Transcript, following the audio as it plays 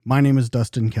My name is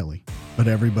Dustin Kelly, but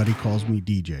everybody calls me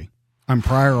DJ. I'm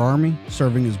prior Army,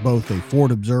 serving as both a Ford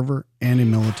observer and a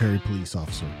military police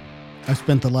officer. I've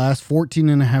spent the last 14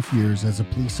 and a half years as a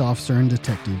police officer and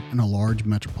detective in a large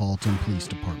metropolitan police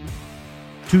department.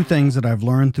 Two things that I've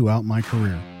learned throughout my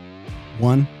career.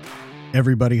 One,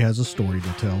 everybody has a story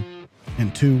to tell.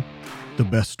 And two, the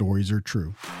best stories are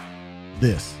true.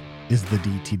 This is the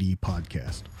DTD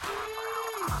Podcast.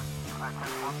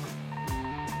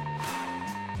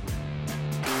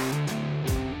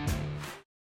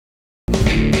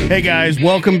 Hey guys,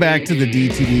 welcome back to the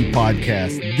DTD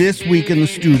Podcast. This week in the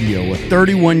studio, a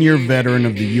 31-year veteran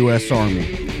of the U.S. Army.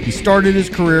 He started his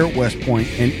career at West Point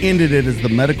and ended it as the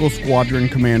medical squadron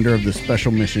commander of the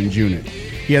Special Missions Unit.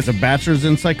 He has a bachelor's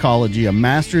in psychology, a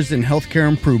master's in healthcare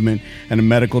improvement, and a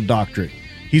medical doctorate.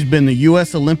 He's been the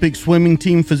U.S. Olympic swimming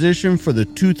team physician for the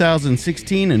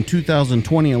 2016 and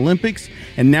 2020 Olympics,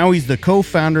 and now he's the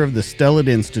co-founder of the Stellet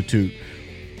Institute,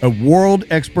 a world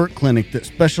expert clinic that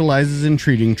specializes in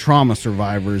treating trauma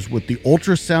survivors with the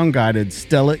ultrasound-guided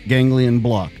Stellet ganglion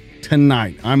block.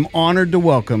 Tonight, I'm honored to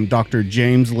welcome Dr.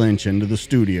 James Lynch into the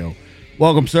studio.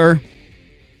 Welcome, sir.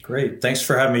 Great. Thanks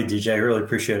for having me, DJ. I really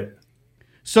appreciate it.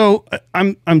 So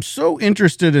I'm so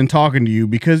interested in talking to you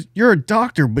because you're a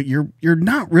doctor, but you're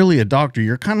not really a doctor.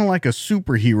 You're kind of like a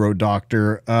superhero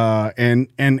doctor.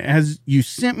 And as you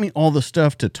sent me all the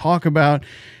stuff to talk about,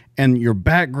 and your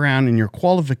background and your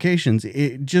qualifications,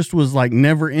 it just was like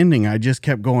never ending. I just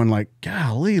kept going like,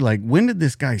 golly, like when did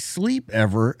this guy sleep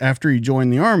ever after he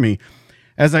joined the Army?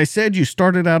 As I said, you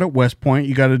started out at West Point.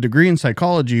 You got a degree in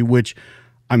psychology, which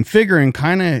I'm figuring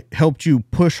kind of helped you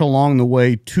push along the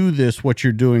way to this, what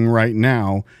you're doing right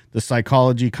now. The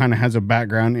psychology kind of has a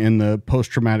background in the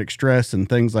post-traumatic stress and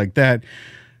things like that.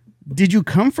 Did you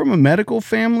come from a medical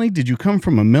family? Did you come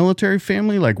from a military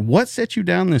family? Like what set you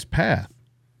down this path?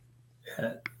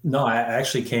 No, I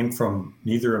actually came from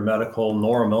neither a medical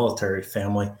nor a military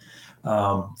family.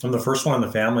 I'm the first one in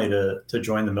the family to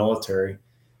join the military.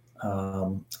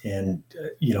 I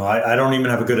don't even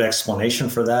have a good explanation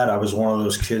for that. I was one of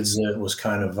those kids that was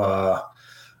kind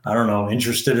of,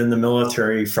 interested in the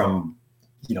military from,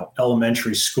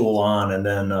 elementary school on, and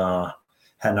then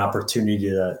had an opportunity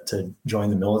to join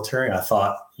the military. I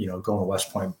thought, going to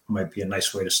West Point might be a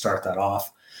nice way to start that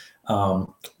off.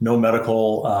 No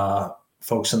medical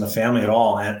folks in the family at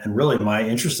all. And really my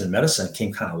interest in medicine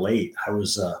came kind of late. I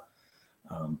was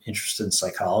interested in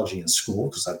psychology in school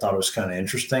because I thought it was kind of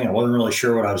interesting. I wasn't really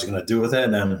sure what I was going to do with it,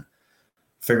 and then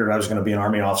figured I was going to be an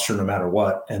Army officer no matter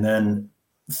what. And then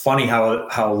funny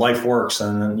how life works.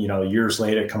 And then, years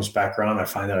later it comes back around. I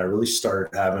find that I really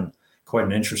started having quite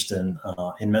an interest in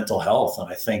mental health.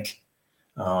 And I think,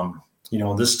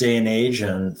 this day and age,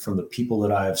 and from the people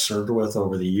that I have served with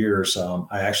over the years,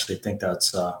 I actually think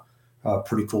that's a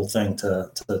pretty cool thing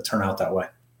to turn out that way.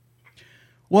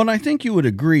 Well, and I think you would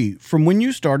agree. From when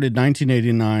you started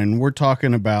 1989, we're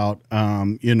talking about,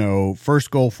 first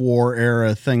Gulf War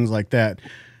era, things like that.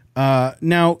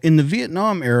 Now, in the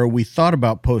Vietnam era, we thought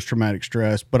about post-traumatic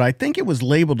stress, but I think it was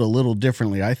labeled a little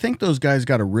differently. I think those guys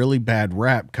got a really bad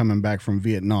rap coming back from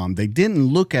Vietnam. They didn't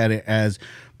look at it as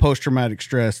post-traumatic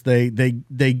stress. They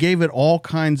gave it all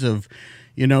kinds of,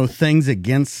 things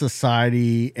against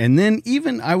society. And then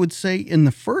even I would say in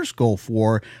the first Gulf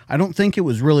War, I don't think it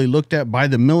was really looked at by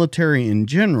the military in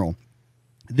general.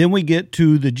 Then we get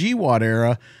to the GWOT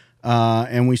era,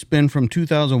 and we spend from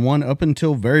 2001 up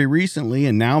until very recently,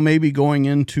 and now maybe going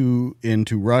into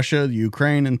Russia,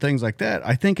 Ukraine, and things like that.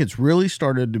 I think it's really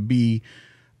started to be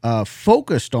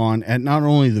focused on at not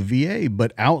only the VA,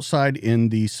 but outside in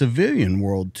the civilian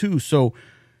world too. So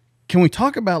can we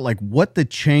talk about like what the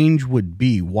change would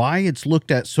be, why it's looked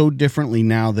at so differently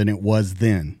now than it was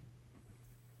then?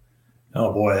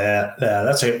 Oh boy,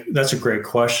 that's a great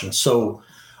question. So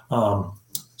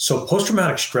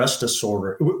post-traumatic stress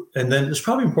disorder, and then it's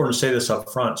probably important to say this up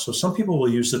front. So some people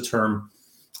will use the term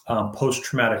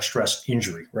post-traumatic stress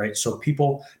injury, right? So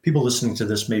people listening to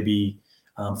this may be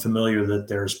familiar that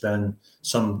there's been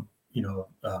some,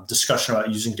 discussion about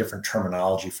using different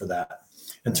terminology for that.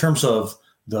 In terms of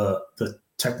the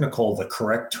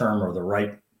correct term or the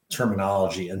right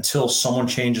terminology, until someone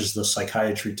changes the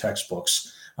psychiatry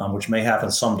textbooks, which may happen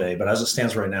someday, but as it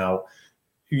stands right now,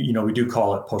 we do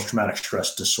call it post-traumatic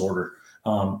stress disorder.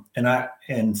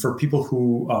 And for people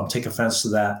who take offense to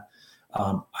that,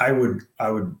 I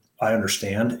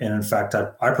understand. And in fact,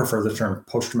 I prefer the term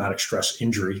post-traumatic stress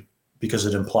injury because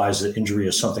it implies that injury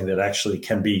is something that actually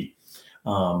can be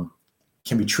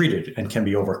treated and can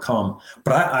be overcome.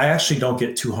 But I actually don't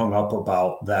get too hung up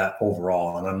about that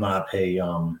overall. And I'm not a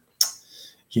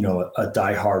a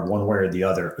diehard one way or the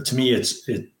other. To me,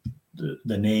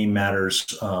 the name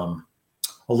matters a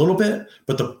little bit,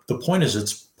 but the point is,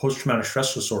 it's post-traumatic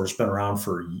stress disorder has been around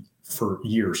for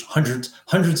years,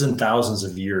 hundreds and thousands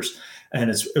of years, and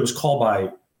it was called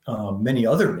by many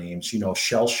other names.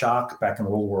 Shell shock back in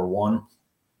World War One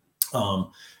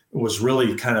was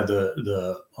really kind of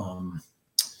the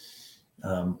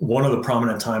one of the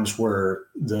prominent times where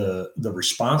the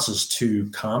responses to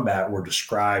combat were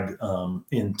described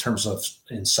in terms of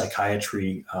in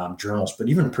psychiatry journals, but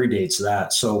even predates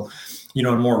that. So, in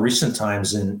more recent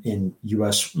times in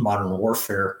U.S. modern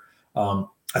warfare,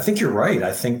 I think you're right.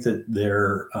 I think that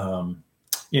they're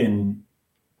in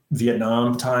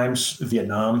Vietnam times,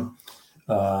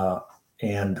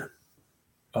 and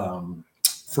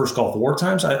First Gulf War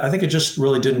times, I think it just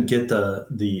really didn't get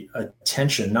the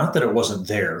attention. Not that it wasn't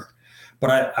there,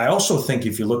 but I also think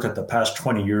if you look at the past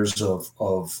 20 years of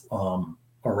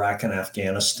Iraq and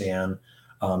Afghanistan,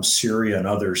 Syria and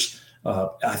others,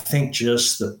 I think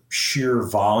just the sheer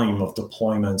volume of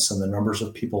deployments and the numbers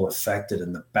of people affected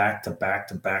and the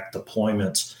back-to-back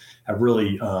deployments have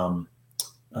really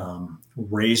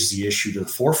raised the issue to the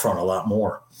forefront a lot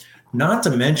more. Not to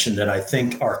mention that I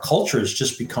think our culture has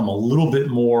just become a little bit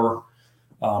more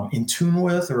in tune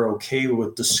with or okay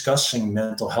with discussing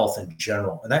mental health in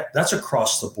general. And that's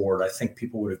across the board. I think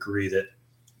people would agree that,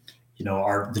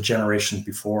 the generations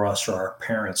before us or our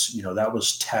parents, that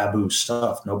was taboo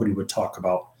stuff. Nobody would talk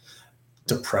about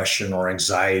depression or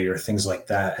anxiety or things like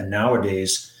that. And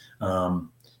nowadays,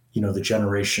 the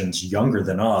generations younger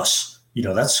than us,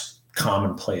 that's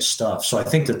commonplace stuff. So I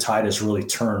think the tide has really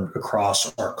turned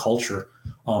across our culture,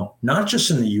 not just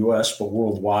in the US, but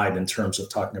worldwide in terms of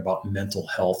talking about mental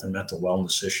health and mental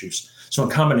wellness issues. So in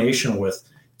combination with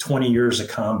 20 years of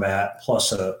combat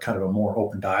plus a kind of a more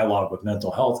open dialogue with mental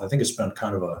health, I think it's been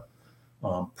kind of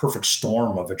a perfect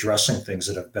storm of addressing things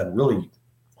that have been really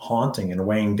haunting and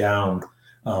weighing down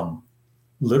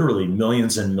literally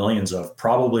millions and millions of,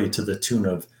 probably to the tune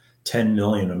of 10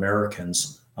 million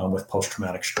Americans with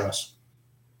post-traumatic stress.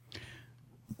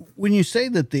 When you say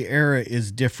that the era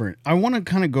is different, I want to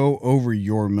kind of go over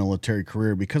your military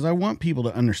career, because I want people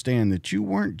to understand that you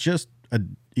weren't just a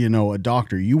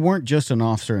doctor. You weren't just an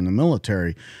officer in the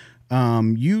military.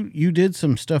 You did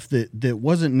some stuff that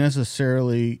wasn't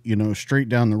necessarily, straight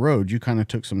down the road. You kind of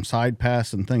took some side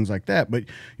paths and things like that. But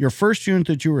your first unit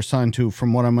that you were assigned to,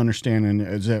 from what I'm understanding,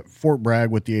 is at Fort Bragg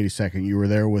with the 82nd. You were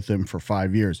there with them for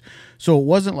 5 years. So it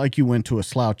wasn't like you went to a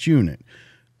slouch unit.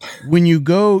 When you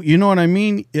go, you know what I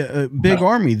mean? Big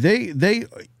Army, they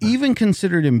even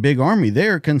considered in Big Army, they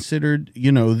are considered,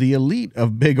 the elite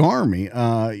of Big Army.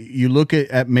 You look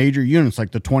at major units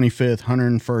like the 25th,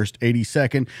 101st,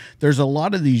 82nd. There's a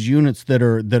lot of these units that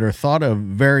are thought of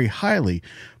very highly.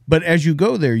 But as you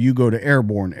go there, you go to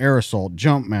Airborne, Air Assault,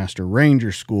 Jump Master,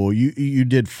 Ranger School. You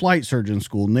did Flight Surgeon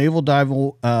School, Navy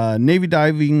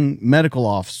Diving Medical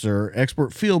Officer,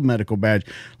 Expert Field Medical Badge.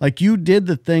 Like, you did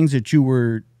the things that you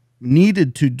were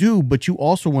needed to do, but you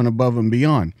also went above and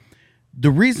beyond.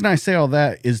 The reason I say all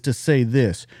that is to say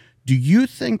this. Do you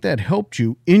think that helped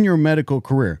you in your medical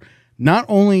career? Not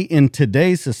only in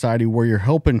today's society where you're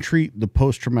helping treat the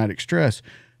post-traumatic stress,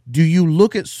 do you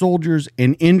look at soldiers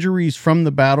and injuries from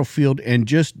the battlefield and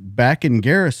just back in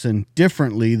garrison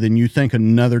differently than you think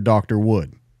another doctor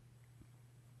would?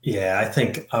 Yeah, I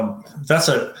think that's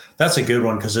a good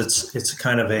one, because it's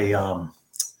kind of a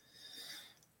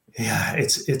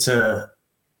it's a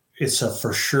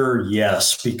for sure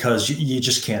yes, because you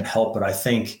just can't help it. I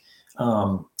think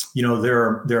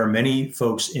there are many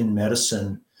folks in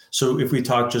medicine. So if we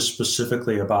talk just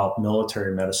specifically about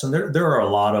military medicine, there are a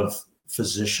lot of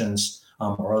physicians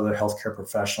or other healthcare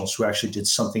professionals who actually did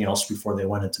something else before they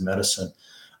went into medicine.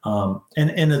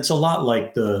 And it's a lot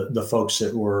like the folks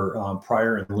that were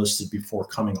prior enlisted before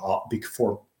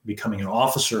becoming an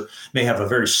officer may have a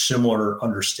very similar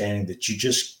understanding that you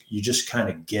just kind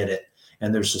of get it.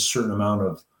 And there's a certain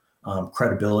amount of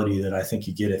credibility that I think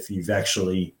you get if you've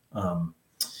actually,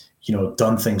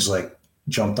 done things like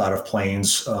jumped out of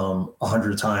planes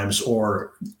 100 times,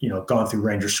 or, gone through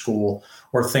Ranger School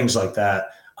or things like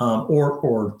that,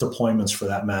 or deployments for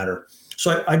that matter.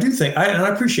 So I do think, and I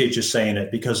appreciate you saying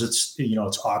it, because it's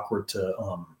awkward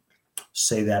to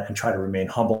say that and try to remain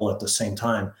humble at the same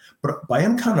time. But I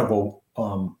am kind of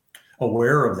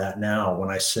aware of that now when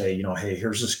I say, hey,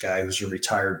 here's this guy who's a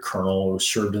retired colonel who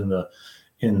served in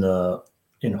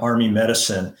Army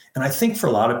medicine. And I think for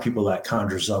a lot of people that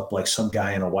conjures up like some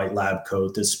guy in a white lab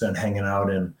coat that's been hanging out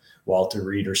in Walter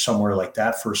Reed or somewhere like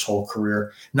that for his whole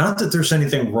career. Not that there's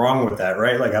anything wrong with that,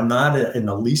 right? Like, I'm not in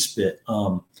the least bit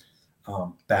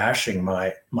bashing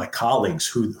my colleagues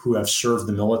who have served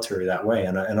the military that way,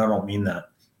 and I don't mean that.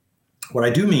 What I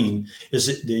do mean is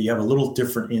that you have a little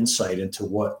different insight into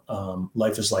what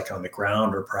life is like on the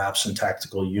ground or perhaps in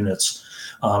tactical units.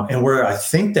 And where I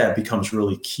think that becomes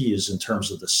really key is in terms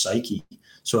of the psyche.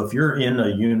 So if you're in a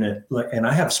unit, and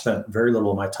I have spent very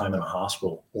little of my time in a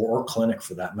hospital or clinic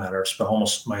for that matter, I've spent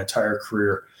almost my entire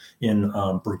career in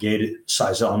brigade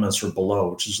size elements or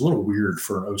below, which is a little weird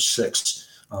for an 06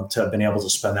 to have been able to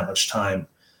spend that much time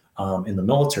in the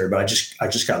military. But I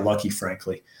just got lucky,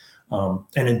 frankly.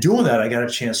 And in doing that, I got a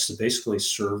chance to basically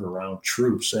serve around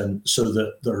troops. And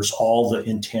so there's all the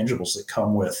intangibles that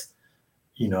come with,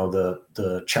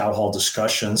 the chow hall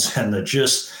discussions and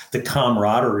the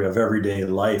camaraderie of everyday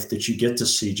life that you get to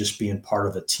see just being part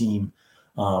of a team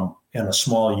and a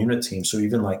small unit team. So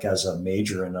even like as a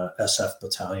major in a SF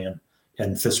battalion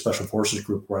and 5th Special Forces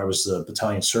Group, where I was the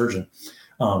battalion surgeon,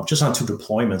 just on 2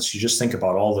 deployments, you just think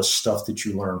about all the stuff that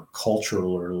you learn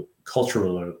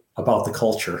culturally about the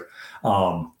culture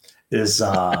is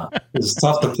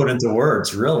tough to put into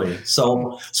words, really.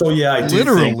 So yeah, I do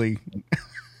literally.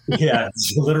 Yeah,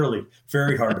 it's literally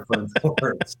very hard to put into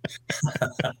words.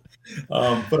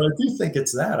 But I do think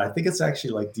it's that. I think it's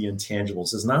actually like the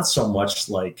intangibles. It's not so much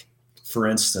like, for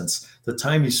instance, the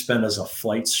time you spend as a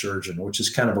flight surgeon, which is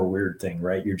kind of a weird thing,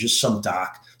 right? You're just some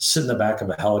doc sitting in the back of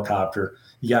a helicopter,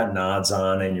 you got nods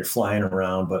on and you're flying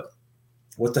around, but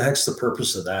what the heck's the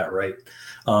purpose of that, right?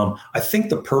 I think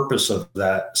the purpose of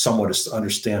that somewhat is to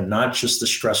understand not just the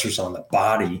stressors on the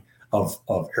body of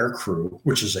aircrew,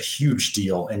 which is a huge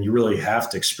deal, and you really have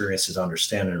to experience it to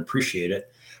understand and appreciate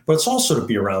it, but it's also to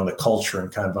be around the culture and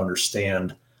kind of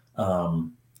understand,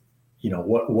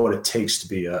 what it takes to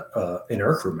be an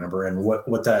aircrew member and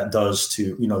what that does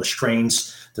to, the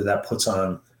strains that puts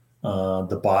on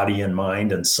the body and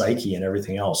mind and psyche and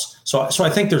everything else. So I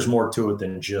think there's more to it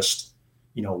than just,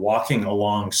 walking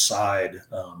alongside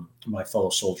my fellow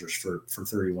soldiers for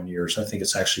 31 years. I think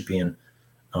it's actually being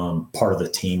part of the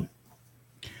team.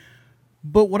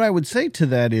 But what I would say to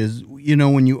that is,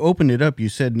 when you opened it up, you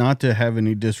said not to have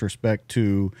any disrespect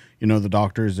to, the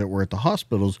doctors that were at the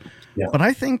hospitals. Yeah. But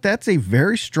I think that's a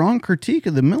very strong critique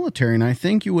of the military. And I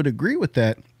think you would agree with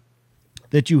that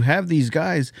you have these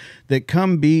guys that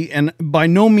come and by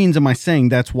no means am I saying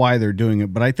that's why they're doing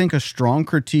it, but I think a strong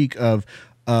critique of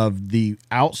the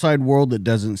outside world that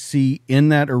doesn't see in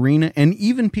that arena, and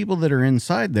even people that are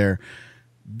inside there,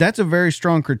 that's a very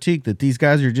strong critique that these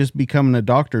guys are just becoming a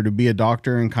doctor to be a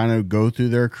doctor and kind of go through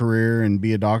their career and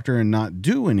be a doctor and not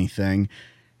do anything.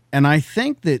 And I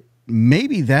think that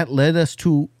maybe that led us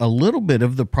to a little bit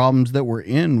of the problems that we're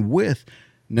in with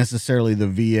necessarily the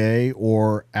VA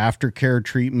or aftercare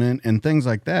treatment and things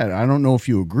like that. I don't know if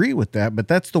you agree with that, but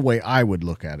that's the way I would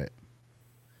look at it.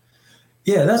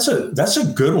 Yeah, that's a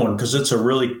good one, because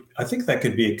I think that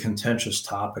could be a contentious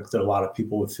topic that a lot of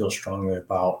people would feel strongly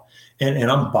about.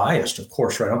 And I'm biased, of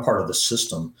course, right? I'm part of the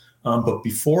system. But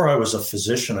before I was a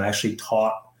physician, I actually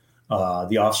taught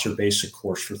the officer basic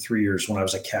course for 3 years when I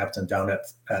was a captain down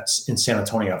in San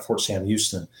Antonio at Fort Sam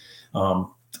Houston.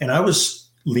 And I was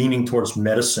leaning towards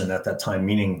medicine at that time,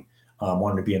 meaning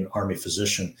wanted to be an Army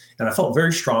physician. And I felt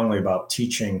very strongly about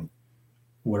teaching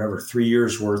 3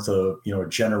 years worth of, a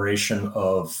generation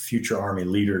of future Army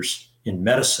leaders in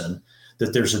medicine,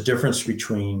 that there's a difference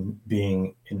between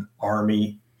being an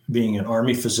Army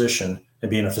physician and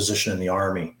being a physician in the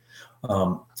Army.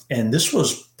 And this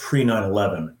was pre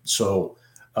 9/11. So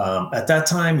at that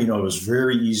time, it was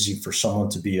very easy for someone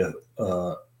to be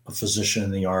a physician in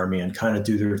the Army and kind of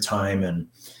do their time and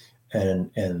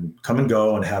come and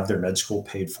go and have their med school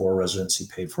paid for, residency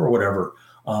paid for, or whatever.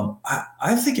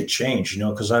 I think it changed,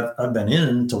 because I've been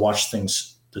in to watch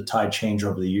the tide change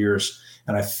over the years.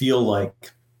 And I feel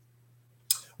like,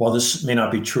 while this may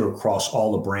not be true across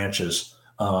all the branches,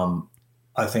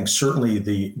 I think certainly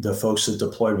the folks that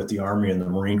deployed with the Army and the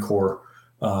Marine Corps,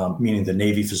 meaning the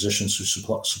Navy physicians who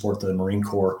support the Marine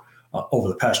Corps over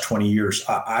the past 20 years,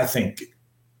 I think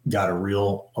got a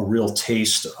real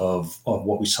taste of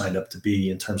what we signed up to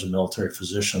be in terms of military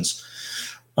physicians.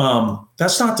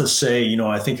 That's not to say,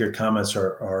 I think your comments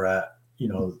are at,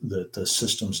 the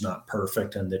system's not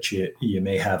perfect, and that you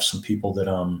may have some people that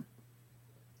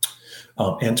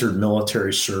entered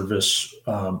military service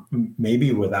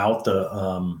maybe without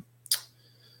the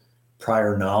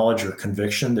prior knowledge or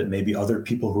conviction that maybe other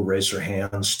people who raise their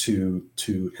hands to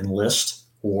enlist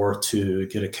or to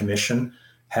get a commission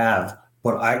have.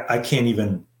 But I can't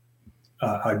even.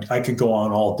 I could go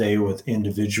on all day with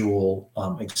individual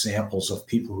examples of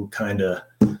people who kind of,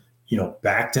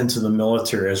 backed into the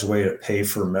military as a way to pay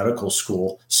for medical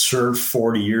school, served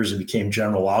 40 years and became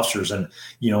general officers, and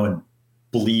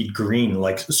bleed green.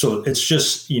 Like, so it's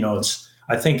just,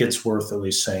 I think it's worth at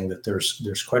least saying that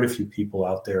there's quite a few people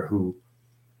out there who,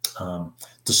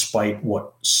 despite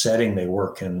what setting they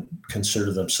work in,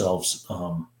 consider themselves,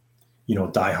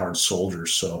 diehard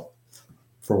soldiers. So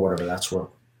for whatever that's worth.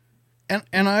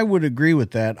 And I would agree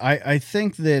with that. I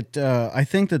think that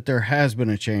there has been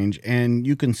a change, and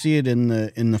you can see it in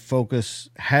the focus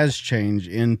has changed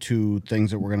into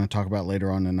things that we're going to talk about later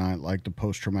on tonight, like the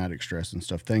post traumatic stress and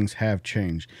stuff. Things have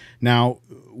changed. Now,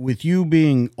 with you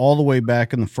being all the way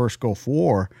back in the first Gulf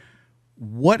War,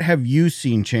 what have you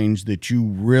seen change that you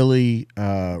really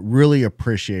really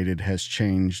appreciated has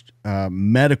changed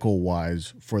medical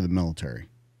wise for the military?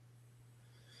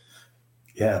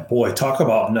 Yeah, boy, talk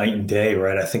about night and day,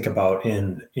 right? I think about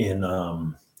in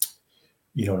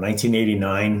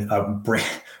 1989, a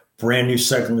brand new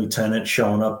second lieutenant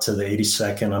showing up to the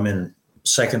 82nd. I'm in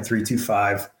second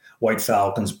 325 White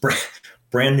Falcons,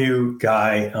 brand new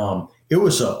guy. It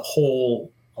was a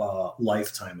whole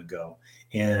lifetime ago,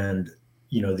 and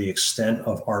the extent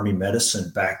of Army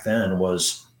medicine back then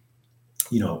was,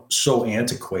 so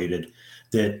antiquated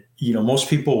that most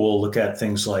people will look at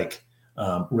things like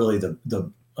really the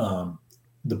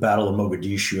Battle of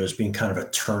Mogadishu as being kind of a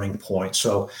turning point.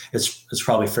 So it's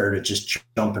probably fair to just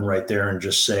jump in right there and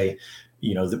just say,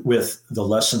 that with the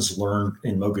lessons learned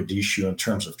in Mogadishu in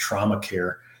terms of trauma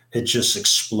care, it just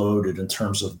exploded in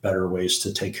terms of better ways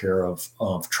to take care of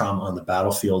trauma on the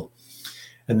battlefield.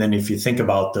 And then if you think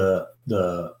about the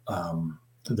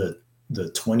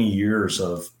 20 years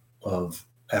of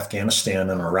Afghanistan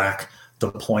and Iraq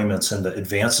deployments and the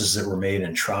advances that were made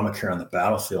in trauma care on the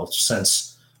battlefield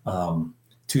since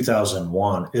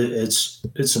 2001,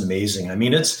 it's amazing. I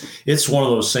mean, it's one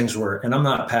of those things where, and I'm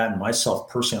not patting myself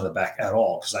personally on the back at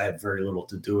all, because I had very little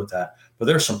to do with that. But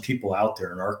there are some people out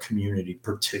there in our community,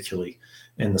 particularly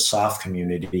in the SOF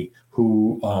community,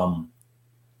 who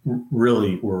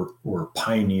really were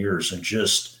pioneers and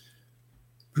just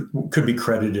could be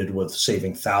credited with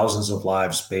saving thousands of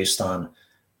lives based on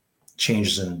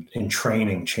changes in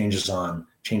training, changes in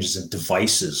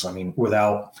devices. I mean,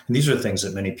 and these are things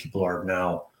that many people are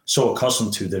now so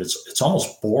accustomed to that it's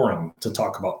almost boring to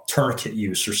talk about tourniquet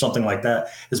use or something like that.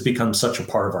 It's become such a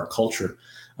part of our culture.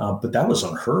 But that was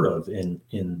unheard of in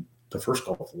the first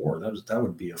Gulf War. That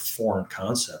would be a foreign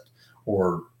concept.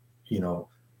 Or,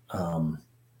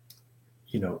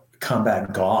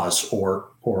 combat gauze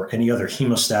or any other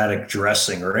hemostatic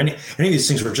dressing or any of these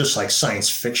things were just like science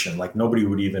fiction. Like nobody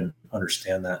would even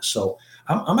understand that. So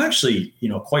I'm actually,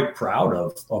 quite proud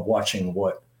of watching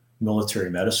what military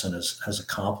medicine has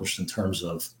accomplished in terms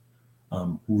of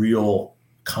real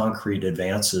concrete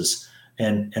advances.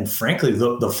 And frankly,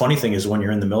 the funny thing is when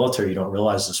you're in the military, you don't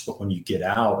realize this, but when you get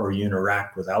out or you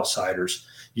interact with outsiders,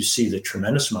 you see the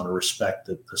tremendous amount of respect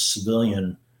that the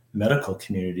civilian medical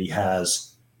community has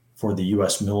for the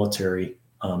U.S. military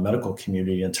medical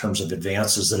community in terms of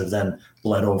advances that have then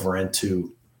bled over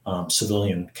into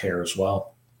civilian care as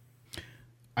well.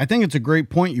 I think it's a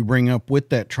great point you bring up with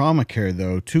that trauma care,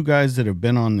 though. Two guys that have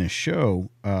been on this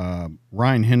show,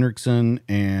 Ryan Hendrickson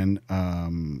and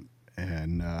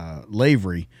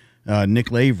Lavery,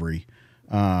 Nick Lavery.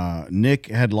 Nick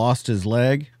had lost his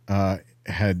leg,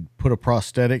 had put a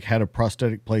prosthetic, had a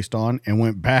prosthetic placed on, and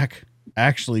went back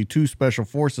actually to Special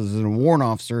Forces as a warrant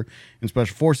officer in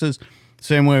Special Forces.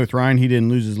 Same way with Ryan, he didn't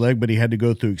lose his leg, but he had to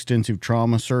go through extensive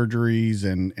trauma surgeries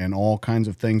and all kinds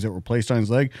of things that were placed on his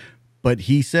leg. But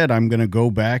he said, I'm going to go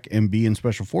back and be in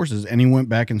Special Forces. And he went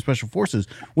back in Special Forces,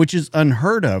 which is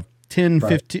unheard of 10,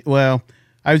 15, well,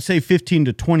 I would say 15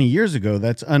 to 20 years ago.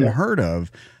 That's unheard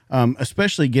of,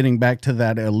 especially getting back to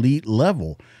that elite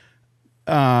level.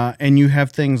 And you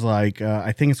have things like,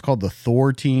 I think it's called the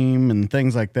Thor team and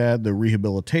things like that, the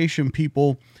rehabilitation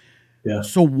people. Yeah.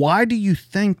 So why do you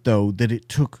think, though, that it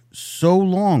took so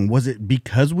long? Was it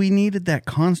because we needed that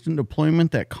constant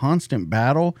deployment, that constant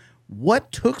battle?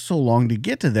 What took so long to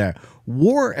get to that?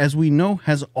 War, as we know,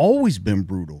 has always been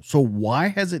brutal. So why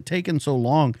has it taken so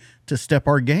long to step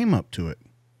our game up to it?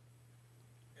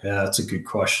 Yeah, that's a good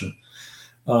question.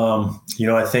 I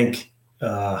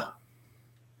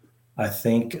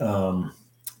think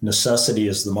necessity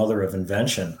is the mother of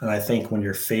invention. And I think when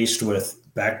you're faced with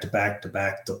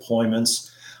back-to-back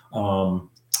deployments,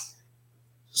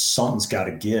 something's got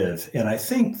to give. And I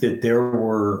think that there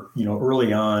were,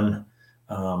 early on,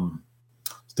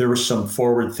 there were some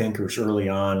forward thinkers early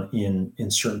on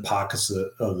in certain pockets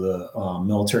of the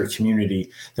military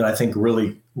community that I think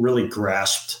really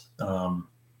grasped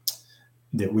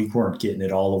that we weren't getting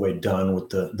it all the way done with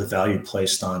the value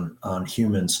placed on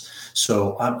humans.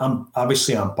 So I'm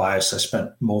biased. I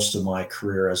spent most of my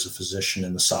career as a physician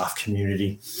in the SOF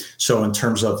community. So in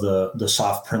terms of the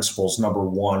SOF principles, number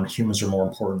one, humans are more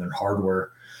important than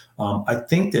hardware. I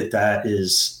think that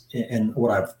is, and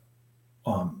what I've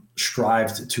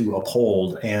strived to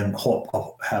uphold and hope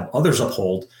have others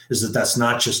uphold, is that that's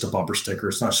not just a bumper sticker.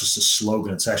 It's not just a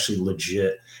slogan. It's actually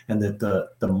legit. And that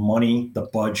the money, the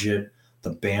budget,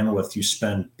 the bandwidth you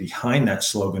spend behind that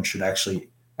slogan should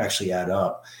actually add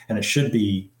up. And it should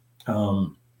be more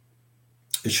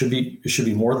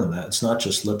than that. It's not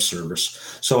just lip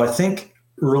service. So I think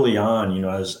early on,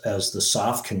 as the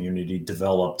SOF community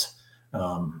developed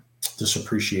this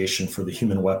appreciation for the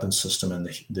human weapon system and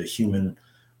the human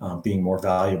being more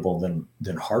valuable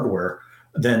than hardware,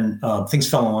 then things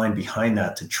fell in line behind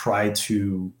that to try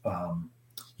to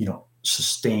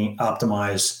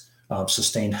optimize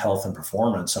sustained health and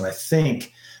performance. And I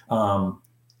think,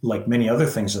 like many other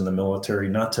things in the military,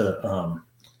 not to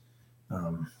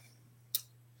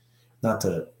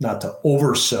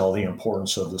oversell the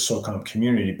importance of the SOCOM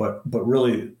community, but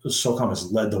really SOCOM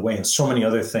has led the way in so many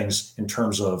other things in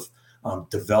terms of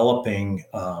developing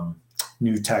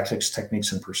new tactics,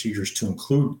 techniques, and procedures to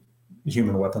include the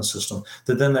human weapon system,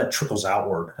 that trickles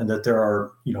outward, and that there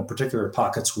are particular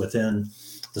pockets within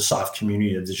the SOF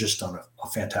community that has just done a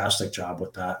fantastic job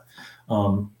with that.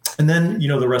 And then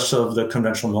the rest of the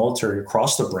conventional military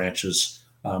across the branches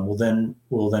will then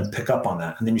pick up on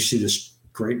that, and then you see this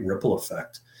great ripple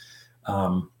effect.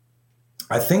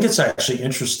 I think it's actually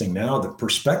interesting now, the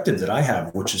perspective that I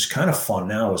have, which is kind of fun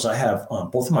now, is I have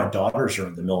both of my daughters are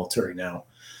in the military now.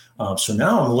 So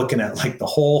now I'm looking at like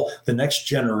the next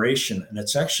generation, and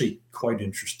it's actually quite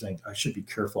interesting. I should be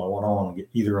careful. I don't want to get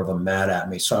either of them mad at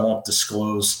me, so I won't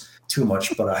disclose too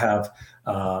much, but I have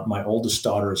my oldest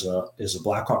daughter is a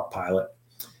Black Hawk pilot,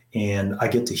 and I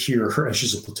get to hear her, and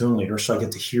she's a platoon leader. So I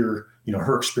get to hear,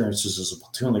 her experiences as a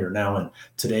platoon leader now in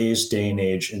today's day and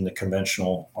age in the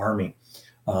conventional Army.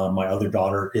 My other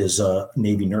daughter is a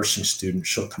Navy nursing student.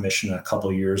 She'll commission in a couple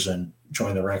of years and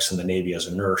join the ranks in the Navy as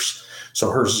a nurse. So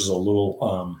hers is a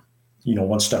little,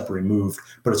 one step removed.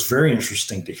 But it's very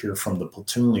interesting to hear from the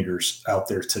platoon leaders out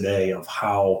there today of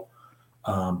how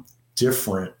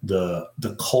different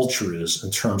the culture is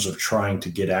in terms of trying to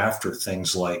get after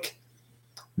things like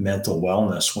mental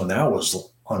wellness, when that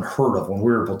was unheard of. When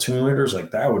we were platoon leaders,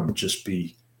 like that would just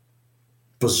be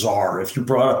bizarre. If you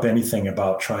brought up anything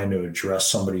about trying to address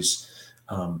somebody's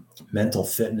mental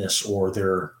fitness or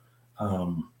their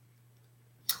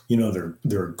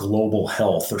global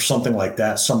health or something like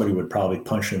that, somebody would probably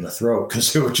punch you in the throat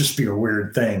because it would just be a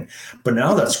weird thing. But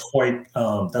now that's quite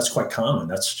common.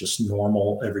 That's just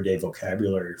normal everyday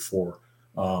vocabulary for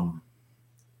the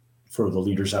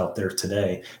leaders out there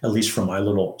today, at least from my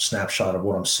little snapshot of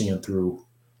what I'm seeing through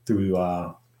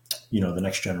the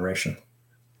next generation.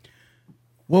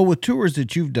 Well, with tours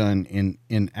that you've done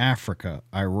in Africa,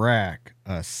 Iraq,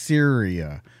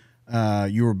 Syria,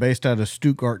 you were based out of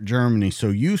Stuttgart, Germany, so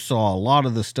you saw a lot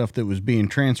of the stuff that was being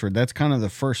transferred. That's kind of the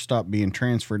first stop being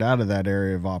transferred out of that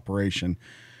area of operation.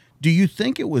 Do you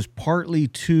think it was partly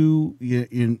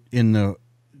in the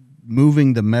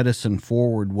moving the medicine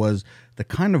forward was the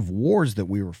kind of wars that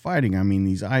we were fighting? I mean,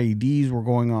 these IEDs were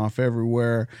going off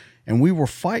everywhere, and we were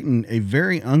fighting a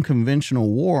very unconventional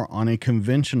war on a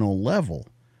conventional level.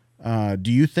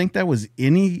 Do you think that was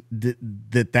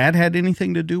that had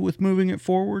anything to do with moving it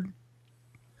forward?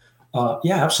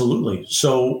 Yeah, absolutely.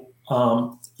 So,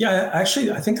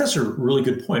 actually, I think that's a really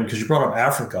good point because you brought up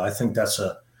Africa. I think that's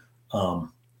a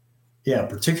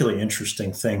particularly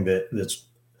interesting thing that's,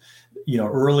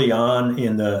 early on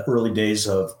in the early days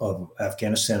of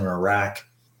Afghanistan and Iraq,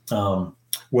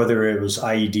 whether it was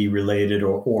IED related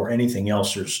or anything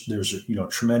else, there's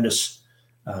tremendous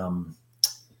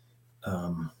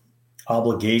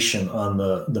obligation on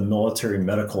the military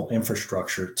medical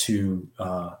infrastructure to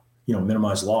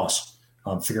minimize loss,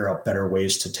 figure out better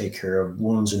ways to take care of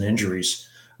wounds and injuries,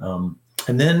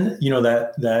 and then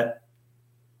that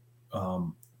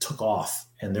took off,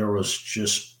 and there was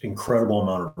just incredible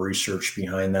amount of research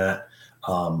behind that,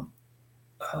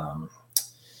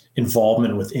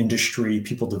 involvement with industry,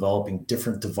 people developing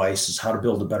different devices, how to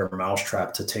build a better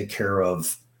mousetrap to take care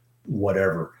of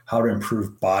whatever, how to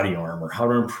improve body armor, how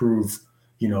to improve,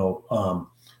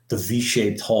 the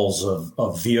V-shaped hulls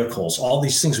of vehicles. All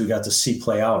these things we got to see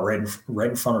play out right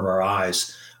in front of our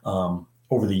eyes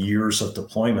over the years of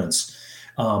deployments.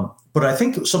 But I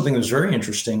think something that was very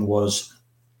interesting was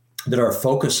that our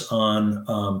focus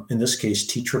on, in this case,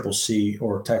 TCCC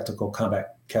or Tactical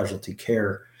Combat Casualty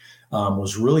Care,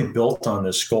 was really built on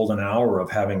this golden hour of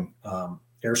having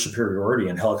air superiority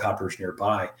and helicopters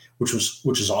nearby, which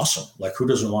is awesome. Like, who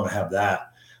doesn't want to have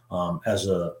that as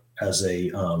a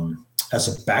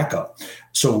backup?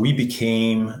 So we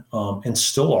became and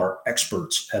still are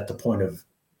experts at the point of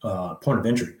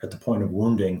injury, at the point of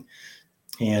wounding,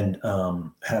 and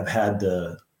have had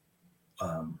the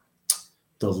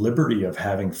liberty of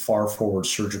having far forward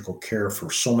surgical care for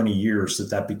so many years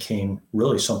that became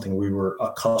really something we were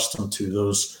accustomed to,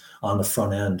 those on the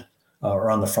front end or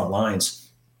on the front lines.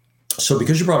 So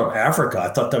because you brought up Africa, I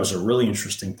thought that was a really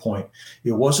interesting point.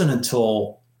 It wasn't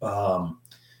until, let's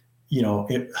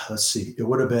see, it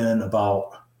would have been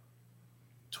about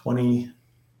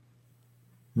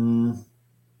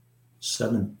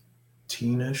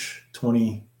 2017-ish,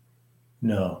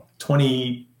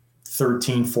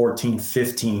 2013, 14,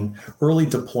 15, early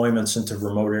deployments into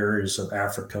remote areas of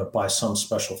Africa by some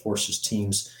special forces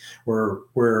teams where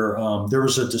there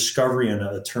was a discovery and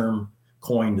a term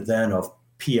coined then of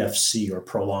PFC, or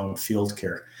prolonged field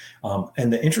care.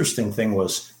 And the interesting thing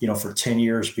was, for 10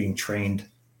 years being trained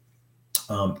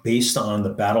based on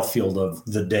the battlefield of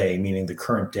the day, meaning the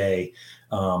current day,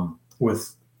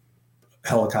 with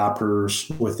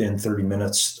helicopters within 30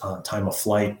 minutes time of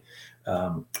flight,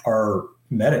 our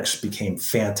medics became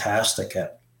fantastic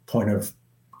at point of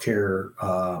care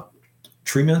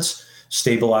treatments,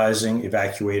 stabilizing,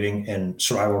 evacuating, and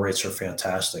survival rates are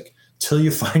fantastic till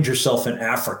you find yourself in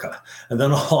Africa. And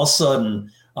then all of a sudden,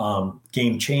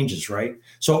 game changes, right?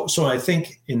 So I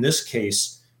think in this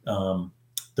case,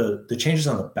 the changes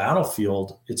on the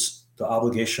battlefield, it's the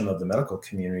obligation of the medical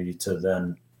community to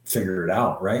then figure it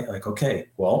out, right? Like, okay,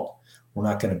 well, we're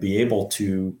not going to be able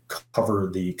to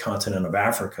cover the continent of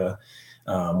Africa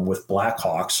with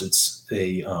Blackhawks. It's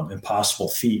a impossible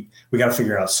feat. We got to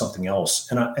figure out something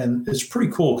else. And it's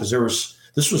pretty cool because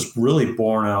this was really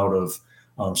born out of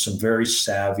some very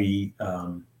savvy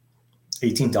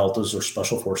 18 Deltas or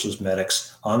Special Forces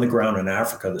medics on the ground in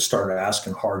Africa that started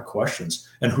asking hard questions.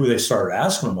 And who they started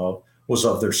asking them of was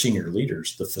of their senior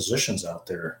leaders, the physicians out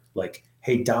there. Like,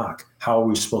 hey, doc, how are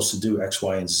we supposed to do X,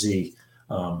 Y, and Z?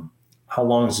 How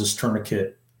long is this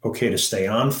tourniquet okay to stay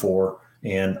on for?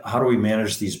 And how do we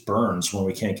manage these burns when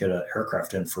we can't get an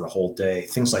aircraft in for a whole day?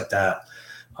 Things like that.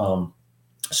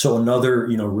 So another,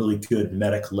 really good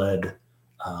medic-led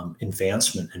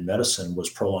advancement in medicine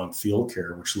was prolonged field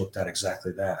care, which looked at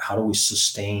exactly that. How do we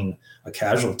sustain a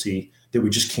casualty that we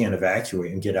just can't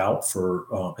evacuate and get out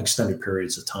for extended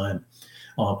periods of time?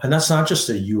 And that's not just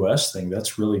a U.S. thing.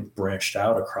 That's really branched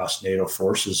out across NATO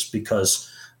forces because,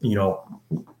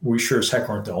 we sure as heck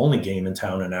weren't the only game in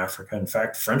town in Africa. In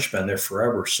fact, French been there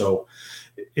forever. So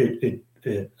it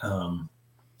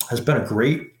has been a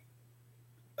great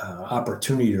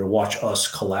opportunity to watch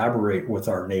us collaborate with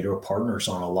our NATO partners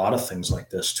on a lot of things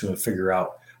like this to figure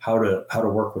out how to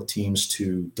work with teams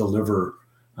to deliver,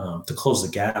 to close the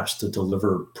gaps, to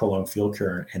deliver prolonged field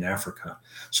care in Africa.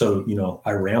 So,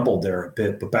 I rambled there a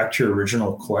bit, but back to your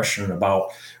original question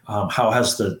about how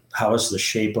has the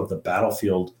shape of the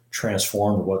battlefield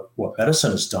transformed what medicine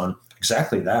has done?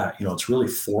 Exactly that. It's really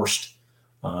forced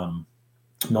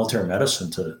military medicine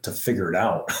to figure it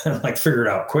out, like figure it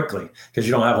out quickly, because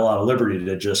you don't have a lot of liberty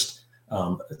to just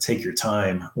take your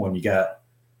time when you got,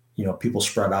 people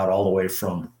spread out all the way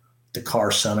from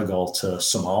Dakar, Senegal to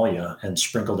Somalia and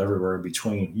sprinkled everywhere in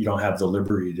between. You don't have the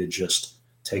liberty to just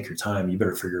take your time. You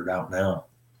better figure it out now.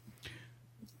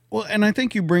 Well, and I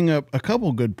think you bring up a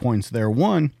couple good points there.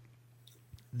 One,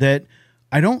 that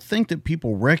I don't think that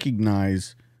people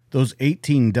recognize those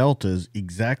 18 Deltas,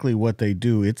 exactly what they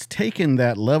do. It's taken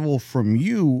that level from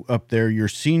you up there, your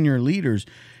senior leaders,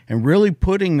 and really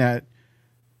putting that,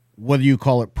 whether you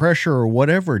call it pressure or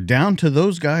whatever, down to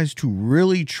those guys to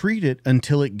really treat it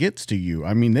until it gets to you.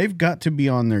 I mean, they've got to be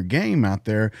on their game out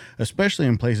there, especially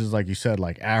in places, like you said,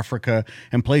 like Africa,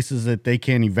 and places that they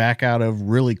can evac out of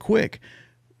really quick.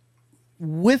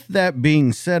 With that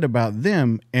being said about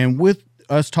them, and with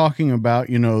us talking about,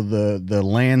 the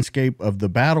landscape of the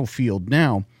battlefield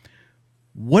now,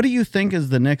 what do you think is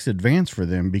the next advance for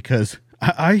them? Because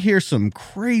I hear some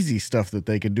crazy stuff that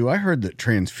they could do. I heard that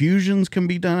transfusions can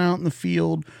be done out in the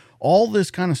field, all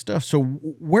this kind of stuff. So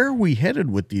where are we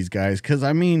headed with these guys? Because,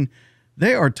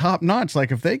 they are top notch.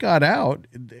 Like, if they got out,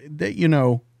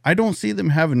 I don't see them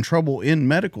having trouble in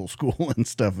medical school and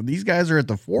stuff. These guys are at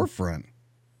the forefront.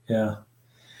 Yeah.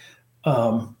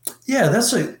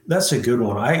 That's a good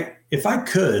one. If I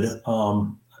could,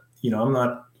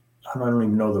 I don't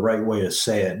even know the right way to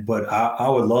say it, but I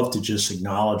would love to just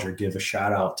acknowledge or give a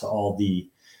shout out to all the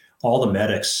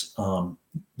medics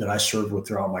that I served with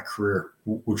throughout my career,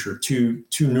 which are too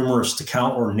numerous to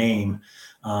count or name.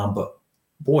 But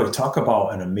boy, talk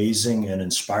about an amazing and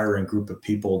inspiring group of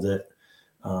people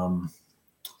um,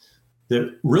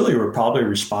 that really were probably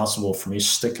responsible for me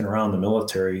sticking around the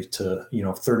military to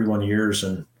 31 years,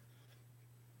 and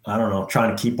I don't know,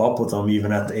 trying to keep up with them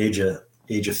even at the age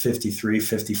of 53,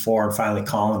 54, and finally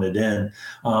calling it in.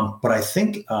 But I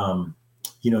think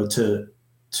to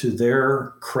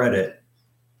their credit,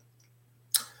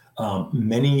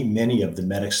 many of the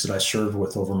medics that I served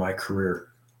with over my career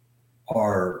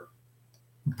are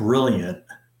brilliant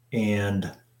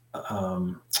and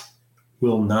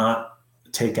will not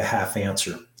take a half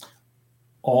answer.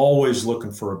 Always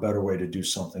looking for a better way to do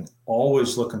something,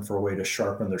 always looking for a way to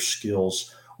sharpen their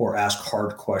skills or ask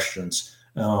hard questions.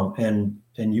 And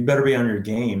you better be on your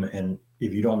game. And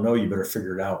if you don't know, you better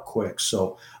figure it out quick.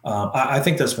 So I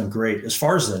think that's been great. As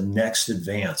far as the next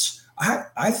advance,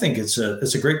 I think it's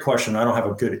a great question. I don't have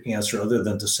a good answer other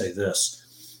than to say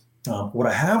this. What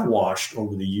I have watched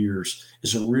over the years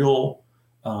is a real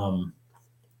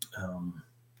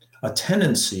a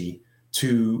tendency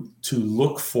to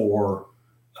look for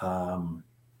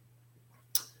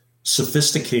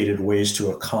sophisticated ways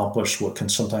to accomplish what can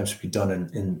sometimes be done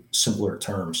in simpler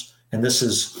terms. And this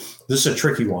is a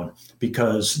tricky one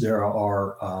because there's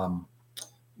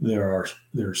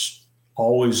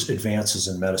always advances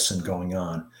in medicine going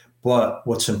on. But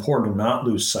what's important to not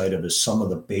lose sight of is some of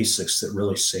the basics that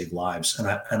really save lives.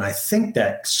 And I think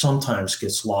that sometimes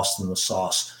gets lost in the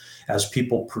sauce as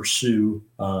people pursue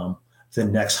the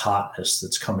next hotness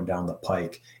that's coming down the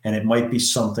pike. And it might be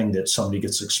something that somebody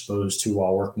gets exposed to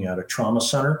while working at a trauma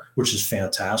center, which is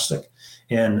fantastic.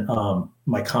 And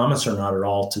my comments are not at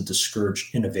all to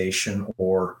discourage innovation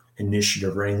or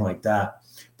initiative or anything like that.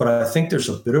 But I think there's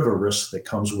a bit of a risk that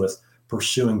comes with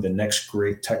pursuing the next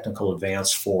great technical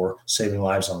advance for saving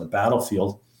lives on the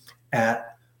battlefield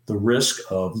at the risk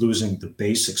of losing the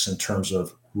basics in terms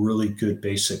of really good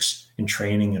basics in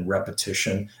training and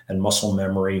repetition and muscle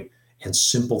memory and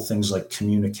simple things like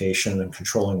communication and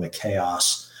controlling the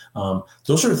chaos.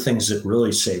 Those are the things that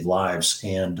really save lives.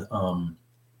 And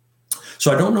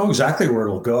so I don't know exactly where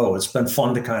it'll go. It's been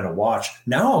fun to kind of watch.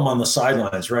 Now I'm on the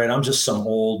sidelines, right? I'm just some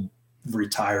old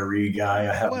retiree guy.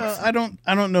 I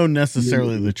don't know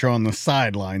necessarily that you're on the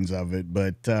sidelines of it,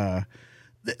 but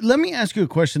let me ask you a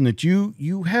question that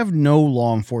you have no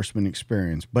law enforcement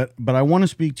experience, but I want to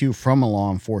speak to you from a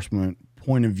law enforcement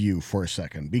point of view for a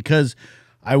second, because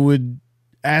I would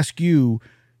ask you,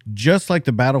 just like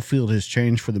the battlefield has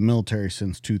changed for the military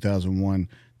since 2001,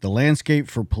 the landscape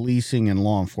for policing and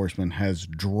law enforcement has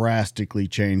drastically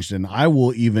changed. And I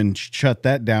will even shut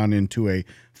that down into a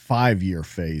 5-year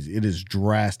phase. It has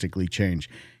drastically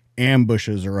changed.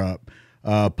 Ambushes are up.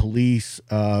 Police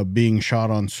being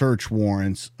shot on search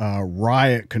warrants,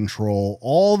 riot control,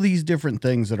 all these different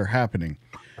things that are happening.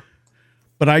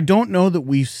 But I don't know that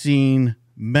we've seen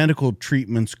medical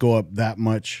treatments go up that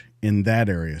much in that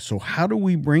area. So how do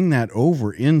we bring that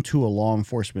over into a law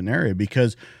enforcement area?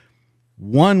 Because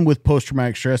one, with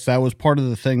post-traumatic stress, that was part of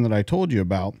the thing that I told you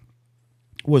about,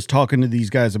 was talking to these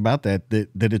guys about that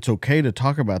it's okay to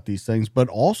talk about these things, but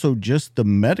also just the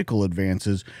medical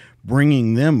advances,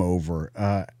 bringing them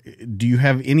over. Do you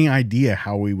have any idea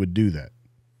how we would do that?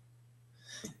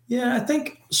 Yeah, I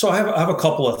think so. I have a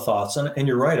couple of thoughts, and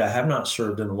you're right. I have not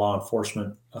served in the law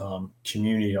enforcement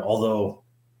community, although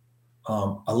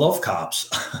I love cops.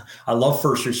 I love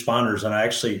first responders, and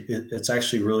it's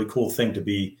actually a really cool thing to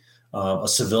be a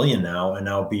civilian now, and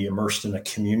now be immersed in a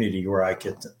community where I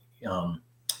can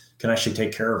actually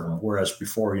take care of them. Whereas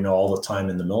before, all the time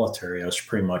in the military, I was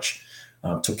pretty much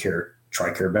took care of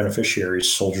TRICARE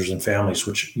beneficiaries, soldiers and families,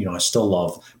 which, I still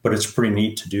love, but it's pretty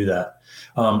neat to do that.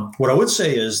 What I would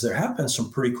say is there have been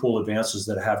some pretty cool advances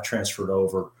that have transferred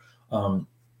over. And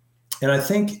I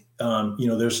think,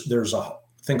 there's a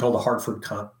thing called the Hartford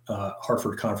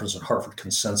Conference and Hartford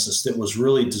Consensus that was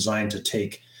really designed to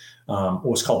take what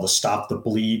was called the Stop the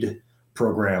Bleed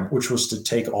program, which was to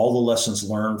take all the lessons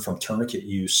learned from tourniquet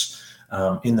use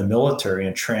in the military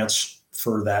and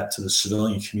transfer that to the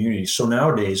civilian community. So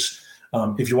nowadays,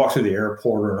 if you walk through the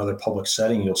airport or another public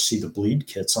setting, you'll see the bleed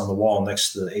kits on the wall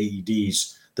next to the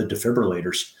AEDs, the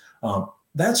defibrillators.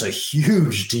 That's a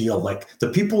huge deal. Like the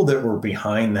people that were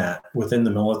behind that within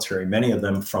the military, many of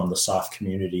them from the SOF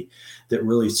community, that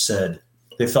really said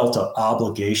they felt an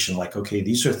obligation, like, okay,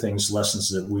 these are lessons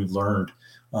that we've learned,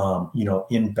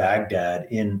 in Baghdad,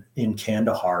 in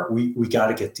Kandahar. We got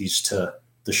to get these to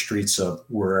the streets of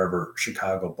wherever,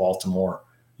 Chicago, Baltimore,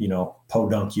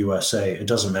 Podunk, USA. It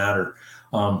doesn't matter.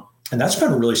 and that's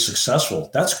been really successful.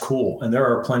 That's cool. And there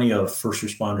are plenty of first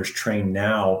responders trained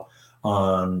now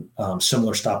on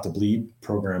similar stop the bleed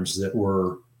programs that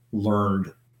were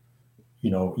learned,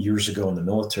 years ago in the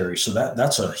military. So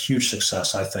that's a huge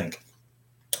success, I think.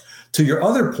 To your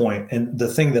other point, and the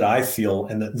thing that I feel,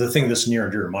 and the thing that's near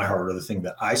and dear to my heart, or the thing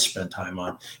that I spend time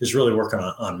on, is really working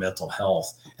on mental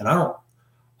health. And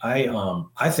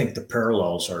I think the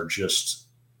parallels are just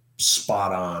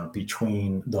spot on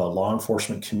between the law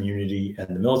enforcement community and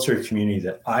the military community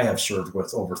that I have served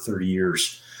with over 30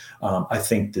 years. I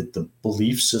think that the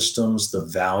belief systems, the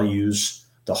values,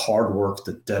 the hard work,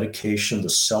 the dedication, the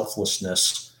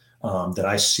selflessness that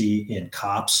I see in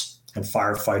cops and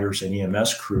firefighters and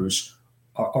EMS crews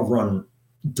are run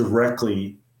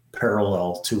directly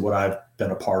parallel to what I've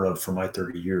been a part of for my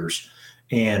 30 years.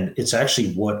 And it's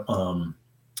actually what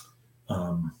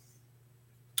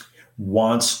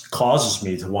causes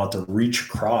me to want to reach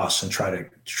across and try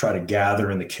to gather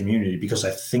in the community, because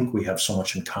I think we have so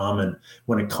much in common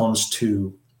when it comes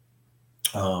to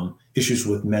issues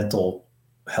with mental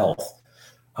health,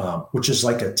 which is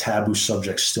like a taboo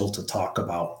subject still to talk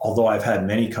about. Although I've had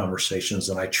many conversations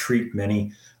and I treat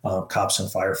many cops and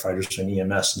firefighters and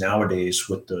EMS nowadays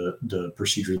with the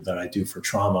procedure that I do for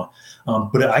trauma,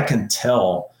 but I can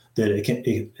tell that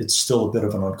it's still a bit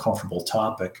of an uncomfortable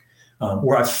topic.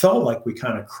 Where I felt like we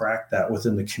kind of cracked that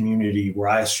within the community where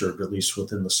I served, at least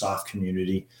within the SOF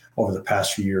community over the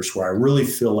past few years, where I really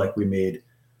feel like we made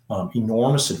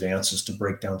enormous advances to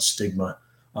break down stigma.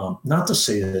 Not to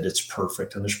say that it's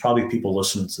perfect, and there's probably people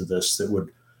listening to this that would,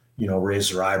 raise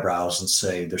their eyebrows and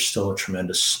say there's still a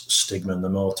tremendous stigma in the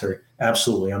military.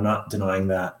 Absolutely, I'm not denying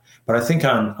that. But I think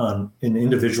on an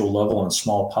individual level and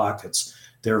small pockets,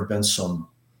 there have been some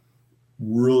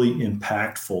really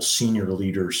impactful senior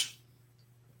leaders,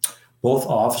 both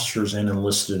officers and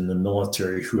enlisted in the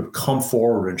military, who have come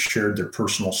forward and shared their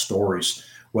personal stories,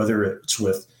 whether it's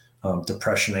with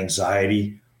depression,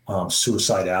 anxiety,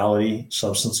 suicidality,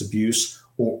 substance abuse,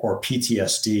 or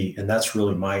PTSD. And that's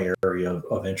really my area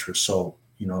of interest. So,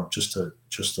 just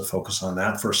to focus on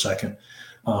that for a second.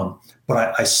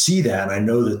 But I see that, and I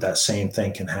know that same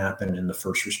thing can happen in the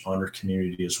first responder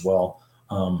community as well.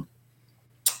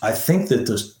 I think that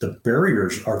the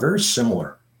barriers are very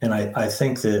similar. And I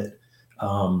think that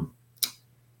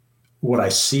what I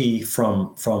see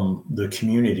from the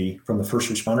community, from the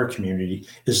first responder community,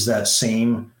 is that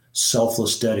same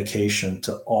selfless dedication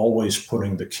to always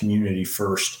putting the community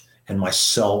first, and my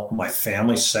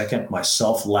family second,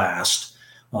 myself last,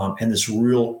 and this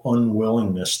real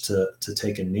unwillingness to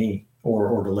take a knee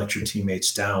or to let your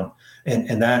teammates down.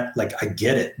 And that, like, I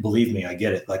get it. Believe me, I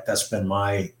get it. Like, that's been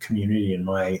my community and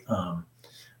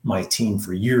my team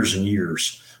for years and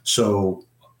years. So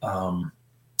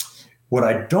what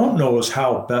I don't know is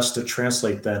how best to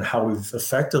translate then how we've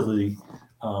effectively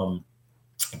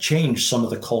changed some of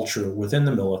the culture within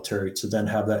the military to then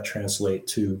have that translate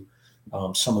to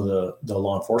some of the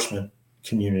law enforcement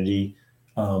community.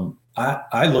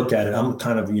 I look at it, I'm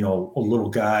kind of, a little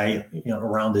guy,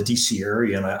 around the DC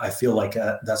area, and I feel like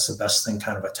that's the best thing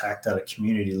kind of attacked at a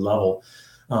community level.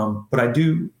 But I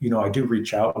do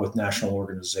reach out with national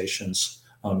organizations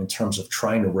in terms of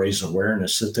trying to raise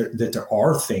awareness that there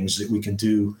are things that we can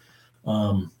do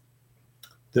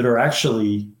that are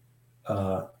actually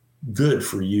good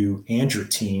for you and your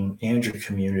team and your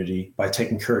community by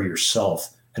taking care of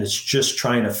yourself. And it's just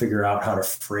trying to figure out how to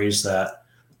phrase that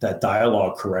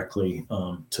dialogue correctly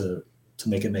to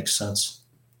make it make sense.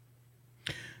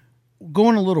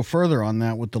 Going a little further on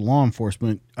that with the law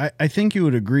enforcement, I think you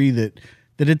would agree that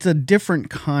it's a different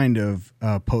kind of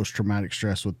post-traumatic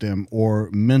stress with them,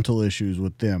 or mental issues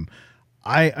with them.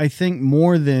 I think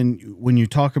more than when you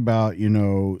talk about,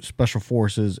 special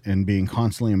forces and being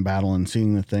constantly in battle and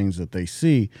seeing the things that they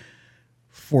see,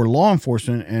 for law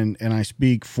enforcement, and I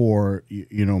speak for,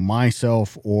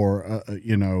 myself, or,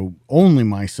 only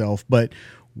myself, but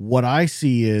what I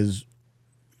see is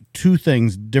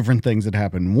different things that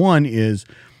happen. One is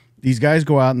these guys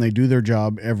go out and they do their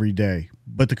job every day,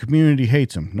 but the community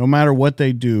hates them, no matter what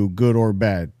they do, good or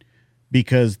bad,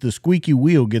 because the squeaky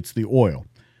wheel gets the oil.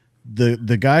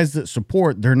 The guys that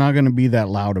support, they're not going to be that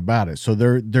loud about it. So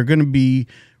they're going to be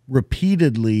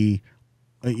repeatedly,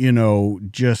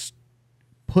 just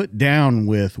put down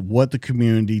with what the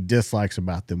community dislikes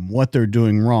about them, what they're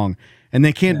doing wrong, and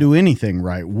they can't do anything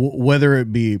right, whether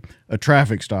it be a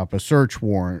traffic stop, a search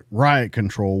warrant, riot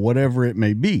control, whatever it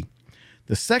may be.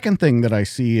 The second thing that I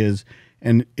see is,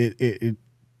 and it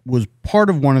was part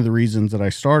of one of the reasons that I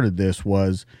started this,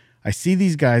 was I see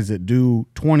these guys that do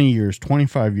 20 years,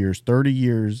 25 years, 30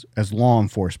 years as law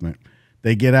enforcement.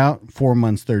 They get out, 4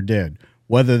 months, they're dead.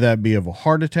 whether that be of a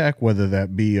heart attack, whether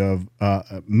that be of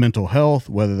mental health,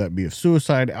 whether that be of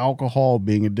suicide, alcohol,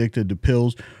 being addicted to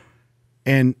pills.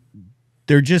 And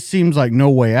there just seems like no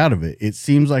way out of it. It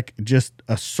seems like just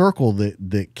a circle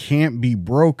that can't be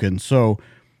broken. So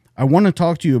I want to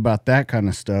talk to you about that kind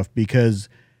of stuff, because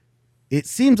it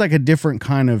seems like a different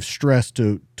kind of stress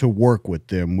to work with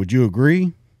them. Would you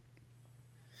agree?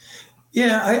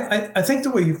 Yeah, I think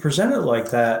the way you present it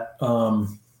like that,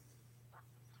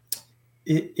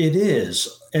 it is,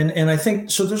 and I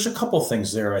think so. There's a couple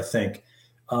things there, I think,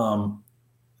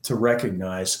 to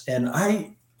recognize, and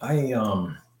I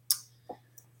don't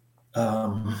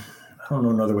know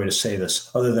another way to say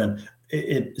this other than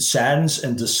it saddens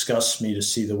and disgusts me to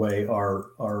see the way our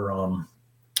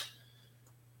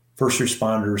first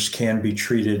responders can be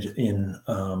treated in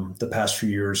the past few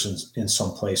years in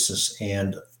some places.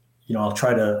 And I'll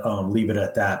try to leave it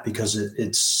at that, because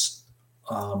it's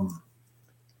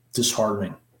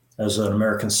disheartening as an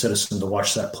American citizen to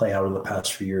watch that play out over the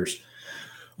past few years.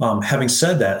 Having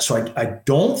said that, so I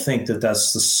don't think that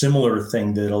that's the similar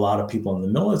thing that a lot of people in the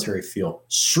military feel.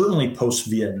 Certainly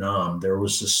post-Vietnam, there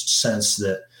was this sense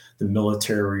that the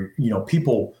military,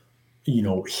 people,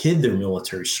 hid their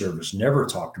military service, never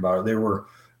talked about it. They were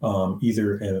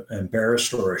either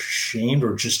embarrassed or ashamed,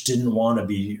 or just didn't want to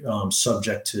be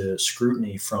subject to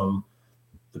scrutiny from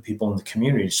the people in the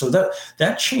community. So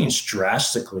that changed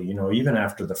drastically, even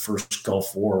after the first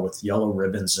Gulf War, with yellow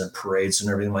ribbons and parades and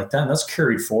everything like that. And that's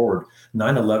carried forward.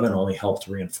 9/11 only helped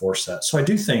reinforce that. So I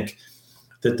do think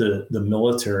that the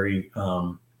military,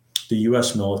 the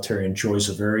U.S. military, enjoys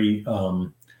a very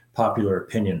popular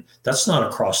opinion. That's not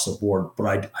across the board,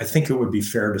 but I think it would be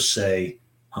fair to say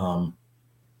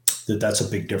that that's a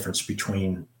big difference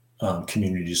between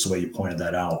communities, the way you pointed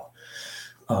that out.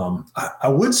 I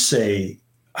would say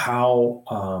how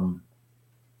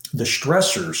the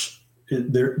stressors,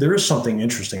 there is something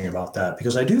interesting about that,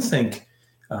 because I do think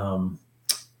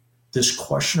this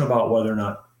question about whether or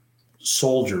not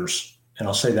soldiers, and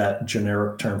I'll say that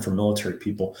generic term for military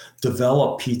people,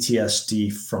 develop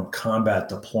PTSD from combat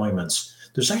deployments.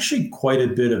 There's actually quite a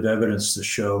bit of evidence to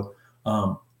show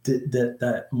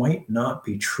that might not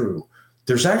be true.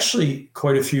 There's actually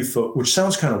quite a few folks, which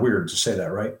sounds kind of weird to say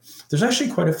that, right? There's actually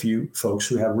quite a few folks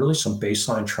who have really some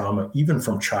baseline trauma, even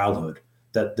from childhood,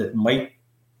 that might,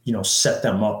 set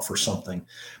them up for something.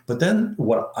 But then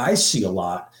what I see a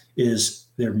lot is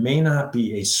there may not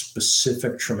be a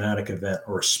specific traumatic event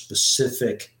or a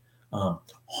specific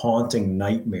haunting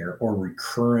nightmare or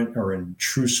recurrent or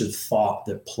intrusive thought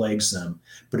that plagues them,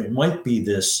 but it might be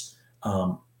this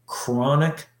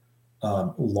chronic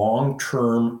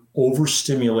long-term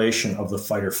overstimulation of the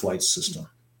fight or flight system.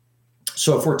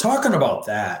 So if we're talking about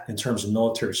that in terms of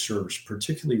military service,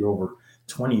 particularly over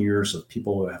 20 years of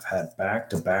people who have had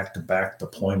back-to-back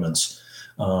deployments,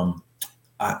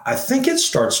 I think it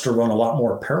starts to run a lot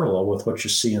more parallel with what you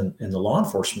see in the law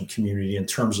enforcement community in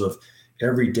terms of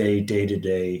everyday,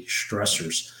 day-to-day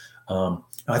stressors.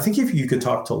 I think if you could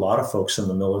talk to a lot of folks in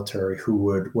the military who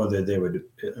would, whether they would,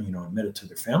 admit it to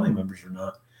their family members or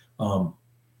not,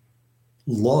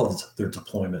 loved their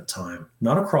deployment time,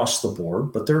 not across the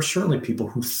board, but there are certainly people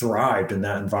who thrived in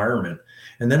that environment.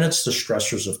 And then it's the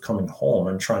stressors of coming home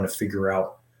and trying to figure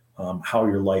out how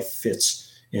your life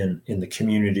fits in the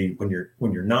community when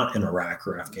you're not in Iraq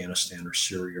or Afghanistan or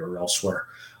Syria or elsewhere.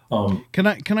 Can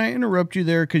I interrupt you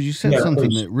there? Because you said something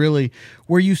please. that really,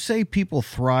 where you say people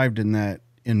thrived in that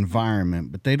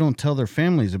environment, but they don't tell their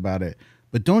families about it.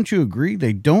 But don't you agree?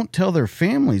 They don't tell their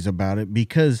families about it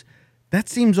because that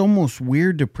seems almost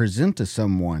weird to present to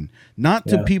someone, not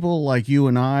to people like you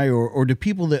and I, or to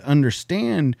people that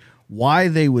understand why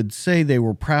they would say they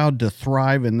were proud to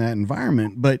thrive in that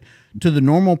environment. But to the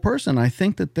normal person, I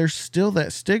think that there's still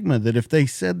that stigma that if they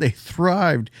said they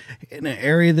thrived in an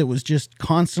area that was just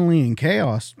constantly in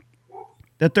chaos,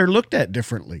 that they're looked at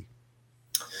differently.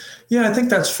 Yeah, I think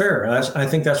that's fair. I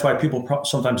think that's why people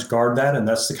sometimes guard that, and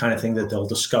that's the kind of thing that they'll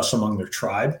discuss among their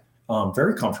tribe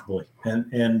very comfortably. And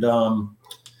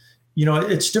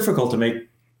it's difficult to make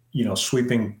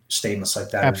sweeping statements like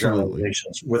that. Absolutely. Or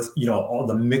generalizations with all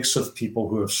the mix of people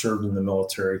who have served in the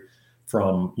military,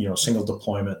 from single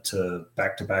deployment to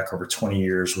back over 20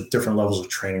 years with different levels of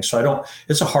training. So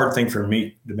it's a hard thing for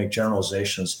me to make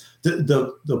generalizations.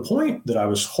 The point that I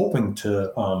was hoping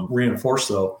to reinforce,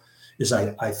 though, is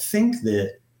I think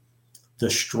that the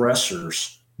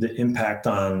stressors that impact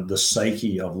on the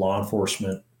psyche of law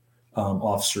enforcement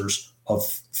officers, of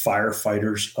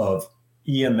firefighters, of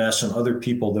EMS and other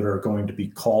people that are going to be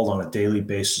called on a daily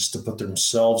basis to put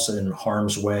themselves in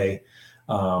harm's way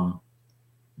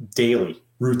daily,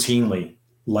 routinely,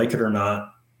 like it or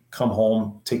not, come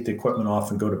home, take the equipment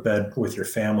off, and go to bed with your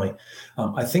family.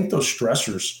 I think those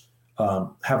stressors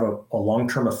have a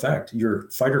long-term effect. Your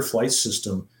fight or flight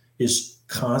system is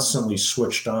constantly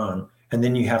switched on, and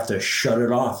then you have to shut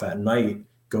it off at night,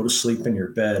 go to sleep in your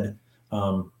bed,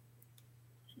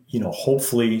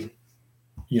 hopefully,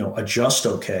 adjust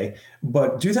okay,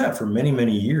 but do that for many,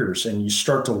 many years. And you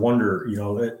start to wonder,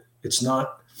 it's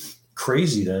not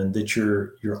crazy then that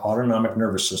your autonomic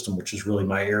nervous system, which is really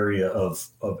my area of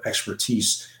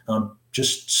expertise,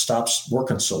 just stops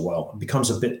working so well. It becomes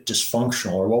a bit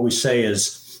dysfunctional, or what we say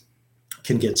is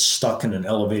can get stuck in an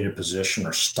elevated position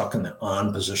or stuck in the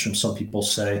on position, some people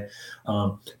say.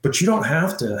 But you don't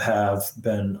have to have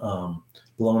been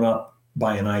blown up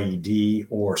by an IED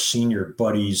or seen your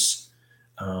buddy's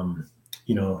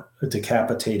a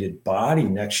decapitated body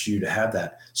next to you to have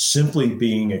that. Simply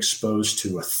being exposed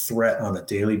to a threat on a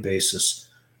daily basis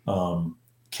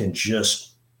can just,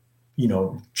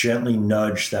 gently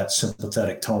nudge that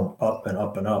sympathetic tone up and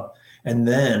up and up. And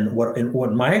then what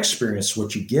in my experience,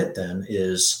 what you get then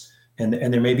is, and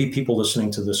there may be people listening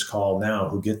to this call now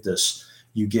who get this,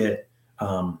 you get,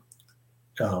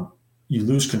 you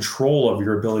lose control of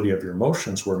your ability of your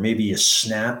emotions, where maybe you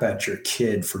snap at your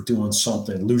kid for doing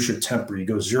something, lose your temper. You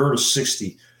go 0 to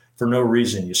 60 for no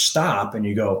reason. You stop and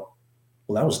you go,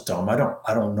 well, that was dumb. I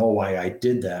don't know why I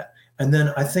did that. And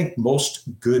then I think most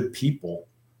good people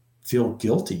feel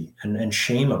guilty and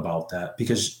shame about that,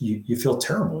 because you feel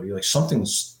terrible. You're like,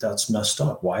 that's messed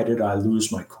up. Why did I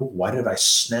lose my cool? Why did I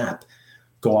snap,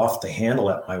 go off the handle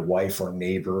at my wife or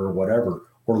neighbor or whatever?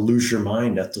 Or lose your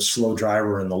mind at the slow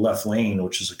driver in the left lane,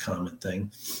 which is a common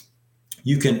thing.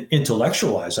 You can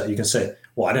intellectualize that. You can say,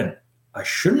 well, I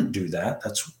shouldn't do that.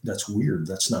 That's weird.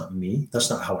 That's not me. That's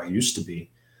not how I used to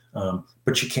be.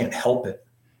 But you can't help it.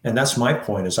 And that's my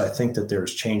point, is I think that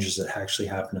there's changes that actually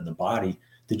happen in the body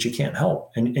that you can't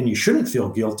help. And you shouldn't feel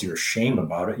guilty or shame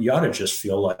about it. You ought to just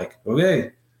feel like,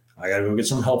 okay, I got to go get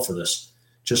some help for this.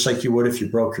 Just like you would if you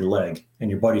broke your leg and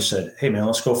your buddy said, hey man,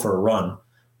 let's go for a run.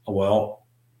 Well,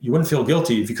 you wouldn't feel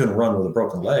guilty if you couldn't run with a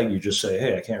broken leg. You just say,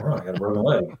 hey, I can't run. I got a broken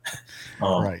leg.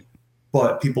 Right.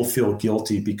 But people feel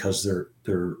guilty because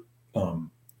their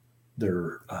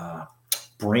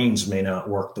brains may not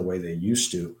work the way they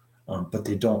used to, but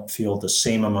they don't feel the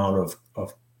same amount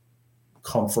of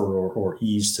comfort or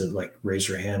ease to like raise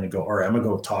your hand and go, all right, I'm going to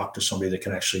go talk to somebody that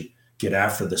can actually get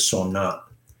after this, so I'm not,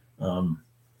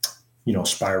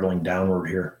 spiraling downward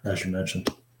here, as you mentioned.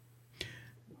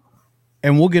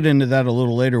 And we'll get into that a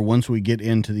little later once we get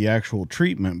into the actual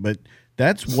treatment. But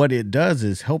that's what it does,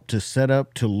 is help to set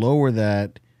up to lower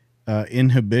that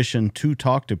inhibition to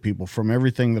talk to people. From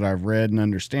everything that I've read and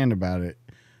understand about it,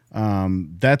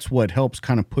 that's what helps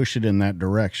kind of push it in that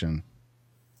direction.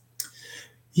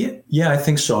 Yeah, I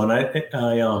think so. And I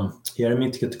didn't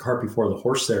mean to get the cart before the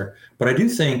horse there, but I do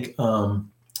think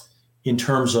in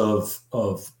terms of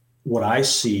what I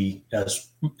see as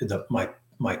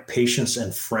my patients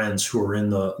and friends who are in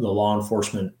the law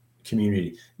enforcement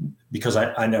community, because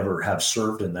I never have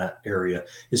served in that area,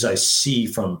 is I see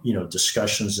from,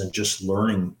 discussions and just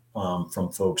learning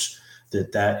from folks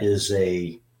that is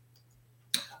a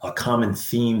common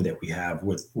theme that we have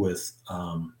with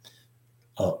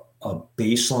a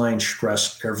baseline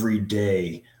stress every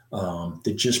day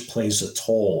that just plays a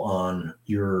toll on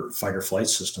your fight or flight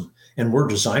system. And we're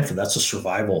designed for that's a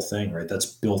survival thing, right? That's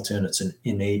built in. It's an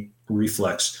innate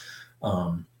reflex.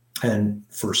 And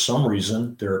for some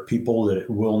reason, there are people that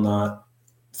will not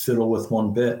fiddle with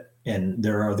one bit. And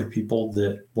there are other people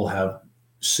that will have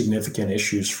significant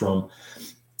issues from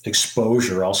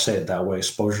exposure. I'll say it that way,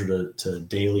 exposure to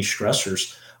daily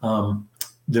stressors.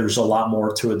 There's a lot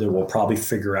more to it that we'll probably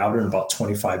figure out in about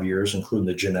 25 years, including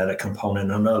the genetic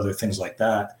component and other things like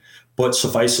that. But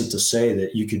suffice it to say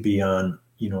that you could be on,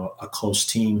 a close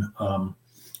team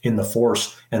in the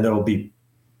force, and there will be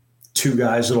 2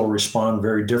 guys that'll respond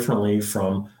very differently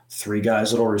from 3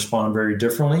 guys that'll respond very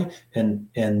differently. And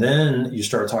then you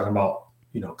start talking about,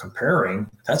 comparing.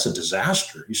 That's a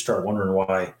disaster. You start wondering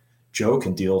why Joe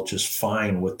can deal just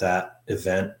fine with that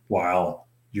event while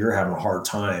you're having a hard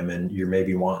time and you're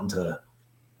maybe wanting to,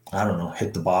 I don't know,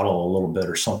 hit the bottle a little bit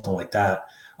or something like that.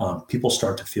 People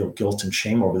start to feel guilt and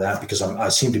shame over that because I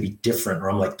seem to be different, or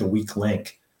I'm like the weak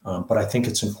link. But I think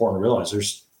it's important to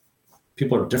realize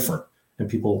people are different, and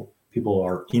people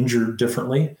are injured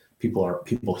differently.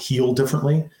 People heal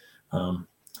differently.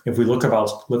 If we look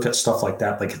at stuff like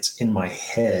that, like it's in my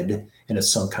head and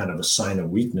it's some kind of a sign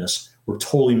of weakness, we're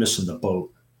totally missing the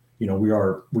boat. We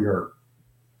are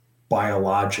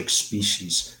biologic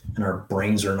species, and our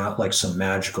brains are not like some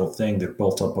magical thing. They're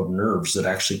built up of nerves that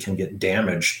actually can get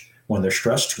damaged when they're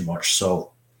stressed too much.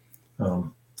 So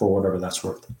for whatever that's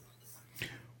worth.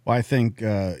 Well, I think,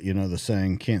 the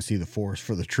saying, can't see the forest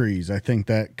for the trees. I think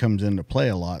that comes into play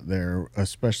a lot there,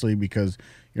 especially because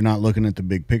you're not looking at the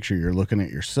big picture. You're looking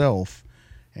at yourself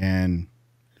and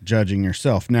judging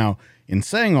yourself. Now, in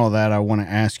saying all that, I want to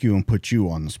ask you and put you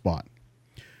on the spot.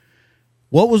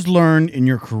 What was learned in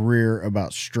your career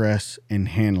about stress and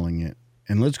handling it?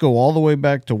 And let's go all the way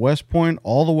back to West Point,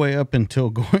 all the way up until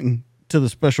going to the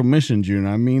Special Missions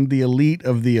Unit. I mean, the elite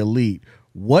of the elite.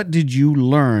 What did you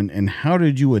learn and how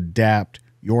did you adapt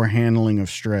your handling of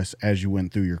stress as you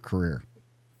went through your career?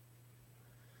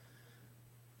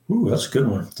 Ooh, that's a good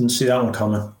one. Didn't see that one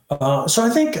coming. So I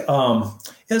think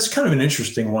it's kind of an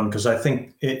interesting one because I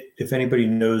think if anybody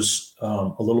knows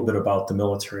a little bit about the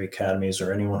military academies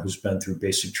or anyone who's been through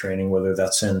basic training, whether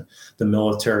that's in the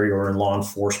military or in law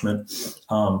enforcement,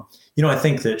 I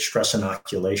think that stress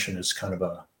inoculation is kind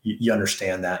of you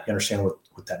understand that. You understand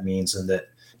what that means, and that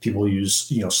people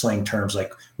use, slang terms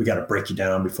like we got to break you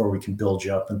down before we can build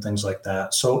you up and things like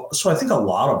that. So I think a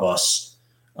lot of us,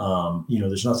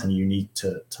 there's nothing unique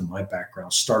to my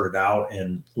background. Started out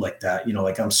in like that,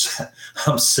 like I'm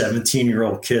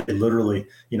 17-year-old kid, literally,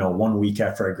 1 week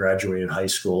after I graduated high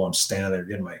school, I'm standing there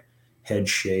getting my head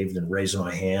shaved and raising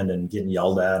my hand and getting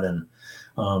yelled at. And,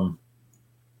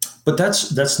 but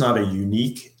that's not a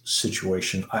unique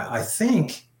situation. I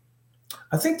think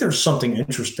there's something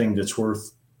interesting that's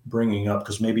worth bringing up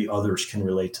because maybe others can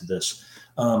relate to this.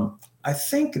 I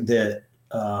think that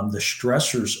the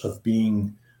stressors of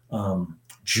being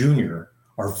junior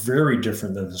are very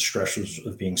different than the stressors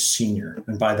of being senior.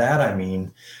 And by that, I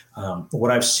mean, what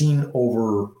I've seen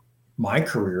over my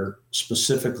career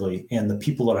specifically, and the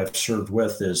people that I've served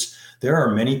with, is there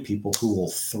are many people who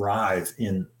will thrive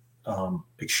in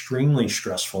extremely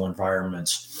stressful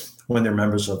environments when they're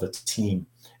members of a team,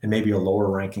 and maybe a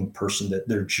lower ranking person that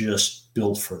they're just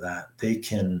built for that. They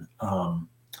can, run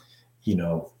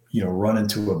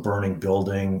into a burning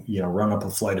building, run up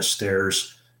a flight of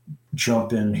stairs,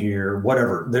 jump in here,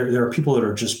 whatever. There are people that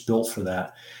are just built for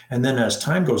that. And then as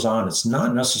time goes on, it's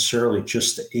not necessarily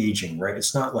just the aging, right?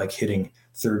 It's not like hitting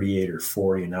 38 or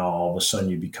 40 and now all of a sudden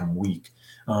you become weak.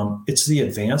 It's the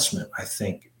advancement, I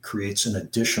think, creates an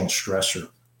additional stressor.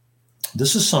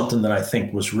 This is something that I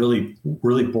think was really,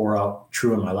 really bore out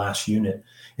true in my last unit.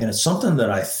 And it's something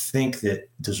that I think that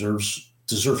deserves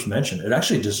mention. It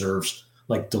actually deserves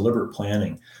like deliberate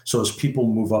planning. So as people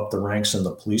move up the ranks in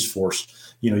the police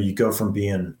force, you go from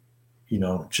being,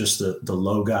 just the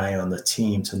low guy on the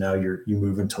team to now you're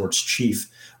moving towards chief,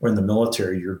 or in the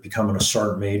military, you're becoming a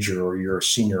sergeant major or you're a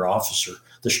senior officer.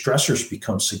 The stressors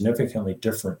become significantly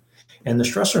different. And the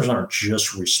stressors aren't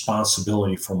just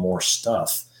responsibility for more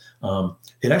stuff.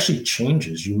 It actually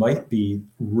changes. You might be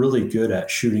really good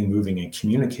at shooting, moving, and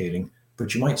communicating,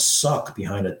 but you might suck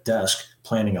behind a desk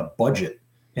planning a budget.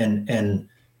 And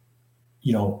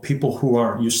people who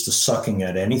aren't used to sucking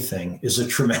at anything is a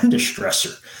tremendous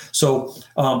stressor. So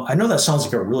I know that sounds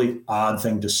like a really odd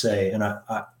thing to say,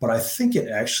 but I think it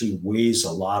actually weighs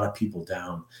a lot of people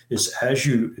down. Is as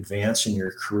you advance in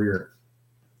your career,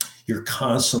 you're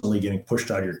constantly getting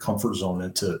pushed out of your comfort zone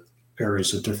into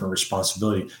areas of different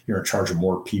responsibility. You're in charge of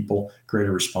more people,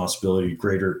 greater responsibility,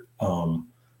 greater amount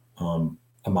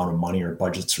of money or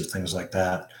budgets or things like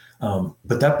that.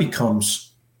 But that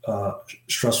becomes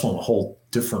stressful in a whole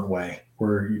different way,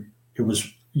 where it was,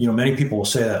 many people will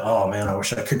say that, oh man, I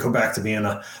wish I could go back to being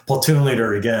a platoon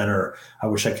leader again, or I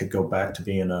wish I could go back to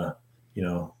being a,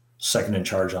 second in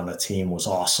charge on a team was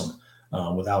awesome.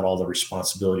 Without all the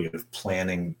responsibility of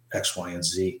planning X, Y, and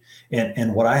Z.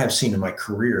 And what I have seen in my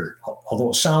career,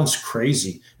 although it sounds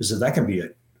crazy, is that can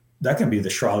be the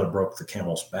straw that broke the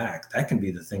camel's back. That can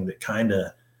be the thing that kind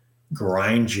of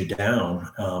grinds you down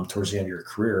towards the end of your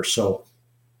career. So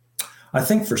I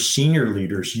think for senior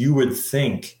leaders, you would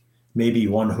think, maybe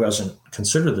one who hasn't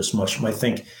considered this much might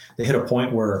think they hit a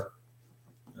point where,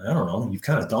 I don't know, you've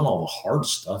kind of done all the hard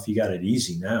stuff. You got it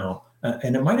easy now.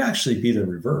 And it might actually be the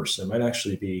reverse. It might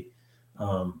actually be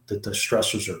that the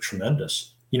stressors are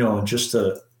tremendous, and just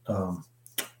to,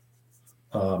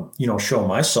 show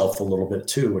myself a little bit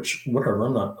too, which whatever,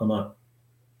 I'm not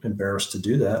embarrassed to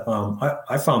do that.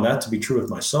 I found that to be true with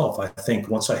myself. I think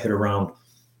once I hit around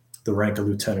the rank of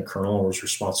lieutenant colonel and was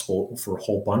responsible for a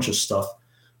whole bunch of stuff,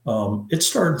 it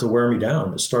started to wear me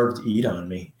down. It started to eat on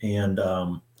me. And,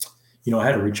 I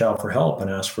had to reach out for help and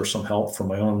ask for some help for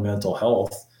my own mental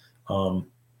health.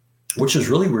 Which is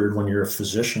really weird when you're a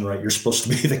physician, right? You're supposed to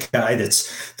be the guy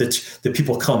that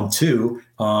people come to.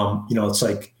 It's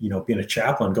like, being a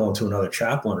chaplain, going to another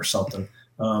chaplain or something.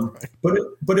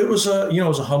 But it was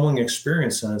a humbling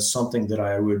experience, and it's something that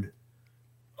I would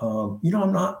I'm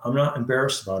not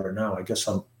embarrassed about it now. I guess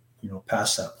I'm,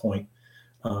 past that point.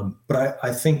 But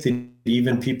I think that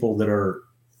even people that are,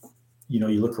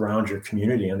 you look around your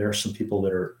community and there are some people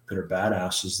that are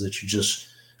badasses that you just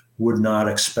would not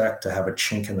expect to have a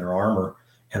chink in their armor.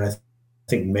 And I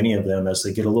think many of them, as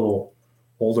they get a little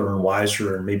older and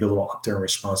wiser and maybe a little up there in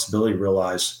responsibility,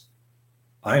 realize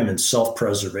I am in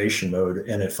self-preservation mode.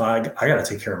 And if I got to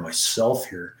take care of myself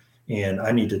here, and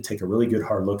I need to take a really good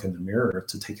hard look in the mirror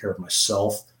to take care of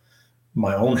myself,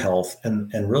 my own health,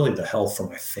 and really the health for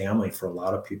my family. For a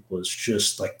lot of people, is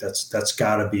just like that's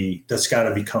got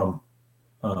to become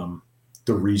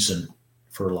the reason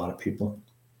for a lot of people.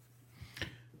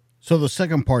 So the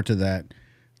second part to that,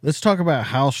 let's talk about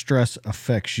how stress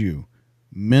affects you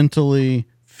mentally,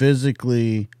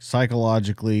 physically,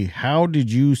 psychologically. How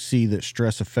did you see that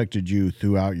stress affected you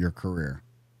throughout your career?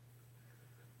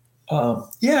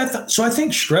 So I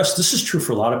think stress. This is true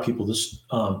for a lot of people.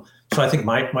 So I think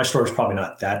my story is probably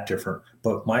not that different,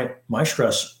 but my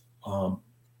stress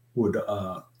would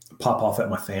pop off at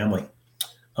my family.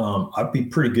 I'd be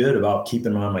pretty good about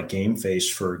keeping on my game face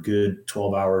for a good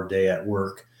 12-hour day at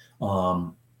work.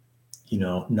 Not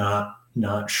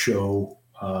show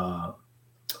my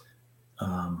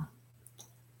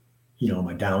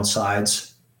downsides.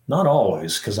 Not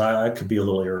always, because I could be a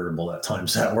little irritable at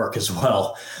times at work as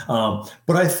well.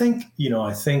 But I think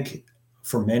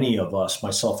for many of us,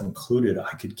 myself included,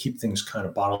 I could keep things kind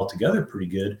of bottled together pretty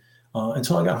good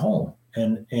until I got home.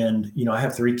 And I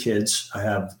have 3 kids.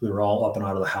 They're all up and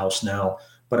out of the house now.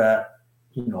 But at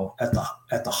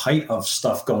the height of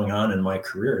stuff going on in my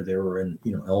career, they were in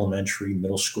elementary,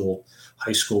 middle school,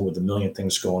 high school, with a million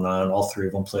things going on. All 3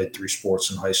 of them played 3 sports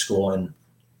in high school, and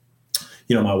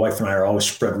my wife and I are always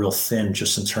spread real thin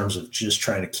just in terms of just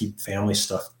trying to keep family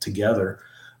stuff together.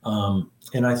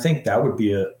 And I think that would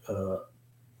be an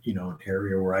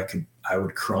area where I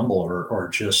would crumble or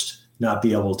just not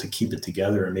be able to keep it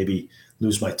together and maybe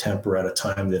lose my temper at a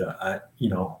time that I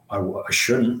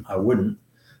wouldn't,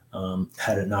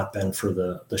 had it not been for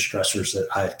the stressors that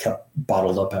I had kept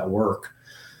bottled up at work.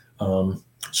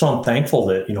 So I'm thankful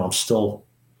that, I'm still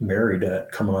married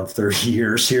at coming on 30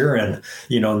 years here, and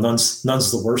none's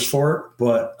the worse for it.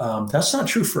 But that's not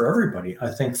true for everybody.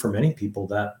 I think for many people,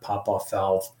 that pop-off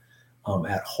valve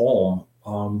at home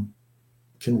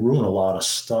can ruin a lot of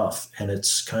stuff, and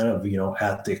it's kind of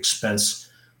at the expense.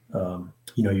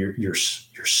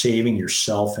 You're saving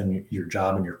yourself and your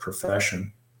job and your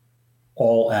profession,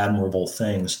 all admirable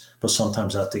things, but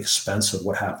sometimes at the expense of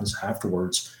what happens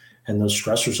afterwards. And those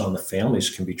stressors on the families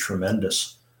can be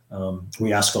tremendous.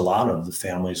 We ask a lot of the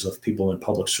families of people in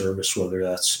public service, whether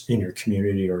that's in your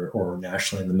community or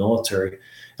nationally in the military,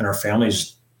 and our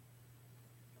families,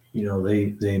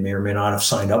 they may or may not have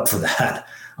signed up for that,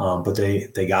 but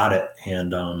they got it.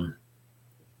 And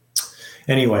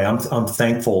anyway, I'm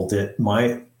thankful that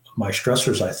my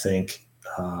stressors, I think,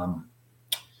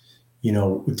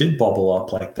 did bubble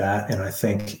up like that. And I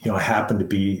think, I happened to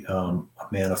be a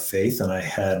man of faith, and I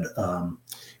had,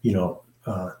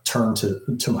 turned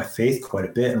to my faith quite a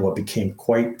bit. And what became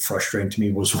quite frustrating to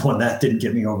me was when that didn't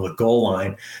get me over the goal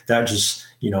line. That just,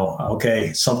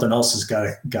 okay, something else has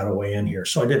got to weigh in here.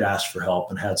 So I did ask for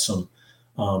help and had some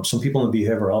people in the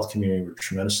behavioral health community were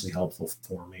tremendously helpful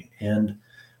for me. And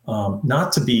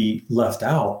not to be left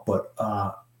out, but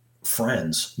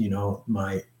friends,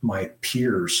 my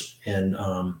peers. And,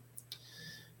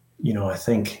 I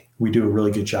think we do a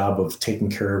really good job of taking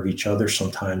care of each other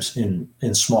sometimes in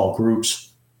small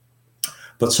groups,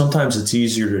 but sometimes it's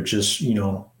easier to just,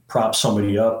 prop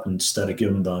somebody up instead of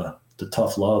giving the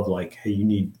tough love, like, hey, you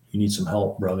need some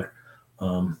help, brother.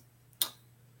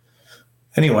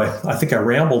 Anyway, I think I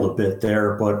rambled a bit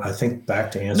there, but I think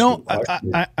back to answer. No,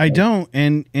 I don't.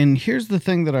 And here's the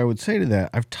thing that I would say to that.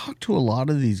 I've talked to a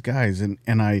lot of these guys, and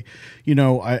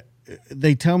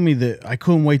they tell me that I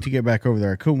couldn't wait to get back over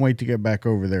there. I couldn't wait to get back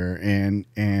over there. And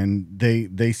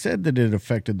they said that it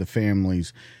affected the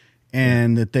families,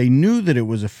 and that they knew that it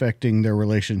was affecting their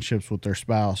relationships with their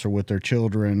spouse or with their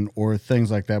children or things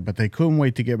like that, but they couldn't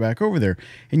wait to get back over there.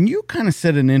 And you kind of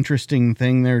said an interesting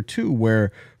thing there too,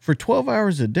 where for 12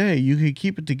 hours a day, you could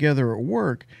keep it together at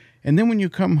work. And then when you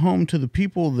come home to the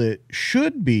people that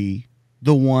should be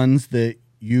the ones that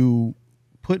you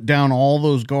put down all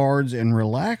those guards and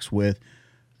relax with,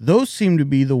 those seem to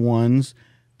be the ones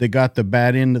that got the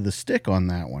bad end of the stick on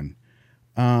that one.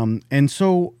 And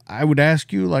so I would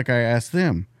ask you, like I asked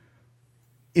them,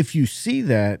 if you see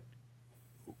that,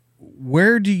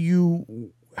 where do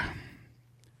you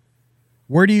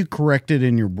correct it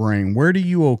in your brain? Where do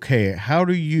you okay it? How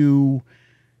do you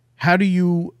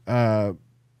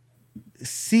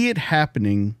see it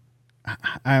happening,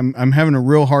 I'm having a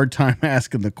real hard time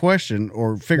asking the question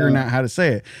or figuring out how to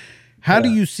say it. How do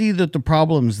you see that the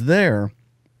problem's there,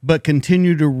 but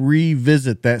continue to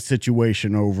revisit that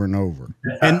situation over and over?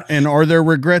 And are there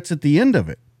regrets at the end of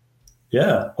it?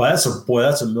 Yeah, well, that's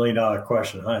 $1 million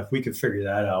question. Huh? If we could figure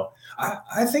that out,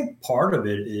 I think part of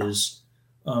it is,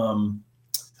 I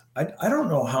don't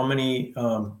know how many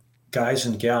guys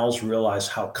and gals realize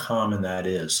how common that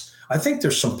is. I think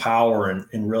there's some power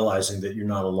in realizing that you're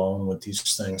not alone with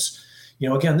these things.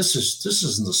 Again, this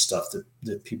isn't the stuff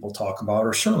that people talk about,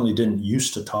 or certainly didn't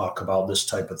used to talk about this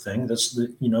type of thing. That's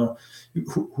who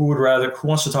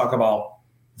wants to talk about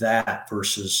that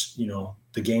versus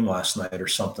the game last night or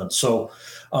something. So,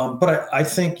 but I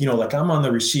think, like I'm on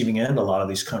the receiving end a lot of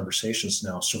these conversations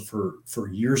now. So for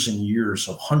years and years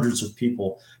of hundreds of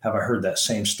people have I heard that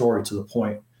same story to the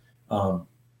point,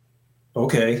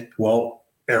 okay, well,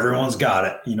 everyone's got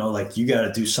it, like you got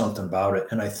to do something about it.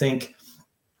 And I think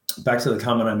back to the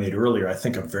comment I made earlier, I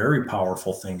think a very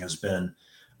powerful thing has been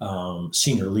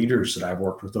senior leaders that I've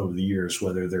worked with over the years,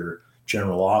 whether they're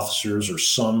general officers or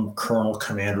some colonel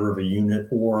commander of a unit,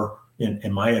 or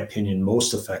in my opinion,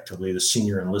 most effectively, the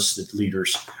senior enlisted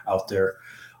leaders out there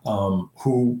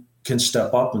who can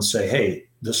step up and say, hey,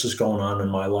 this is going on in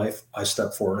my life. I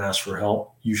step forward and ask for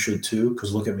help. You should too,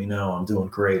 because look at me now. I'm doing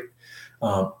great.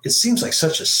 It seems like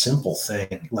such a simple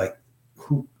thing. Like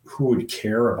who would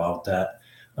care about that?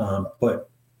 But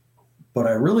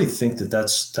I really think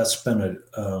that's been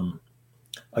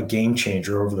a game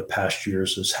changer over the past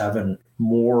years, is having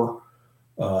more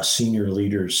senior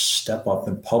leaders step up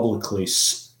and publicly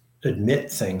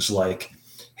admit things like,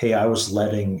 hey, I was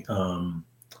letting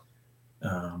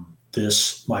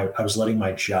I was letting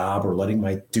my job or letting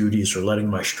my duties or letting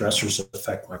my stressors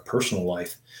affect my personal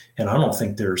life. And I don't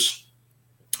think there's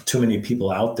too many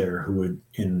people out there who would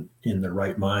in their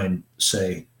right mind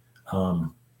say,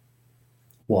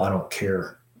 well, I don't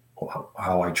care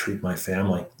how I treat my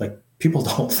family. Like, people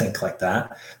don't think like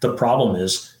that. The problem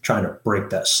is trying to break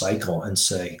that cycle and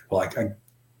say, well, I could,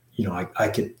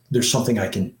 there's something I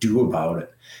can do about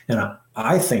it. And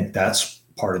I think that's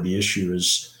part of the issue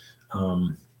is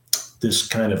this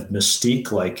kind of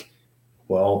mystique, like,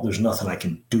 well, there's nothing I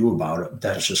can do about it.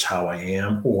 That's just how I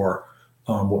am. Or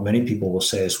what many people will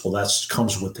say is, well, that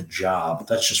comes with the job.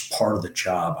 That's just part of the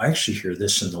job. I actually hear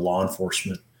this in the law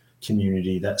enforcement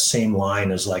community. That same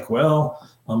line is like, well,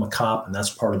 I'm a cop and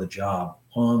that's part of the job.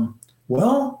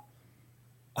 Well,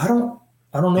 I don't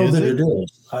know that it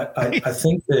is. I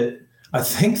think that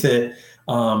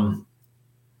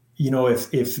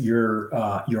if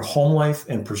your home life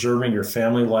and preserving your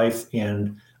family life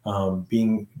and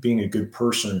being a good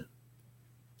person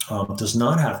does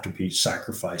not have to be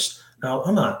sacrificed. Now,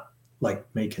 I'm not like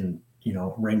making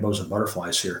rainbows and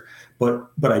butterflies here,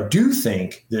 but I do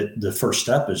think that the first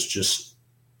step is just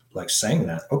like saying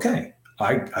that, okay,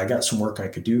 I got some work I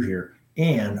could do here,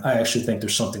 and I actually think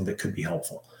there's something that could be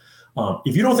helpful.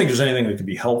 If you don't think there's anything that could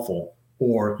be helpful,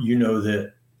 or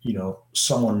that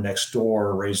someone next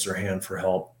door raised their hand for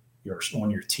help, one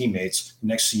of your teammates,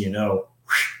 next thing you know,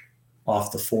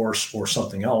 off the force or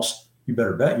something else, you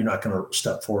better bet you're not going to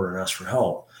step forward and ask for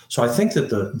help. So I think that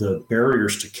the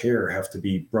barriers to care have to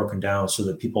be broken down so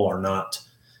that people are not,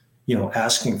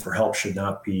 asking for help should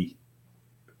not be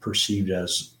perceived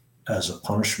as a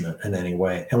punishment in any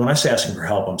way. And when I say asking for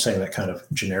help, I'm saying that kind of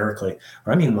generically.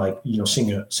 Or I mean, like,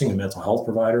 seeing a mental health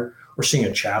provider, or seeing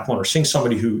a chaplain, or seeing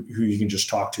somebody who you can just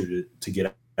talk to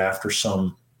get after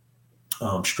some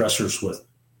stressors with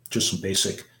just some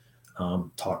basic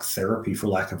talk therapy, for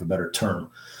lack of a better term.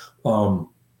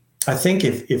 I think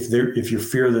if you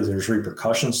fear that there's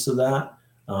repercussions to that,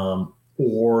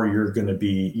 or you're going to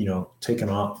be taken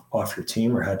off your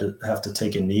team or have to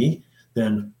take a knee,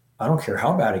 then I don't care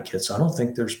how bad it gets. I don't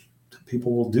think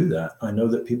people will do that. I know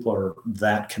that people are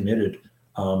that committed.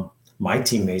 My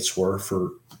teammates were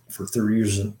for 30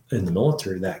 years in the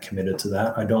military, that committed to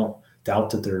that. I don't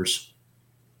doubt that there's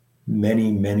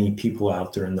many, many people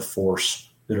out there in the force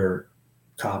that are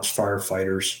cops,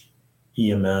 firefighters,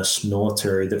 EMS,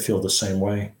 military, that feel the same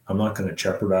way. I'm not going to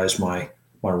jeopardize my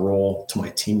role to my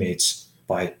teammates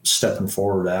by stepping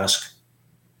forward to ask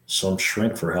some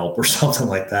shrink for help or something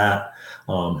like that.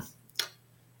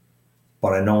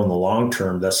 But I know in the long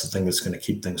term, that's the thing that's going to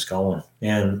keep things going,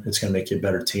 and it's going to make you a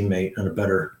better teammate and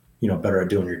better at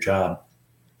doing your job.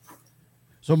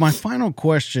 So my final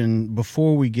question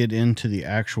before we get into the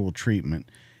actual treatment,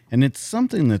 and it's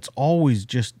something that's always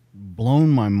just blown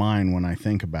my mind when I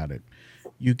think about it.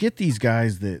 You get these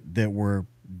guys that were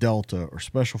Delta or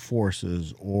Special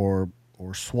Forces or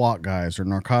or SWAT guys or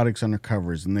narcotics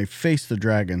undercovers, and they've faced the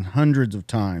dragon hundreds of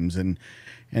times, and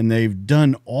they've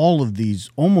done all of these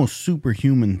almost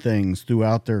superhuman things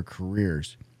throughout their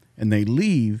careers, and they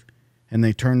leave and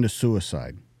they turn to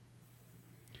suicide.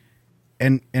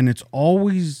 And it's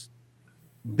always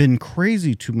been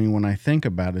crazy to me when I think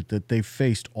about it, that they've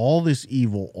faced all this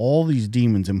evil, all these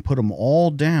demons, and put them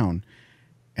all down.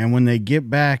 And when they get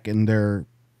back and they're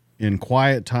in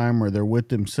quiet time or they're with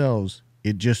themselves,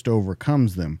 it just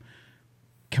overcomes them.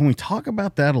 Can we talk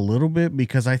about that a little bit?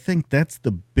 Because I think that's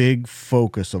the big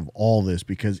focus of all this,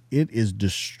 because it is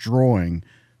destroying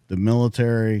the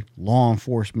military, law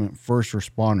enforcement, first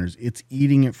responders. It's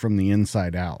eating it from the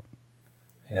inside out.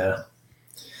 Yeah.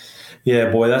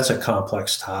 Yeah, boy, that's a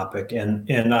complex topic. And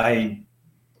I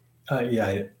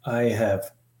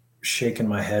have shaken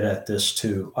my head at this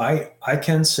too. I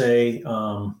can say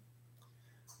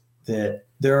that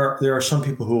there are some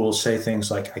people who will say things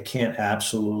like, I can't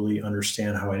absolutely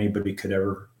understand how anybody could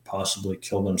ever possibly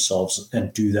kill themselves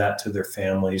and do that to their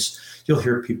families. You'll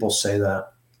hear people say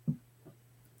that.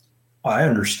 I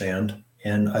understand.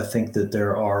 And I think that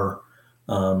there are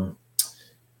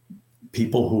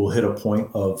people who will hit a point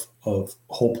of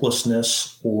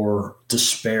hopelessness or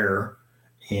despair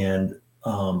and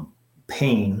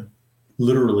pain,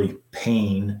 literally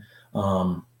pain,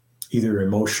 either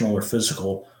emotional or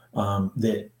physical,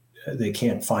 that they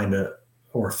can't find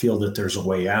or feel that there's a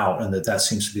way out, and that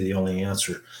seems to be the only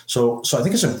answer. So I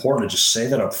think it's important to just say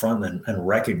that up front and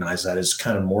recognize that, as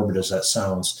kind of morbid as that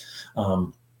sounds.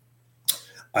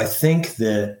 I think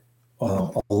that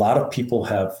a lot of people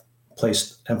have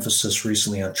placed emphasis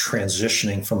recently on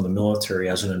transitioning from the military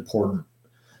as an important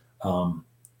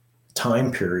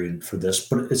time period for this,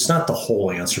 but it's not the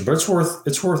whole answer. But it's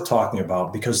worth talking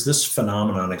about, because this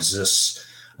phenomenon exists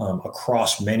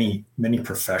across many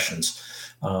professions.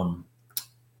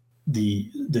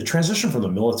 The transition from the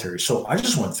military. So I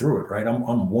just went through it, right?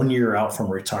 I'm 1 year out from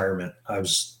retirement. I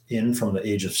was in from the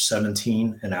age of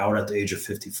 17 and out at the age of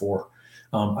 54.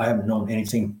 I haven't known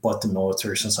anything but the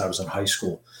military since I was in high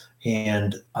school.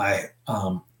 And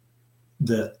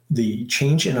the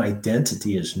change in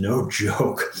identity is no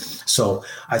joke. So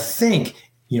I think,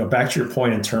 back to your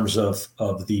point in terms of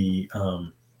the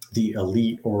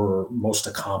elite or most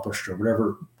accomplished, or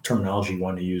whatever terminology you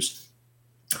want to use,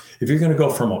 if you're going to go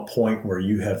from a point where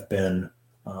you have been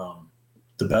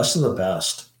the best of the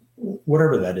best,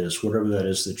 whatever that is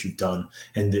that you've done,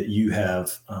 and that you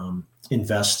have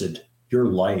invested your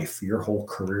life, your whole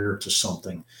career to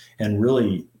something, and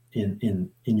really in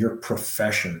your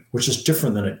profession, which is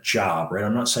different than a job, right?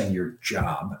 I'm not saying your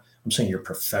job, I'm saying your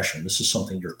profession. This is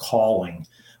something you're calling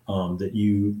that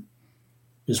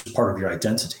is part of your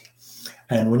identity.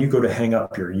 And when you go to hang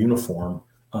up your uniform,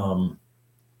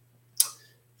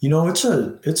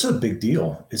 it's a big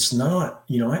deal. It's not,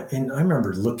 and I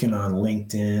remember looking on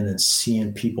LinkedIn and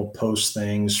seeing people post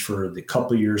things for the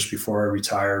couple of years before I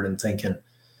retired and thinking,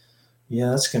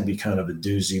 yeah, that's going to be kind of a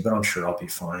doozy, but I'm sure I'll be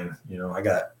fine.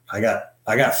 I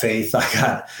got faith.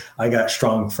 I got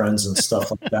strong friends and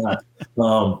stuff like that.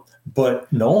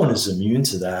 But no one is immune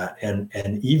to that. And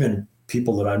even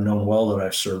people that I've known well, that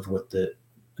I've served with,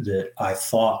 that I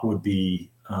thought would be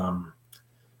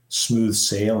smooth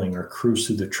sailing or cruise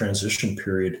through the transition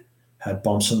period, had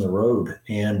bumps in the road.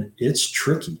 And it's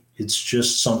tricky. It's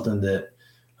just something that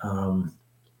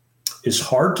is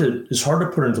hard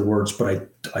to put into words, but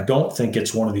I don't think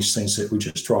it's one of these things that we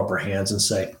just throw up our hands and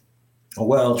say, oh,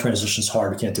 well, transition's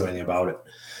hard, we can't do anything about it.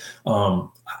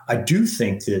 I do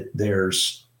think that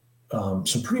there's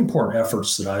some pretty important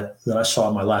efforts that I saw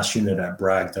in my last unit at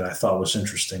Bragg that I thought was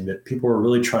interesting, that people were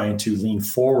really trying to lean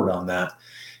forward on that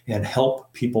and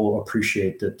help people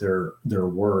appreciate that their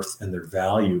worth and their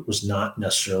value was not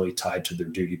necessarily tied to their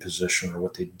duty position or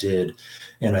what they did.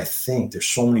 And I think there's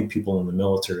so many people in the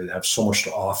military that have so much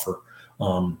to offer.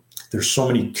 There's so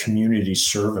many community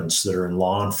servants that are in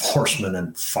law enforcement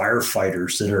and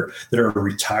firefighters that are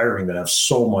retiring, that have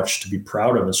so much to be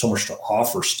proud of and so much to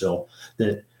offer still,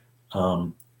 that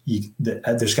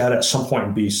there's got to at some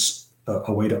point be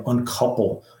a way to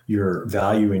uncouple your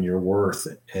value and your worth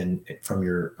and from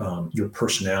your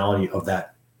personality of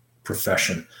that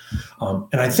profession.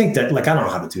 And I think that, I don't know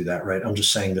how to do that, right? I'm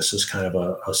just saying this is kind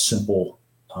of a simple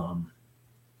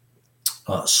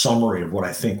summary of what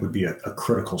I think would be a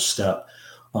critical step.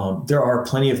 There are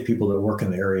plenty of people that work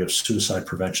in the area of suicide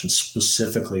prevention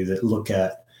specifically that look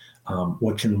at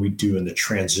what can we do in the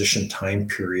transition time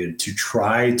period to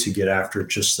try to get after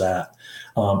just that.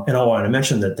 And I want to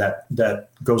mention that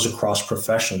goes across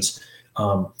professions.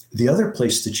 The other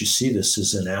place that you see this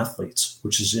is in athletes,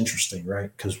 which is interesting,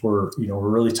 right? Because we're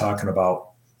really talking about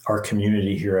our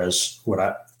community here as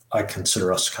what I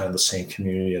consider us kind of the same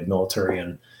community of military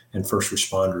and first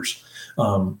responders.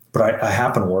 But I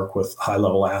happen to work with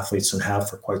high-level athletes and have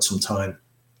for quite some time.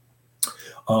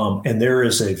 And there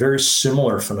is a very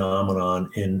similar phenomenon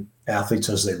in athletes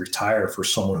as they retire for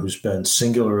someone who's been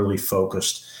singularly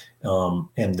focused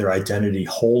and their identity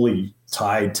wholly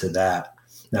tied to that.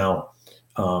 Now,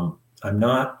 I'm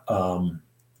not,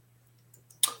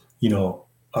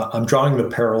 I'm drawing the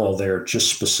parallel there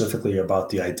just specifically about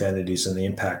the identities and the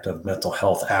impact of mental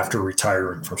health after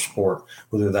retiring from sport,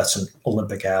 whether that's an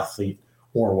Olympic athlete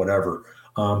or whatever.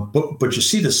 But you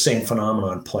see the same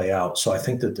phenomenon play out. So I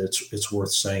think that it's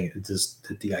worth saying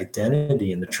that the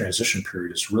identity in the transition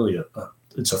period is really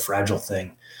it's a fragile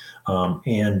thing.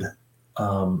 And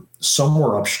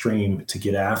somewhere upstream to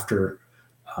get after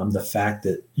the fact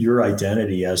that your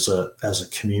identity as a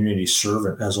community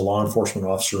servant, as a law enforcement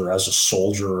officer, as a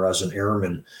soldier, or as an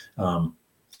airman,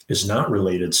 is not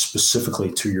related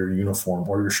specifically to your uniform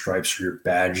or your stripes or your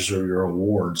badges or your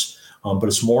awards, but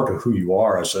it's more to who you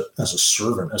are as a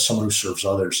servant, as someone who serves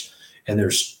others. And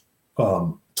there's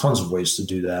tons of ways to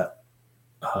do that,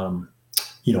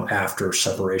 after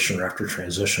separation or after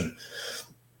transition.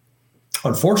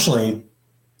 Unfortunately,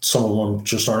 some of them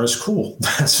just aren't as cool.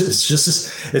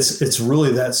 It's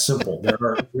really that simple.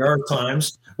 There are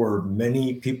times where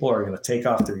many people are going to take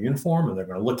off their uniform and they're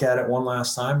going to look at it one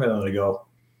last time and they're going to go,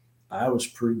 I was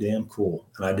pretty damn cool.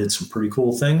 And I did some pretty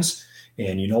cool things.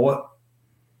 And you know what?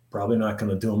 Probably not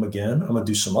going to do them again. I'm going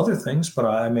to do some other things, but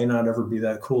I may not ever be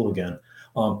that cool again.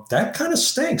 That kind of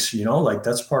stinks, like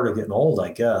that's part of getting old,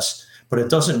 I guess. But it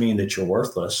doesn't mean that you're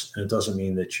worthless, and it doesn't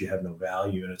mean that you have no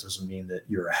value, and it doesn't mean that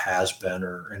you're a has-been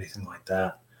or anything like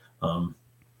that.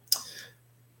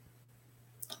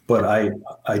 But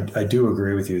I do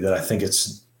agree with you that I think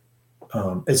it's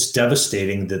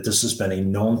devastating that this has been a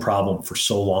known problem for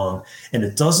so long, and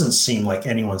it doesn't seem like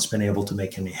anyone's been able to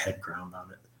make any head ground on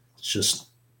it. It's just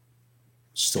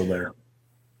still there.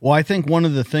 Well, I think one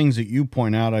of the things that you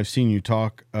point out, I've seen you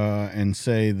talk and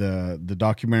say the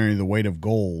documentary "The Weight of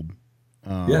Gold"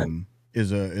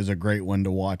 is a great one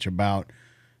to watch about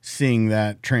seeing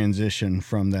that transition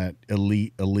from that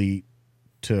elite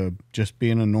to just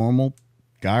being a normal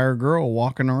guy or girl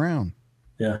walking around.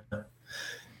 Yeah.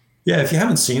 If you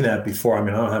haven't seen that before, I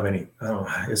don't have any.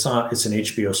 It's an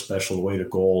HBO special, "The Weight of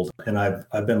Gold," and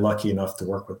I've been lucky enough to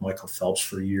work with Michael Phelps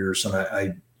for years, and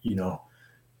I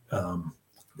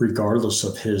regardless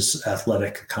of his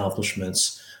athletic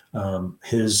accomplishments,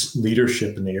 his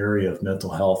leadership in the area of mental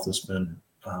health has been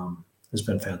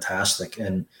fantastic.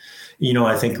 And,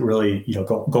 I think really,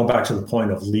 going back to the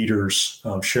point of leaders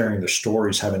sharing their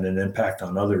stories, having an impact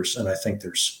on others. And I think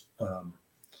there's, a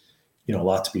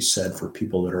lot to be said for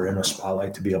people that are in a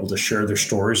spotlight to be able to share their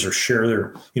stories or share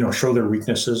their, show their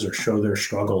weaknesses or show their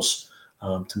struggles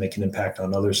to make an impact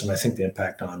on others. And I think the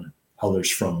impact on others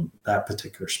from that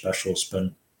particular special has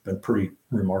been pretty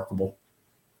remarkable.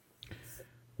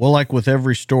 Well, like with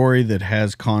every story that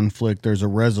has conflict, there's a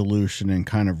resolution and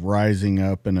kind of rising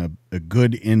up and a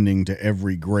good ending to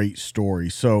every great story.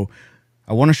 So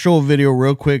I want to show a video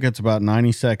real quick. It's about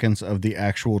 90 seconds of the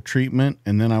actual treatment,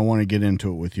 and then I want to get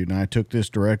into it with you. Now, I took this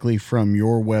directly from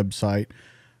your website,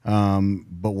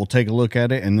 but we'll take a look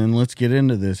at it, and then let's get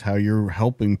into this, how you're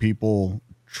helping people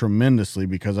tremendously,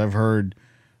 because I've heard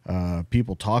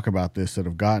people talk about this that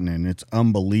have gotten it, and it's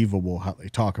unbelievable how they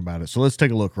talk about it. So let's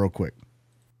take a look real quick.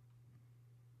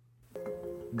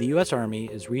 The U.S. Army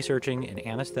is researching an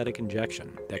anesthetic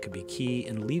injection that could be key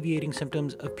in alleviating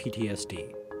symptoms of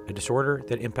PTSD, a disorder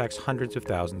that impacts hundreds of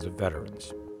thousands of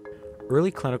veterans. Early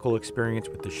clinical experience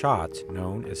with the shots,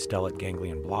 known as stellate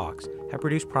ganglion blocks, have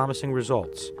produced promising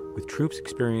results, with troops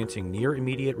experiencing near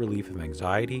immediate relief of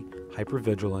anxiety,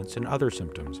 hypervigilance, and other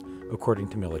symptoms, according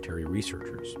to military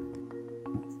researchers.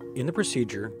 In the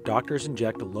procedure, doctors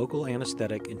inject a local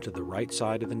anesthetic into the right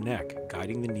side of the neck,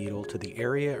 guiding the needle to the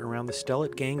area around the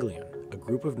stellate ganglion, a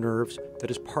group of nerves that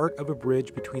is part of a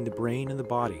bridge between the brain and the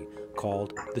body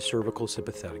called the cervical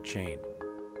sympathetic chain.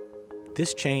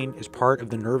 This chain is part of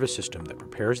the nervous system that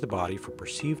prepares the body for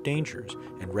perceived dangers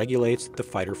and regulates the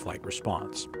fight-or-flight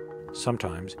response.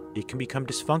 Sometimes it can become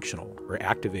dysfunctional or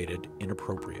activated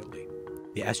inappropriately.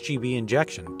 The SGB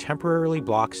injection temporarily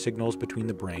blocks signals between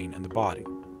the brain and the body.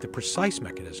 The precise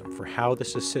mechanism for how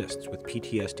this assists with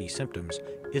PTSD symptoms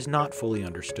is not fully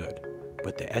understood,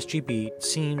 but the SGB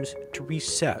seems to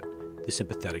reset the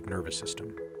sympathetic nervous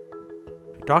system.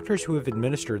 Doctors who have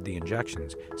administered the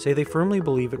injections say they firmly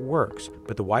believe it works,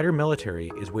 but the wider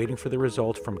military is waiting for the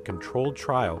results from a controlled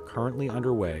trial currently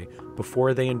underway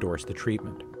before they endorse the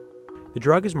treatment. The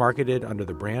drug is marketed under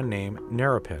the brand name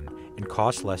Neuropin and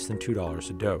costs less than $2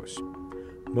 a dose.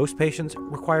 Most patients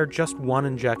require just one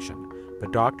injection,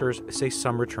 but doctors say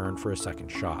some return for a second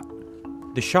shot.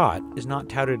 The shot is not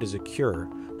touted as a cure,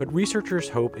 but researchers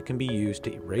hope it can be used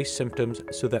to erase symptoms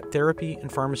so that therapy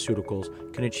and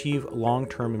pharmaceuticals can achieve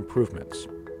long-term improvements.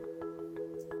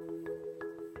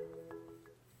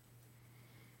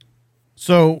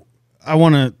 So I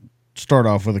want to start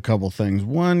off with a couple things.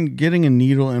 One, getting a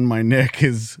needle in my neck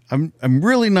is, I'm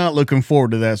really not looking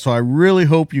forward to that. So I really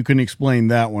hope you can explain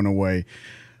that one away.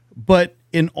 But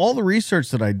in all the research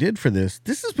that I did for this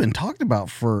has been talked about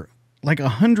for like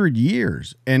 100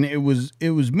 years. And it was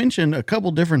mentioned a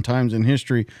couple different times in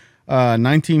history,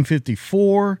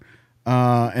 1954,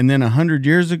 and then 100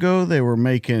 years ago, they were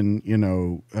making,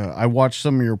 I watched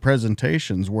some of your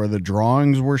presentations where the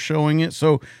drawings were showing it.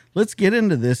 So let's get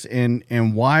into this and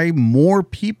why more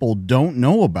people don't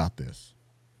know about this.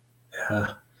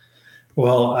 Yeah.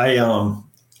 Well,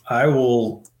 I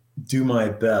will do my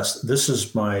best. This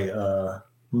is my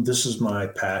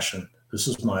passion. This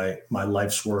is my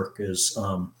life's work is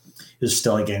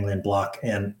stellate ganglion block.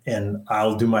 And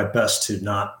I'll do my best to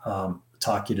not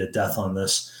talk you to death on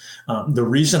this. The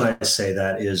reason I say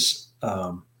that is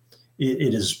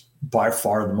it is by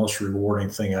far the most rewarding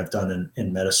thing I've done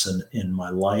in medicine in my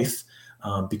life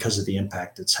because of the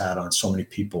impact it's had on so many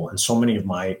people and so many of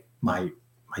my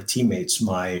teammates,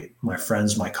 my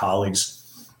friends, my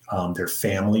colleagues, their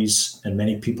families, and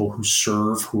many people who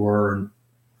serve, who are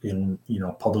in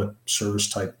public service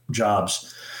type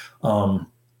jobs. Not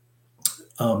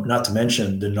to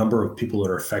mention the number of people that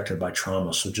are affected by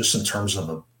trauma. So just in terms of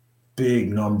a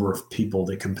big number of people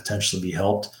that can potentially be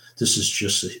helped, this is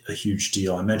just a huge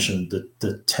deal. I mentioned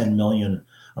the 10 million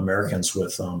Americans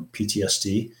with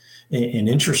PTSD. An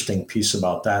interesting piece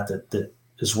about that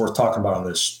is worth talking about on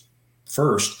this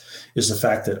first is the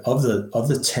fact that of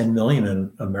the 10 million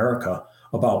in America,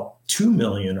 about 2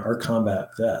 million are combat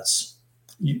vets.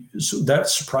 So that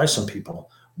surprised some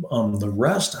people. The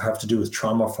rest have to do with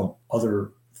trauma from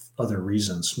other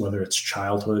reasons, whether it's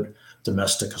childhood,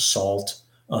 domestic assault,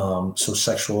 so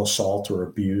sexual assault or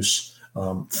abuse,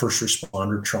 first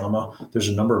responder trauma. There's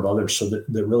a number of others. So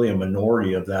that really a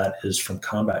minority of that is from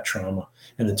combat trauma.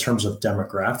 And in terms of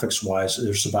demographics wise,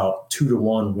 there's about 2 to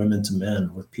 1 women to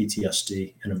men with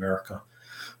PTSD in America.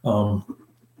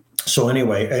 So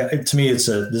anyway, to me, this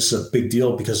is a big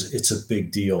deal because it's a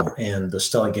big deal. And the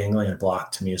stellate ganglion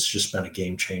block to me has just been a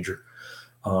game changer.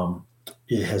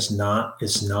 It's not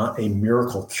a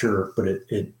miracle cure, but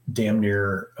it damn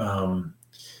near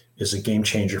is a game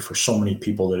changer for so many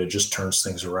people that it just turns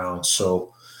things around.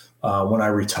 So when I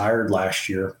retired last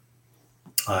year,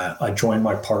 I joined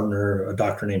my partner, a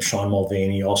doctor named Sean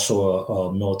Mulvaney, also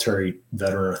a military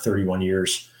veteran of 31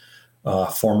 years.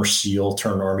 Former SEAL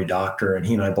turned Army doctor, and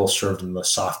he and I both served in the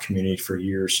SOF community for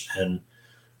years. And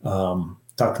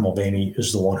Dr. Mulvaney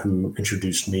is the one who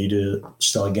introduced me to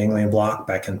stellate ganglion block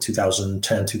back in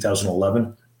 2010,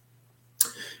 2011.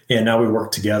 And now we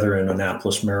work together in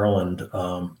Annapolis, Maryland,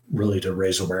 really to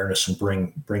raise awareness and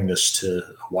bring this to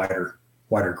a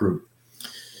wider group.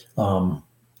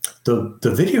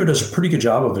 The video does a pretty good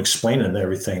job of explaining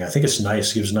everything. I think it's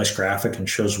nice. It gives a nice graphic and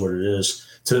shows what it is.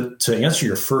 To answer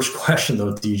your first question,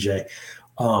 though, DJ,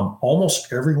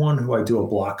 almost everyone who I do a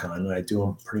block on, and I do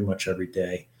them pretty much every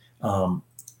day,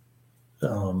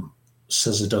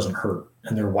 says it doesn't hurt.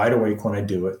 And they're wide awake when I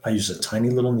do it. I use a tiny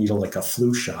little needle like a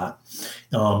flu shot.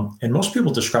 And most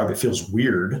people describe it feels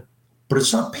weird, but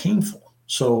it's not painful.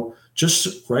 So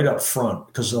just right up front,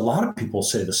 because a lot of people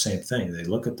say the same thing. They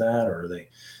look at that or they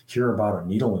hear about a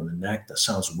needle in the neck that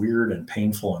sounds weird and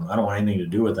painful, and I don't want anything to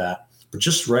do with that. But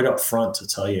just right up front to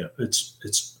tell you,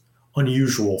 it's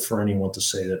unusual for anyone to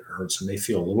say that it hurts, and they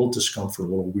feel a little discomfort, a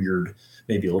little weird,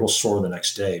 maybe a little sore the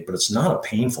next day, but it's not a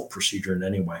painful procedure in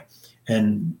any way.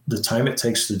 And the time it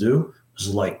takes to do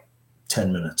is like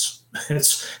 10 minutes.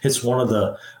 It's one of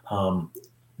the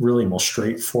really most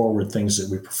straightforward things that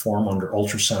we perform under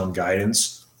ultrasound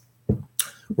guidance,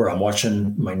 where I'm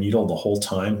watching my needle the whole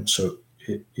time. So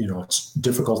it's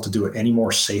difficult to do it any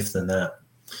more safe than that.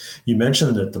 You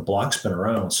mentioned that the block's been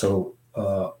around. So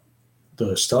the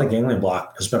stellate ganglion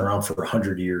block has been around for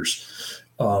 100 years.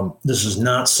 This is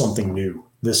not something new.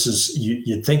 This is,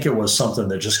 you'd think it was something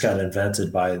that just got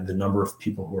invented by the number of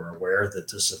people who are aware that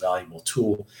this is a valuable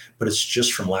tool, but it's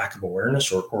just from lack of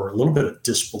awareness or a little bit of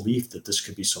disbelief that this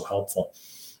could be so helpful.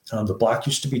 The block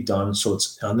used to be done, so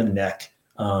it's on the neck.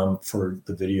 For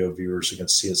the video viewers, you can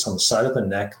see it's on the side of the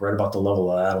neck, right about the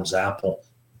level of Adam's apple.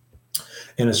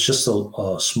 And it's just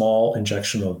a small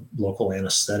injection of local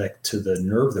anesthetic to the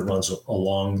nerve that runs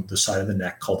along the side of the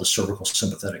neck called the cervical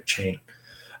sympathetic chain.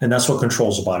 And that's what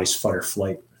controls the body's fight or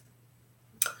flight.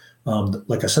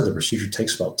 Like I said, the procedure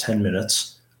takes about 10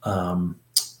 minutes.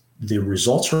 The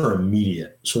results are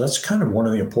immediate. So that's kind of one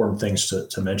of the important things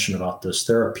to mention about this.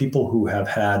 There are people who have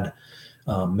had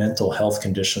mental health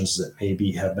conditions that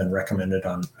maybe have been recommended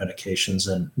on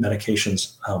medications, and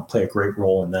medications play a great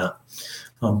role in that.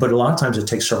 But a lot of times it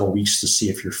takes several weeks to see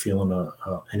if you're feeling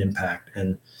an impact.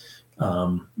 And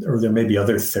or there may be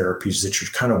other therapies that you're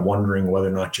kind of wondering whether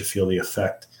or not you feel the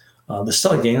effect. The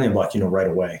stellate ganglion block, right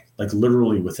away, like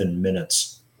literally within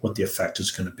minutes, what the effect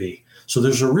is going to be. So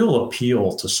there's a real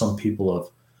appeal to some people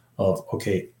of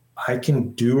okay, I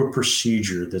can do a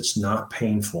procedure that's not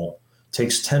painful,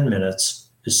 takes 10 minutes,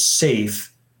 is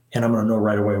safe, and I'm going to know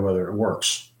right away whether it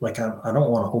works. Like I don't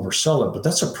want to oversell it, but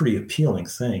that's a pretty appealing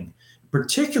thing,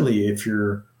 particularly if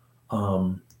you're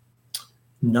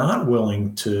not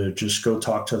willing to just go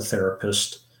talk to a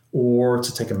therapist or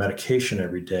to take a medication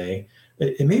every day.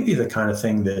 It may be the kind of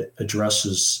thing that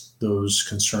addresses those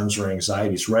concerns or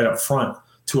anxieties right up front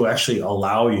to actually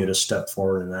allow you to step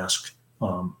forward and ask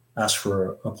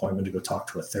for an appointment to go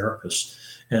talk to a therapist.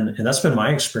 And that's been my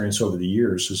experience over the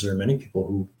years, is there are many people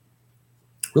who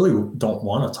really don't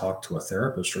want to talk to a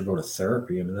therapist or go to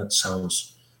therapy. I mean, that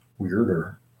sounds weird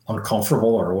or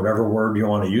uncomfortable or whatever word you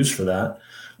want to use for that,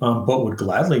 but would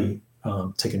gladly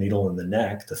take a needle in the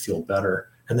neck to feel better.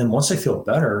 And then once they feel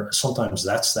better, sometimes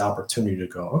that's the opportunity to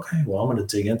go, okay, well, I'm going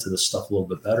to dig into this stuff a little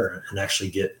bit better and actually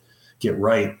get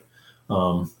right.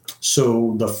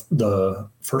 So the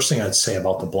first thing I'd say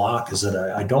about the block is that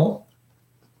I don't,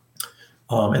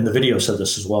 and the video said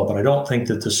this as well, but I don't think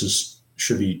that this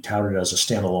should be touted as a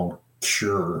standalone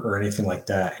cure or anything like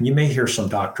that. And you may hear some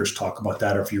doctors talk about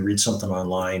that, or if you read something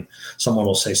online, someone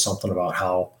will say something about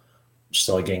how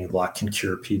stellate ganglion block can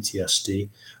cure PTSD.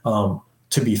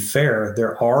 To be fair,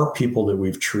 there are people that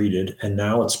we've treated, and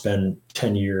now it's been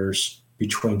 10 years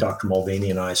between Dr.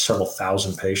 Mulvaney and I, several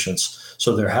thousand patients.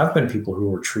 So there have been people who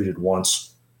were treated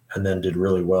once and then did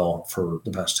really well for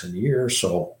the past 10 years.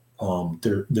 So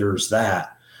there's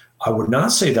that. I would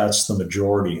not say that's the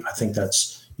majority. I think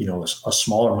that's, a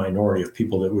smaller minority of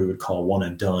people that we would call one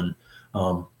and done.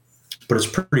 But it's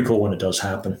pretty cool when it does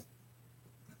happen.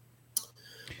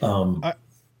 Go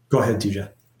ahead, TJ.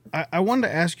 I wanted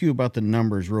to ask you about the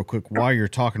numbers real quick while you're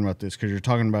talking about this, because you're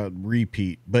talking about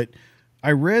repeat. But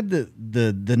I read that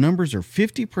the numbers are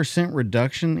 50%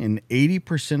 reduction in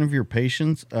 80% of your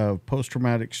patients of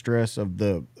post-traumatic stress, of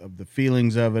the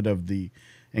feelings of it, of the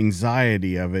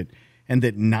anxiety of it, and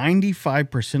that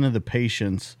 95% of the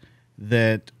patients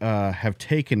that have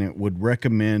taken it would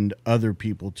recommend other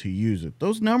people to use it.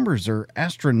 Those numbers are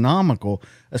astronomical,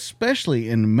 especially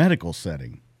in the medical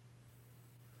setting.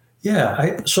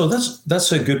 Yeah, so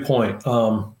that's a good point.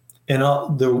 And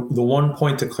the one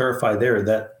point to clarify there,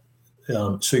 that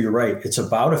so you're right, it's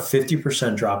about a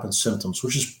 50% drop in symptoms,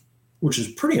 which is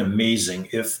pretty amazing.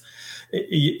 If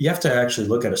you have to actually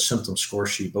look at a symptom score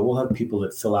sheet, but we'll have people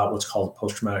that fill out what's called a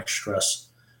post-traumatic stress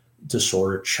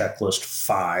disorder checklist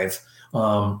 5,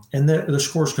 and the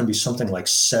scores can be something like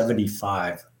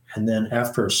 75, and then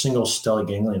after a single stellate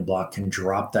ganglion block can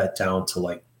drop that down to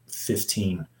like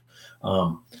 15.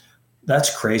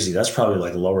 That's crazy. That's probably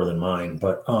like lower than mine,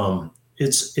 but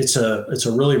it's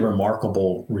a really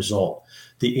remarkable result.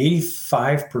 The 80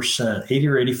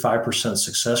 or 85%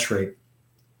 success rate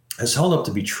has held up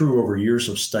to be true over years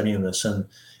of studying this,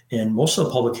 and most of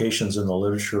the publications in the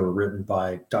literature were written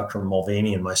by Dr.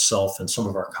 Mulvaney and myself and some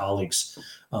of our colleagues,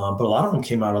 but a lot of them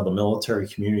came out of the military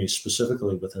community,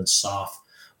 specifically within SOF,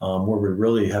 where we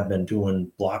really have been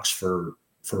doing blocks for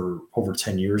over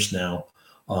 10 years now,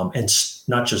 and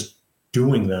not just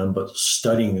doing them, but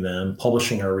studying them,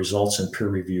 publishing our results in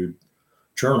peer-reviewed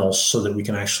journals so that we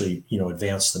can actually,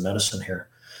 advance the medicine here.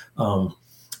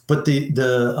 But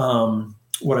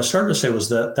what I started to say was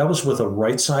that was with a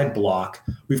right side block.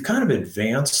 We've kind of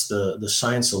advanced the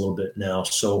science a little bit now.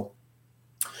 So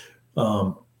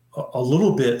a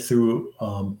little bit through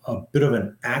a bit of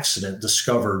an accident,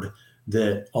 discovered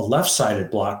that a left-sided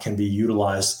block can be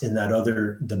utilized in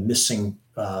the missing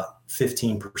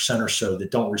 15% or so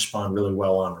that don't respond really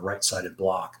well on a right-sided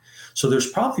block. So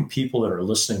there's probably people that are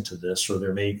listening to this, or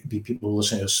there may be people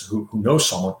listening to this who know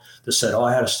someone that said, oh,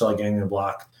 I had a stellate ganglion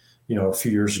block, a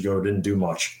few years ago, didn't do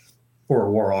much, or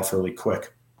it wore off really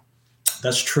quick.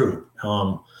 That's true.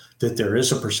 That there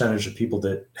is a percentage of people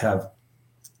that have,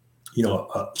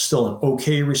 still an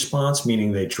okay response,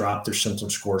 meaning they dropped their symptom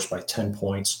scores by 10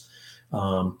 points,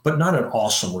 but not an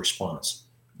awesome response.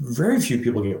 very few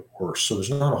people get worse. So there's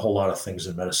not a whole lot of things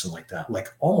in medicine like that, like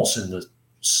almost in the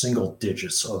single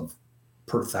digits of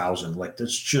per thousand. Like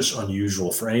that's just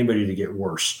unusual for anybody to get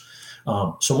worse.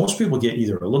 So most people get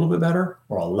either a little bit better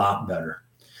or a lot better.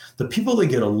 The people that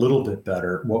get a little bit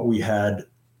better, what we have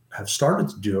started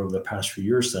to do over the past few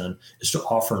years then is to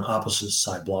offer an opposite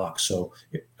side block. So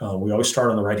we always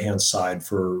start on the right-hand side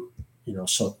for,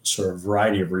 some sort of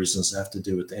variety of reasons that have to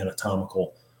do with the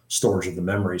anatomical storage of the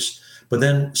memories. But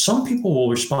then some people will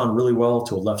respond really well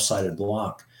to a left-sided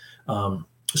block.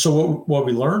 So what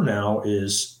we learn now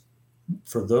is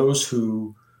for those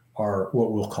who are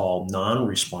what we'll call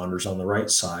non-responders on the right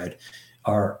side,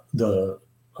 are the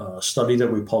study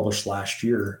that we published last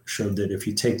year showed that if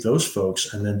you take those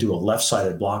folks and then do a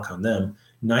left-sided block on them,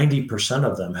 90%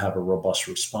 of them have a robust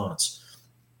response.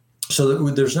 So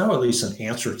there's now at least an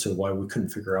answer to why we couldn't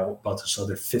figure out about this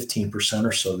other 15%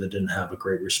 or so that didn't have a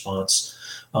great response.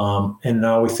 And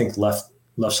now we think left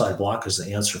side block is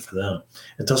the answer for them.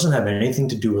 It doesn't have anything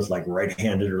to do with like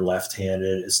right-handed or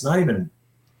left-handed. It's not even,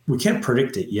 we can't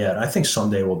predict it yet. I think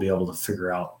someday we'll be able to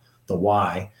figure out the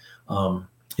why.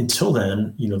 Until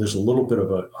then, there's a little bit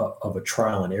of a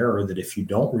trial and error that if you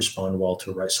don't respond well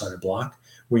to a right-sided block,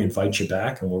 we invite you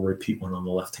back and we'll repeat one on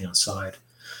the left-hand side.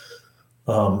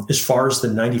 As far as the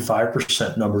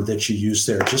 95% number that you used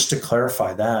there, just to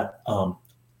clarify that,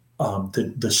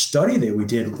 the study that we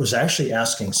did was actually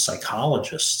asking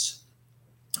psychologists.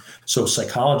 So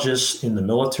psychologists in the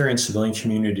military and civilian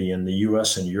community in the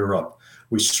US and Europe,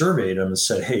 we surveyed them and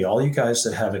said, hey, all you guys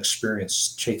that have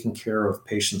experience taking care of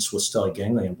patients with stellate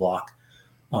ganglion block,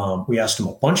 we asked them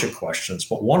a bunch of questions,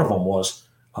 but one of them was,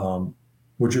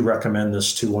 would you recommend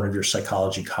this to one of your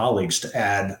psychology colleagues to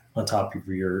add on top of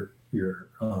your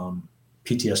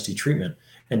PTSD treatment?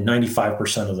 And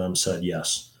 95% of them said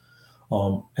yes.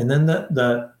 And then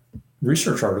that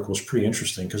research article was pretty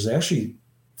interesting because they actually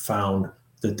found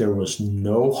that there was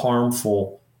no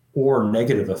harmful or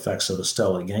negative effects of a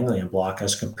stellate ganglion block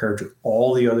as compared to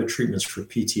all the other treatments for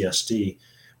PTSD,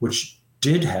 which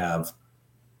did have,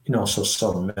 so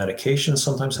some medications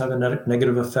sometimes have a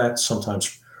negative effect,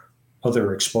 sometimes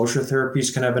other exposure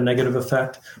therapies can have a negative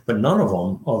effect, but none of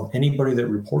them, of anybody that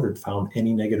reported, found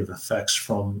any negative effects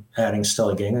from adding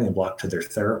stellate ganglion block to their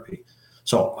therapy.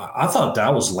 So I thought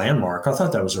that was landmark. I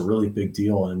thought that was a really big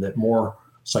deal, and that more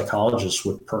psychologists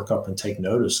would perk up and take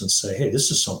notice and say, hey,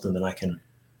 this is something that I can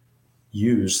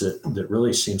use that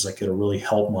really seems like it'll really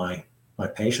help my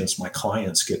patients, my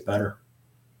clients get better.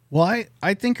 Well,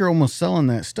 I think you're almost selling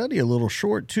that study a little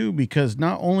short too, because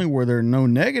not only were there no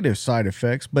negative side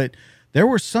effects, but there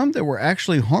were some that were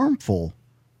actually harmful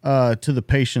to the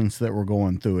patients that were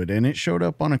going through it. And it showed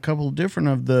up on a couple of different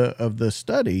of the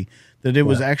study that it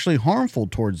was actually harmful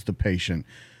towards the patient.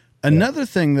 Another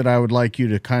thing that I would like you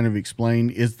to kind of explain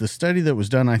is the study that was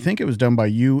done. I think it was done by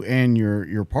you and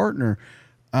your partner,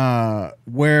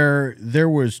 where there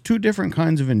was two different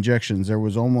kinds of injections. There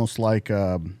was almost like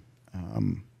a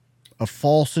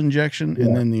false injection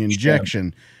and then the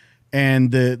injection,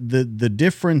 and the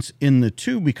difference in the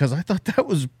two, because I thought that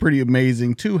was pretty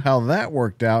amazing too, how that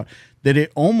worked out, that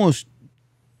it almost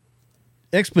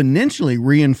exponentially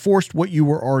reinforced what you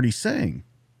were already saying.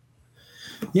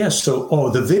 Yes. Yeah, so,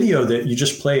 the video that you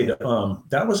just played,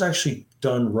 that was actually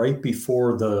done right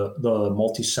before the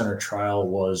multi-center trial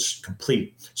was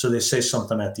complete. So they say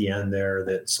something at the end there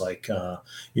that's like,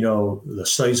 the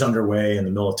study's underway and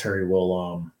the military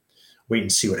will wait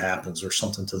and see what happens, or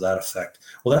something to that effect.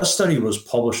 Well, that study was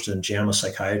published in JAMA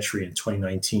Psychiatry in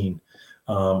 2019.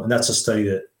 And that's a study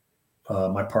that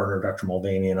my partner, Dr.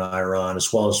 Mulvaney, and I are on,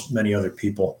 as well as many other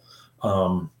people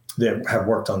that have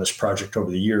worked on this project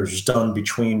over the years. It was done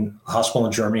between a hospital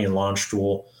in Germany and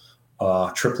Landstuhl,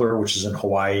 Tripler, which is in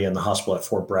Hawaii, and the hospital at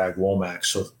Fort Bragg, Womack.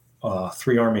 So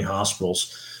 3 Army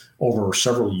hospitals over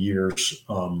several years.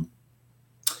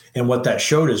 And what that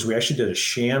showed is we actually did a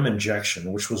sham injection,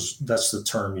 that's the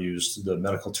term used, the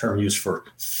medical term used for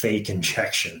fake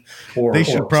injection. They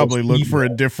should probably look for a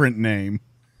different name.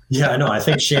 Yeah, I know. I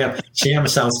think sham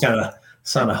sounds kind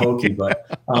of hokey, but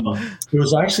it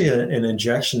was actually an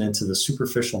injection into the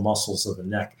superficial muscles of the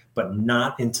neck, but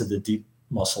not into the deep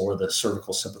muscle where the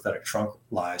cervical sympathetic trunk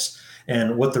lies.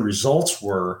 And what the results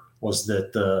was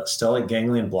that the stellate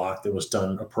ganglion block that was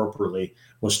done appropriately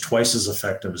was twice as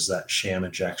effective as that sham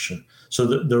injection. So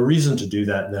the reason to do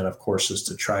that then, of course, is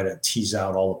to try to tease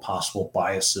out all the possible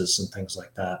biases and things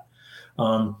like that.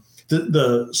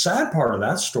 The sad part of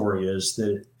that story is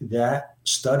that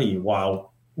study,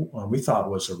 while we thought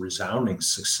was a resounding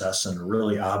success and a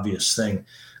really obvious thing,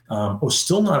 was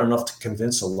still not enough to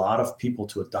convince a lot of people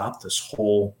to adopt this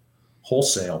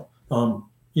wholesale.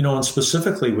 And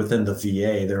specifically within the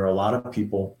VA, there are a lot of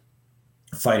people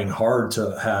fighting hard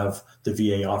to have the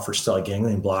VA offer stellate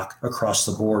ganglion block across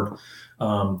the board.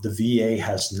 The VA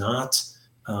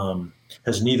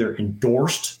has neither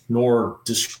endorsed nor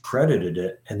discredited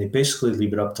it, and they basically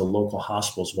leave it up to local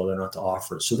hospitals whether or not to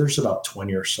offer it. So there's about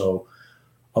 20 or so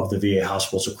of the VA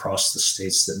hospitals across the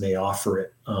states that may offer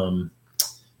it.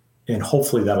 And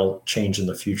hopefully that'll change in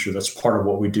the future. That's part of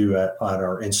what we do at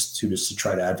our institute, is to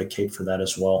try to advocate for that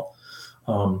as well.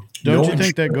 Don't you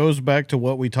think that goes back to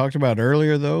what we talked about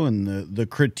earlier, though, and the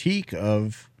critique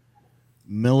of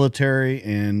military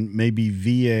and maybe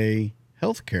VA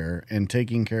healthcare and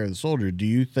taking care of the soldier? Do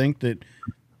you think that,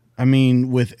 I mean,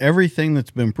 with everything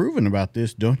that's been proven about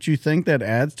this, don't you think that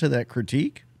adds to that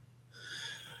critique?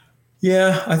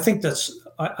 Yeah, I think it's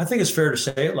fair to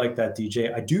say it like that,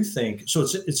 DJ. I do think so.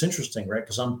 It's interesting, right?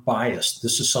 Because I'm biased.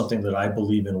 This is something that I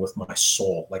believe in with my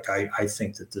soul. Like I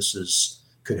think that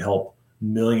could help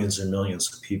millions and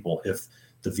millions of people if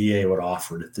the VA would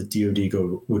offer it, if the DoD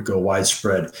would go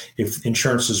widespread, if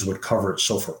insurances would cover it.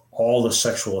 So for all the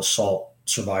sexual assault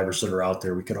survivors that are out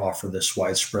there, we could offer this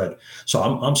widespread. So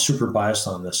I'm super biased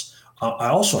on this. I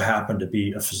also happen to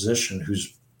be a physician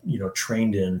who's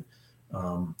trained in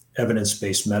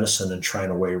evidence-based medicine and trying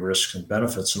to weigh risks and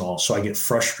benefits and all. So I get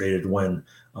frustrated when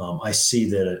I see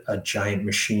that a giant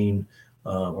machine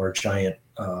or a giant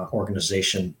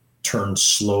organization turns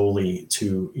slowly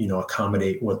to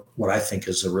accommodate what I think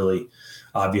is a really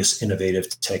obvious innovative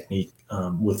technique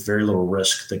with very little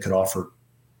risk that could offer a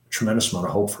tremendous amount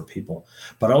of hope for people.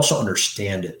 But I also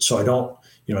understand it. So I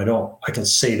can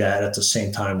say that at the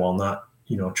same time while not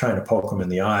trying to poke them in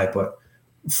the eye, but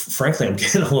frankly, I'm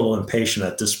getting a little impatient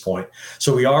at this point.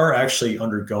 So we are actually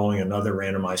undergoing another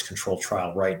randomized controlled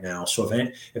trial right now. So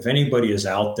if anybody is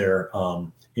out there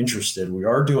interested, we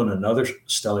are doing another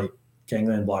stellate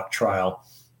ganglion block trial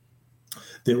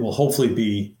that will hopefully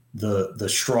be the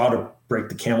straw to break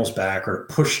the camel's back, or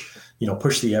push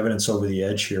the evidence over the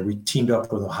edge here. We teamed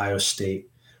up with Ohio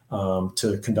State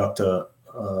to conduct a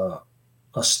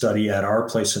study at our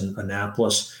place in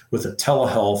Annapolis with a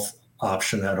telehealth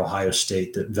option at Ohio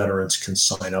State that veterans can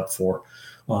sign up for.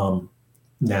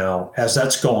 Now, as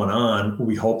that's going on,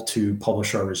 we hope to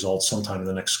publish our results sometime in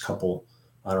the next couple,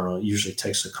 I don't know, it usually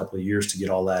takes a couple of years to get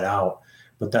all that out.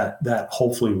 But that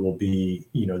hopefully will be,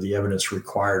 the evidence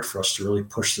required for us to really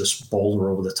push this boulder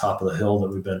over the top of the hill that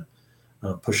we've been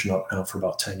pushing up now for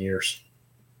about 10 years.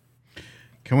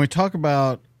 Can we talk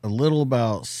a little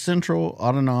about central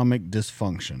autonomic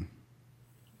dysfunction?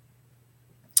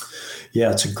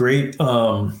 Yeah, it's a great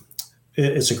point.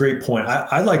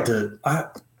 I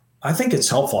think it's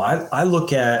helpful. I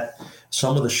look at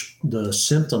some of the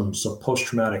symptoms of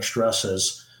post-traumatic stress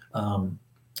as,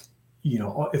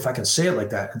 if I can say it like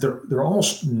that, they're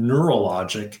almost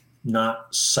neurologic,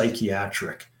 not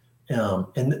psychiatric. And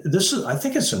I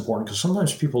think it's important because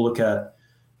sometimes people look at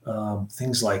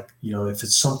things like, if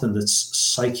it's something that's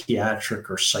psychiatric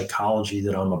or psychology,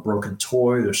 that I'm a broken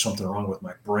toy, there's something wrong with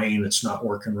my brain, it's not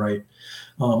working right.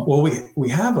 Well, we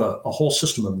have a whole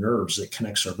system of nerves that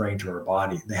connects our brain to our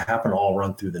body. They happen to all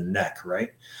run through the neck,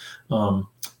 right?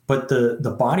 But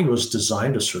the body was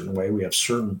designed a certain way. We have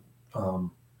certain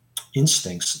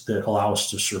instincts that allow us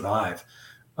to survive.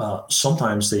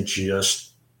 Sometimes they just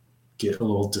get a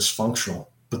little dysfunctional,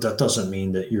 but that doesn't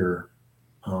mean that you're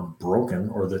broken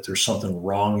or that there's something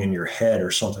wrong in your head or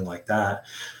something like that.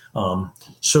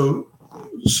 So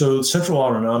central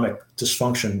autonomic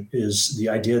dysfunction is the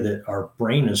idea that our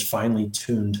brain is finely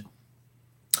tuned,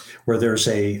 where there's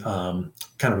a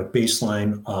kind of a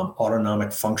baseline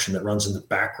autonomic function that runs in the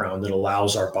background that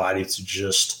allows our body to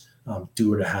just do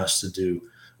what it has to do.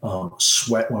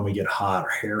 Sweat when we get hot, our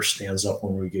hair stands up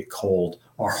when we get cold,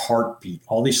 our heartbeat,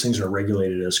 all these things are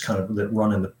regulated as kind of that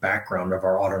run in the background of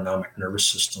our autonomic nervous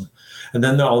system. And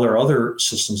then all there are other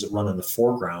systems that run in the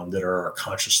foreground that are our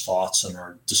conscious thoughts and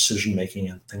our decision making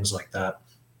and things like that.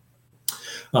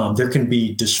 There can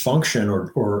be dysfunction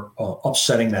or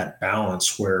upsetting that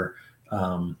balance where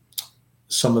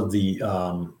some of the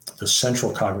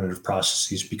central cognitive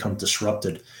processes become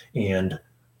disrupted, and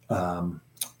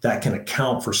that can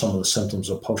account for some of the symptoms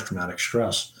of post-traumatic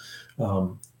stress.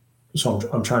 So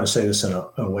I'm trying to say this in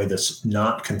a way that's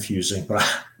not confusing, but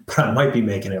I might be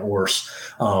making it worse.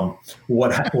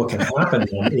 What can happen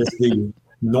then is the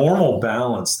normal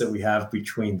balance that we have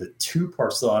between the two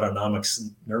parts of the autonomic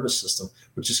nervous system,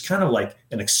 which is kind of like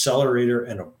an accelerator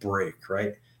and a brake,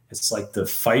 right? It's like the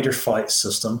fight or flight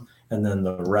system, and then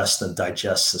the rest and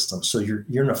digest system. So you're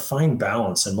in a fine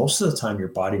balance, and most of the time your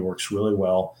body works really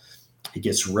well. It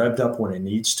gets revved up when it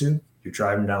needs to, You're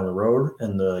driving down the road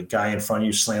and the guy in front of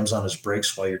you slams on his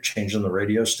brakes while you're changing the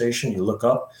radio station. You look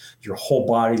up, your whole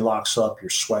body locks up, you're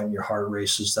sweating, your heart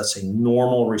races. That's a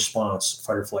normal response,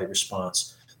 fight or flight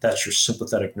response. That's your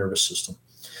sympathetic nervous system.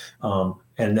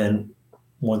 And then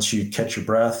once you catch your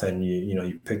breath and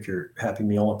you pick your Happy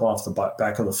Meal up off the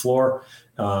back of the floor,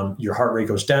 your heart rate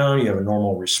goes down, you have a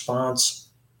normal response,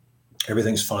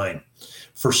 everything's fine.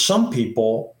 For some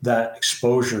people, that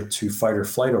exposure to fight or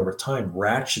flight over time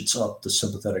ratchets up the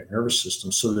sympathetic nervous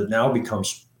system so that it now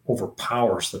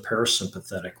overpowers the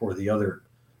parasympathetic or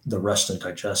the rest and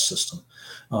digest system.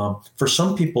 For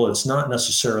some people, it's not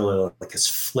necessarily like it's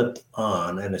flipped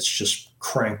on and it's just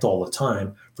cranked all the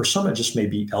time. For some, it just may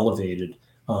be elevated.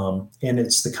 And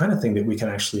it's the kind of thing that we can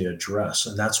actually address.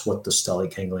 And that's what the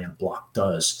stellate ganglion block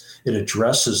does. It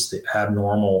addresses the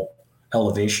abnormal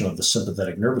elevation of the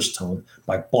sympathetic nervous tone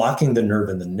by blocking the nerve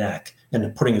in the neck and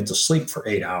then putting it to sleep for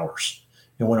 8 hours.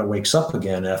 And when it wakes up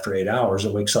again after 8 hours,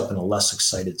 it wakes up in a less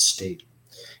excited state.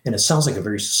 And it sounds like a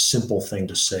very simple thing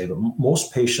to say, but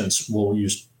most patients will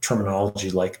use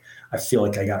terminology like, I feel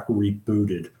like I got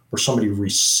rebooted, or somebody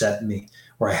reset me,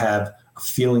 or I have a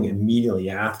feeling immediately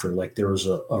after, like there was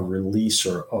a release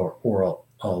or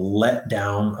a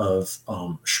letdown of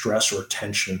stress or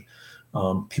tension.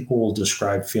 People will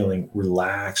describe feeling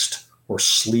relaxed or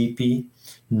sleepy.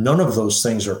 None of those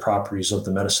things are properties of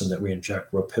the medicine that we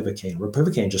inject, ropivacaine.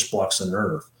 Ropivacaine just blocks the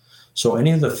nerve. So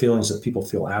any of the feelings that people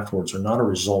feel afterwards are not a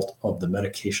result of the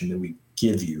medication that we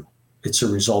give you. It's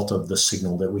a result of the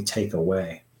signal that we take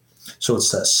away. So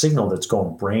it's that signal that's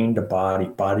going brain to body,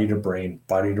 body to brain,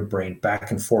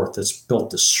 back and forth that's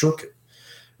built this circuit.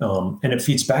 And it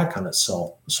feeds back on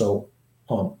itself. So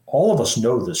all of us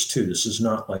know this too. This is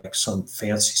not like some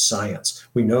fancy science.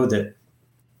 We know that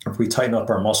if we tighten up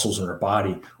our muscles in our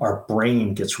body, our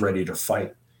brain gets ready to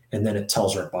fight, and then it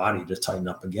tells our body to tighten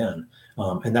up again.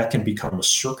 And that can become a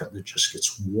circuit that just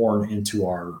gets worn into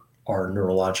our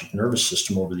neurologic nervous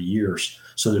system over the years,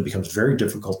 so that it becomes very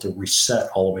difficult to reset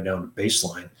all the way down to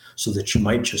baseline, so that you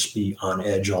might just be on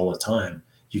edge all the time.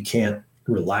 You can't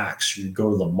relax. You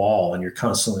go to the mall and you're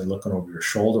constantly looking over your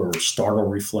shoulder, or startle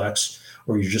reflex,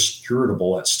 or you're just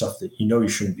irritable at stuff that you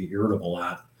shouldn't be irritable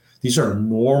at. These are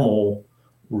normal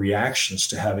reactions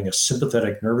to having a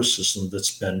sympathetic nervous system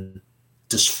that's been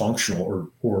dysfunctional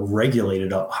or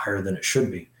regulated up higher than it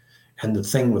should be. And the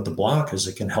thing with the block is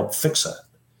it can help fix that.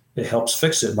 It helps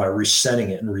fix it by resetting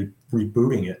it and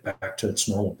rebooting it back to its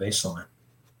normal baseline.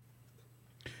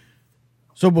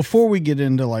 So before we get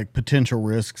into like potential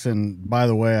risks, and by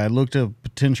the way, I looked at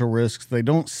potential risks, they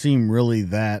don't seem really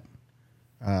that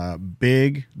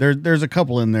big. There's a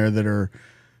couple in there that are,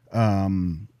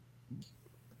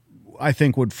 I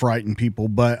think would frighten people,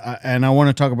 and I want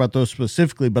to talk about those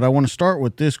specifically, but I want to start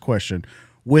with this question.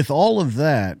 With all of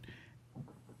that,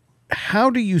 how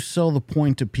do you sell the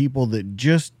point to people that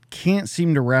just can't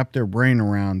seem to wrap their brain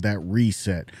around that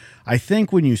reset? I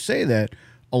think when you say that,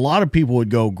 a lot of people would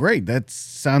go, great, that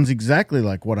sounds exactly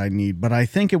like what I need. But I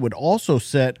think it would also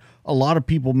set a lot of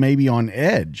people maybe on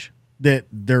edge, that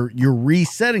you're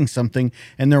resetting something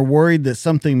and they're worried that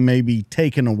something may be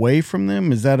taken away from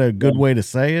them. Is that a good way to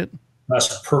say it?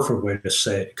 That's a perfect way to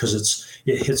say it, because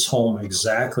it hits home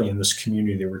exactly in this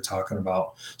community that we're talking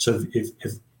about. So if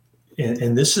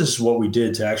this is what we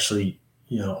did to actually,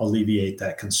 alleviate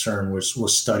that concern,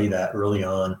 was study that early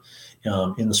on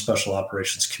in the special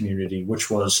operations community,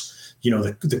 which was,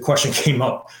 the question came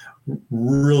up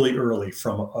really early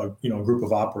from a group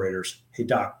of operators. Hey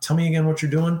doc, tell me again what you're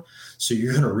doing. So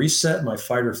you're going to reset my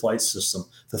fight or flight system,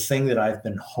 the thing that I've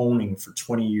been honing for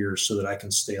 20 years so that I can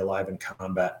stay alive in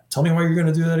combat. Tell me why you're going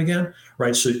to do that again.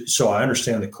 Right. So I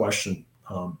understand the question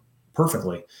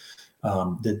perfectly,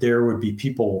 that there would be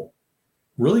people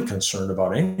really concerned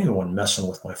about anyone messing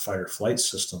with my fight or flight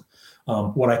system.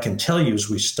 What I can tell you is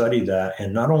we studied that,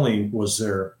 and not only was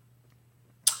there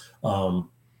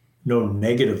no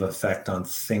negative effect on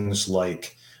things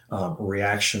like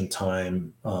reaction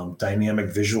time, dynamic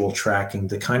visual tracking,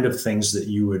 the kind of things that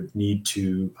you would need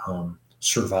to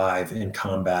survive in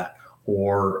combat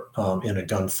or in a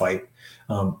gunfight.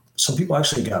 Some people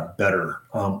actually got better.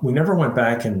 We never went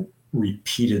back and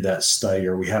repeated that study,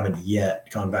 or we haven't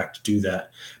yet gone back to do that.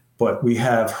 But we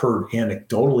have heard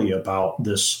anecdotally about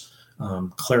this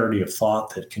clarity of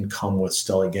thought that can come with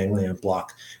stellate ganglion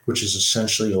block, which is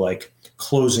essentially like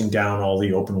closing down all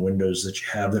the open windows that you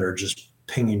have that are just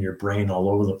pinging your brain all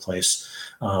over the place,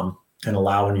 and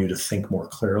allowing you to think more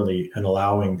clearly, and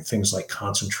allowing things like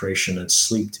concentration and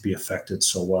sleep to be affected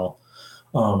so well.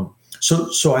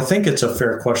 So I think it's a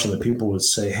fair question that people would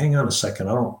say, hang on a second,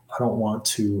 I don't want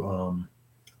to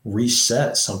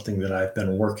reset something that I've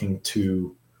been working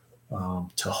to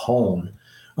hone.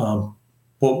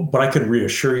 But I could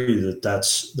reassure you that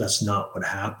that's not what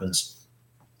happens.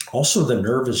 Also, the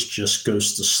nervous just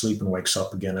goes to sleep and wakes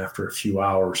up again after a few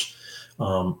hours.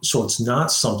 So it's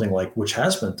not something like, which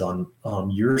has been done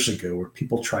years ago, where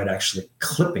people tried actually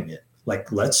clipping it.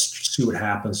 Like, let's see what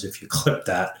happens if you clip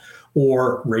that,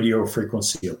 or radio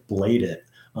frequency ablate it.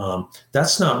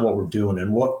 That's not what we're doing.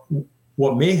 And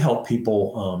what may help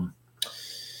people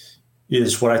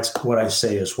is what I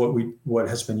say is what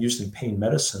has been used in pain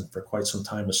medicine for quite some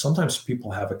time is sometimes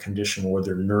people have a condition where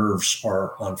their nerves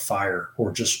are on fire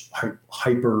or just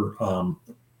hyper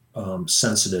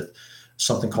sensitive,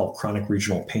 something called chronic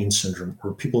regional pain syndrome,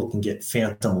 where people can get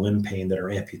phantom limb pain that are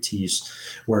amputees,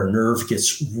 where a nerve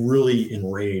gets really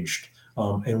enraged.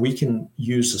 And we can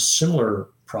use a similar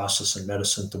process in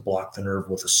medicine to block the nerve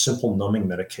with a simple numbing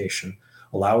medication,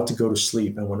 allow it to go to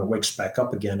sleep. And when it wakes back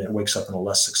up again, it wakes up in a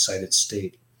less excited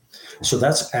state. So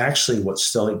that's actually what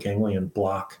stellate ganglion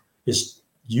block is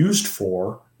used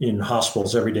for in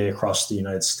hospitals every day across the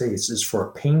United States, is for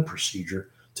a pain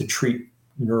procedure to treat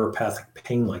neuropathic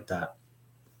pain like that.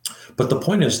 But the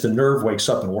point is, the nerve wakes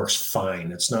up and works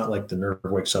fine. It's not like the nerve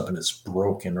wakes up and it's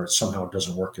broken or somehow it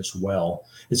doesn't work as well.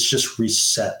 It's just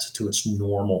reset to its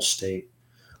normal state.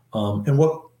 And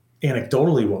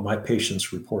anecdotally, what my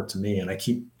patients report to me, and I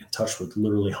keep in touch with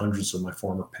literally hundreds of my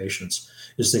former patients,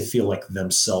 is they feel like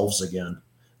themselves again,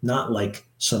 not like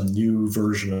some new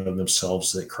version of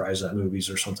themselves that cries at movies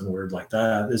or something weird like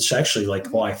that. It's actually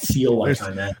like, well, I feel like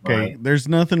I'm at there's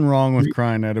nothing wrong with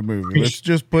crying at a movie. Let's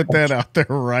just put that out there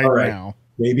right now.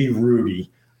 Maybe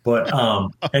Rudy. But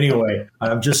anyway,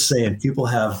 I'm just saying, people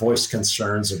have voiced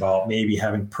concerns about maybe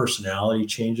having personality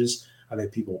changes. I've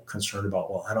had people concerned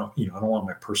about, well, I don't want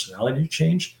my personality to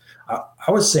change. I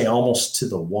would say almost to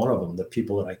the one of them, the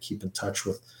people that I keep in touch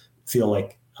with feel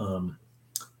like,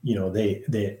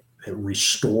 they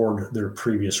restored their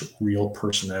previous real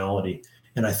personality.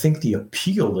 And I think the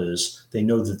appeal is they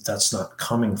know that that's not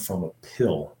coming from a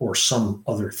pill or some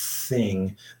other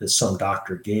thing that some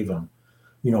doctor gave them.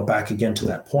 Back again to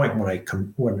that point,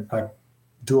 when I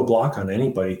do a block on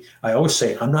anybody, I always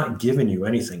say, I'm not giving you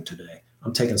anything today.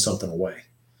 I'm taking something away.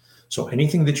 So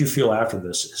anything that you feel after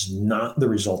this is not the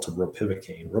result of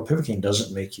ropivacaine. Ropivacaine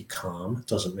doesn't make you calm,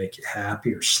 doesn't make you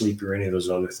happy or sleepy or any of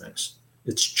those other things.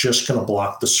 It's just going to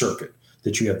block the circuit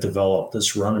that you have developed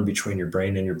that's running between your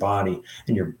brain and your body.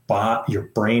 And your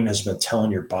brain has been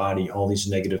telling your body all these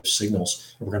negative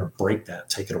signals, and we're going to break that,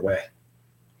 take it away.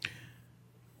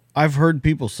 I've heard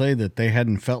people say that they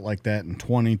hadn't felt like that in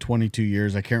 20, 22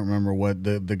 years. I can't remember what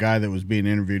the guy that was being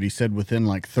interviewed, he said within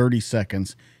like 30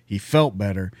 seconds, he felt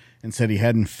better, and said he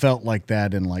hadn't felt like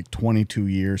that in like 22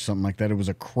 years, something like that. It was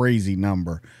a crazy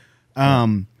number.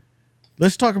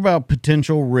 Let's talk about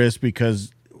potential risk,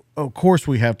 because of course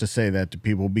we have to say that to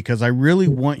people, because I really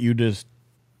want you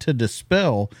to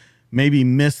dispel maybe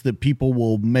myths that people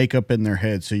will make up in their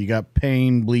head. So you got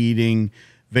pain, bleeding,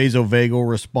 vasovagal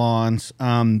response.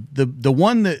 The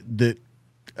one that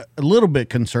a little bit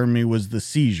concerned me was the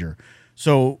seizure.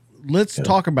 So let's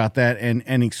talk about that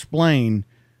and explain,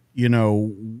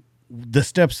 the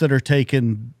steps that are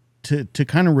taken to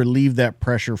kind of relieve that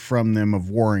pressure from them of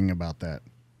worrying about that.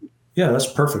 Yeah,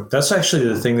 that's perfect. That's actually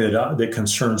the thing that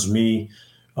concerns me.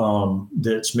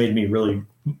 That's made me really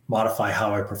modify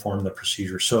how I perform the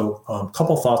procedure. So a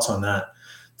couple thoughts on that.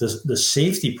 The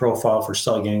safety profile for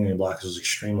stellate ganglion block is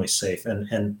extremely safe.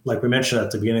 And like we mentioned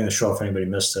at the beginning of the show, if anybody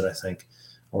missed it, I think,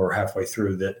 or halfway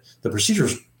through, that the procedure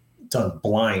is done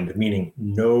blind, meaning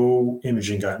no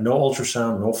imaging, got no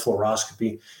ultrasound, no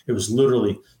fluoroscopy. It was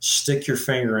literally stick your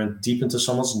finger in deep into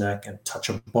someone's neck and touch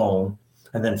a bone,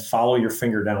 and then follow your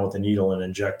finger down with a needle and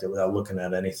inject it without looking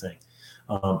at anything.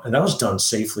 And that was done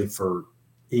safely for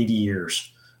 80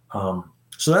 years.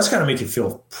 So that's got to make you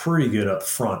feel pretty good up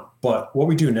front. But what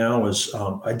we do now is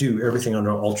I do everything under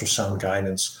ultrasound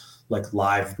guidance, like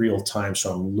live real time.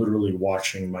 So I'm literally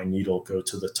watching my needle go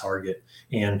to the target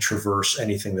and traverse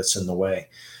anything that's in the way.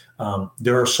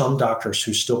 There are some doctors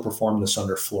who still perform this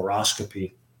under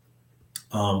fluoroscopy,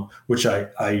 which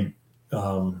I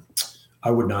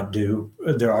would not do.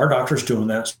 There are doctors doing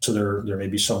that. So there may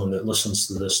be someone that listens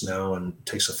to this now and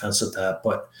takes offense at that.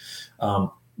 But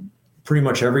pretty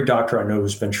much every doctor I know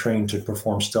who's been trained to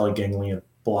perform stellate ganglion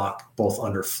block, both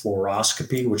under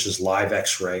fluoroscopy, which is live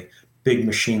X-ray, big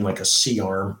machine like a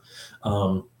C-arm.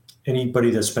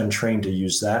 Anybody that's been trained to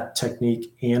use that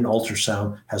technique and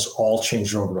ultrasound has all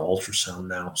changed over to ultrasound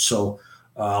now. So,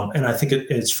 and I think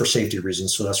it's for safety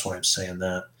reasons. So that's why I'm saying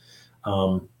that.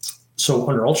 So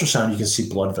under ultrasound, you can see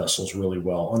blood vessels really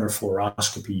well. Under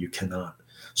fluoroscopy, you cannot.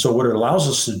 So what it allows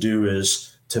us to do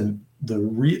is the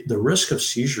risk of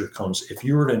seizure comes if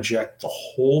you were to inject the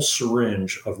whole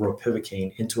syringe of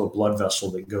ropivacaine into a blood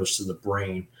vessel that goes to the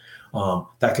brain.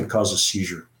 That could cause a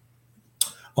seizure.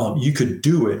 You could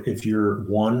do it if you're,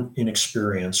 one,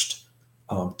 inexperienced,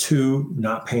 two,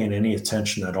 not paying any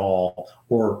attention at all,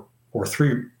 or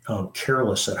three,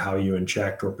 careless at how you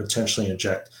inject or potentially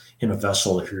inject in a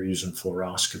vessel if you're using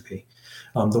fluoroscopy.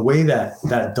 The way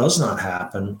that does not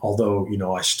happen, although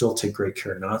I still take great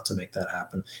care not to make that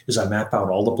happen, is I map out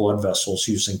all the blood vessels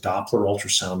using Doppler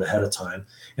ultrasound ahead of time,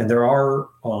 and there are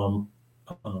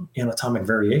anatomic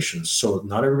variations. So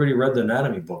not everybody read the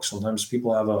anatomy book. Sometimes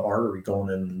people have an artery going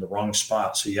in the wrong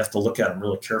spot, so you have to look at them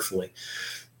really carefully.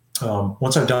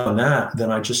 Once I've done that,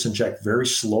 then I just inject very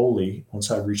slowly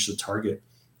once I've reached the target,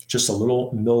 just a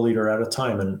little milliliter at a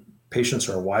time. And patients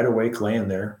are wide awake laying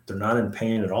there. They're not in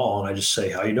pain at all. And I just say,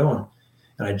 how you doing?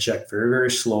 And I inject very, very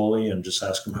slowly and just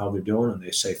ask them how they're doing. And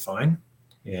they say, fine.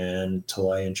 And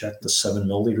until I inject the 7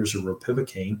 milliliters of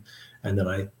ropivacaine, and then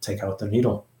I take out the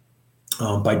needle.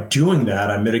 By doing that,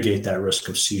 I mitigate that risk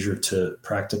of seizure to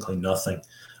practically nothing.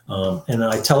 And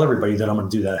I tell everybody that I'm going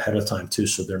to do that ahead of time too,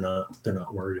 so they're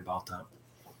not worried about that.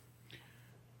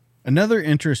 Another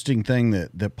interesting thing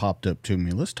that popped up to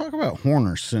me. Let's talk about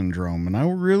Horner syndrome, and I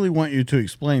really want you to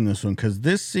explain this one because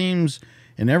this seems,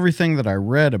 in everything that I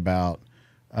read about,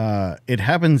 it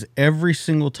happens every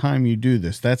single time you do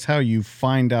this. That's how you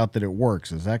find out that it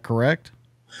works. Is that correct?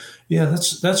 Yeah,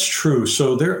 that's true.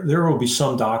 So there will be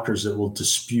some doctors that will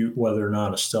dispute whether or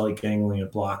not a stellate ganglion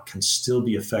block can still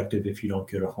be effective if you don't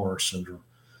get a Horner syndrome.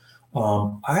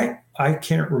 I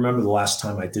can't remember the last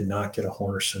time I did not get a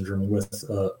Horner syndrome with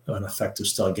an effective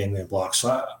stellate ganglion block.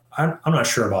 So I'm not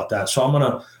sure about that. So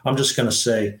I'm just gonna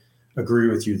say agree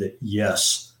with you that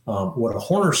yes, what a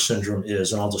Horner syndrome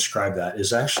is, and I'll describe that,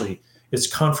 is actually it's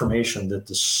confirmation that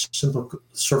the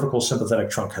cervical sympathetic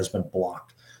trunk has been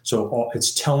blocked. So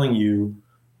it's telling you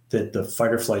that the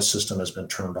fight or flight system has been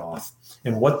turned off.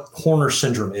 And what Horner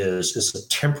syndrome is a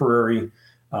temporary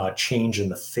change in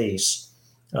the face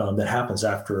that happens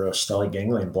after a stellate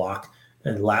ganglion block.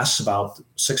 It lasts about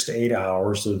 6 to 8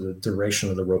 hours, the duration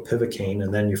of the ropivacaine,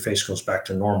 and then your face goes back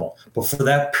to normal. But for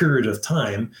that period of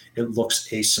time, it looks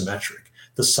asymmetric.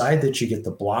 The side that you get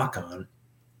the block on,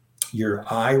 your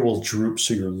eye will droop,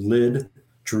 so your lid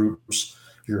droops.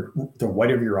 The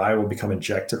white of your eye will become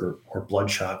injected or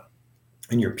bloodshot,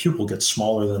 and your pupil gets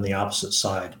smaller than the opposite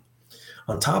side.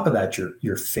 On top of that,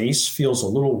 your face feels a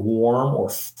little warm or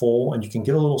full, and you can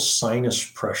get a little sinus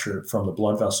pressure from the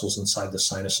blood vessels inside the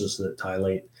sinuses that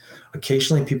dilate.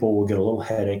 Occasionally, people will get a little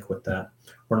headache with that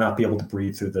or not be able to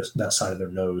breathe through that side of their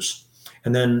nose.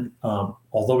 And then,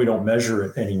 although we don't measure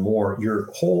it anymore, your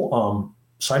whole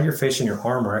side of your face and your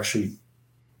arm are actually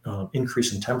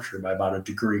increase in temperature by about 1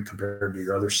 degree compared to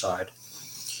your other side.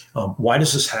 Why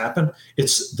does this happen?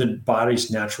 It's the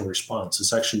body's natural response.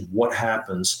 It's actually what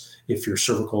happens if your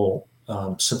cervical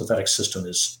sympathetic system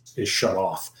is shut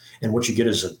off. And what you get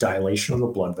is a dilation of the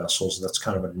blood vessels. That's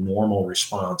kind of a normal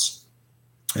response.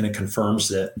 And it confirms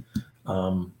that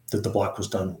the block was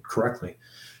done correctly.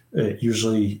 It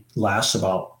usually lasts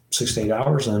about 6 to 8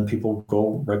 hours, and then people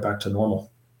go right back to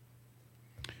normal.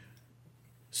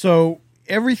 So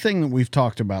everything that we've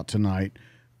talked about tonight,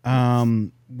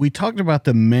 we talked about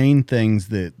the main things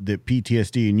that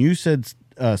PTSD, and you said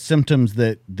symptoms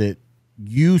that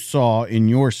you saw in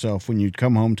yourself when you'd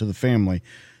come home to the family.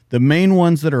 The main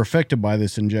ones that are affected by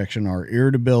this injection are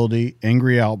irritability,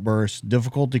 angry outbursts,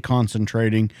 difficulty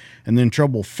concentrating, and then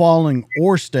trouble falling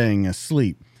or staying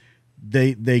asleep.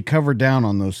 They cover down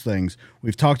on those things.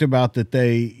 We've talked about that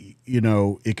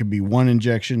it could be 1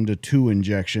 injection to 2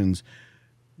 injections.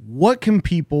 What can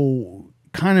people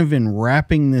kind of, in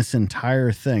wrapping this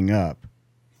entire thing up,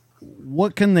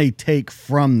 what can they take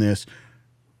from this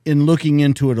in looking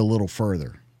into it a little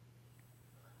further?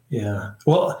 Yeah.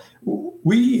 Well,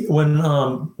 when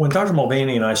Dr.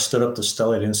 Mulvaney and I stood up the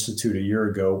Stellate Institute a year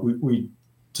ago, we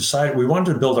decided we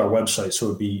wanted to build our website so it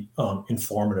would be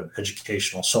informative,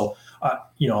 educational. So,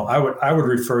 I would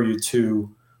refer you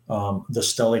to the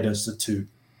Stellate Institute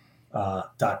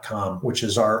 .com, which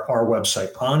is our website.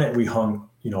 On it, we hung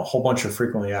a whole bunch of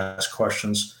frequently asked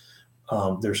questions.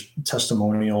 There's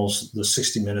testimonials, the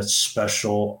 60 Minutes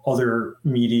special, other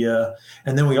media,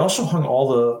 and then we also hung all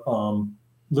the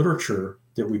literature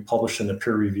that we published in the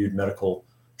peer-reviewed medical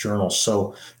journals.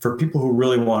 So for people who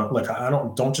really want,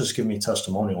 don't just give me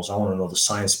testimonials. I want to know the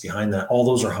science behind that. All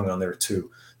those are hung on there too.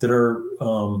 That are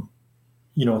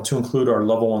to include our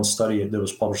level 1 study that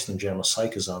was published in JAMA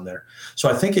Psych is on there. So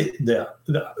I think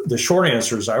the short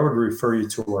answer is I would refer you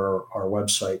to our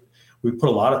website. we put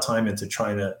a lot of time into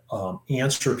trying to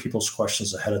answer people's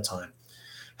questions ahead of time.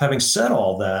 Having said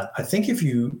all that, I think if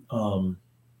you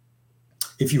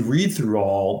read through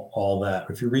all that,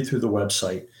 if you read through the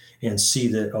website and see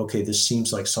that, okay, this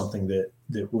seems like something that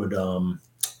would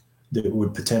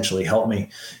potentially help me,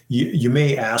 you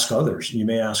may ask others. You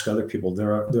may ask other people.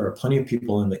 There are plenty of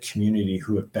people in the community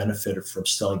who have benefited from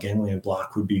stellate ganglion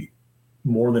block, who'd be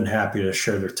more than happy to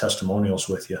share their testimonials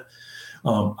with you.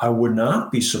 I would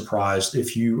not be surprised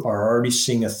if you are already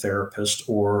seeing a therapist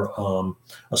or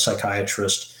a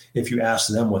psychiatrist, if you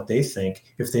ask them what they think,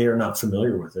 if they are not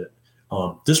familiar with it.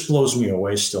 This blows me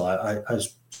away still. I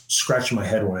was scratching my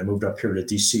head when I moved up here to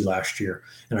DC last year,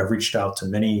 and I've reached out to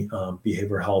many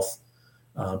behavioral health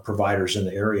providers in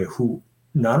the area who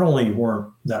not only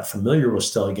weren't that familiar with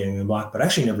stellate ganglion block, but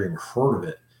actually never even heard of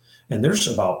it. And there's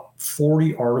about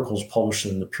 40 articles published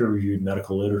in the peer-reviewed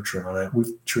medical literature on it.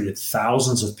 We've treated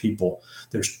thousands of people.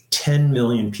 There's 10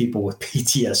 million people with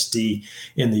PTSD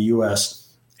in the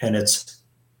US, and it's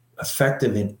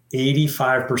effective in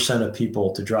 85% of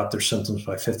people to drop their symptoms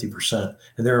by 50%.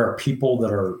 And there are people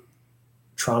that are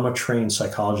trauma-trained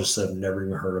psychologists that have never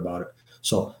even heard about it.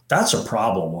 So that's a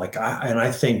problem.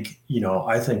 I think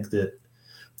that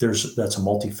that's a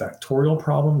multifactorial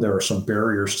problem. There are some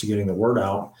barriers to getting the word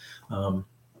out.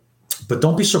 But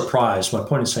don't be surprised. My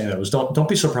point in saying that was don't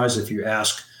be surprised if you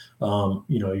ask,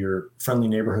 your friendly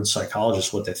neighborhood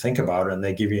psychologist what they think about it, and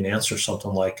they give you an answer,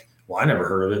 something like, well, I never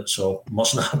heard of it, so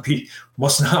must not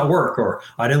work, or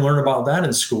I didn't learn about that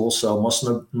in school, so must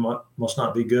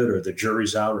not be good, or the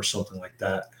jury's out, or something like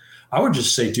that. I would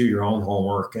just say do your own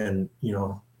homework, and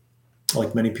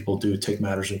like many people do, take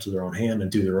matters into their own hand and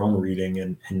do their own reading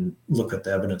and look at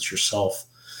the evidence yourself.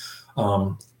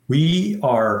 We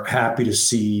are happy to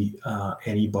see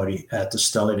anybody at the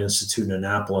Stellate Institute in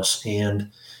Annapolis,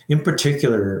 and in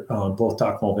particular, both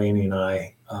Dr. Mulvaney and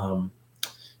I.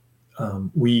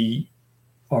 We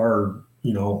are,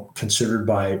 considered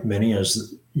by many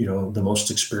as, the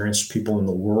most experienced people in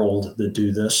the world that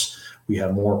do this. We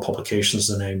have more publications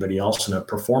than anybody else and have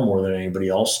performed more than anybody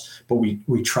else. But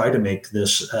we try to make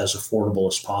this as affordable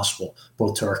as possible,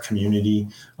 both to our community,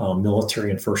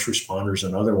 military and first responders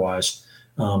and otherwise.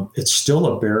 It's still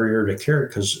a barrier to care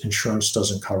because insurance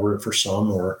doesn't cover it for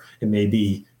some, or it may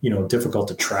be, difficult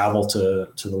to travel to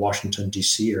the Washington,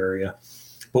 D.C. area.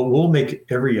 But we'll make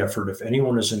every effort. If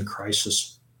anyone is in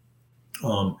crisis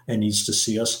and needs to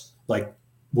see us,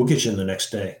 we'll get you in the next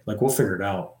day. We'll figure it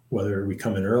out, whether we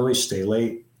come in early, stay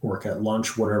late, work at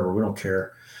lunch, whatever, we don't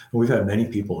care. And we've had many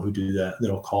people who do that.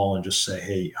 They'll call and just say,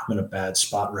 hey, I'm in a bad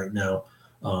spot right now.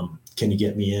 Can you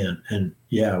get me in? And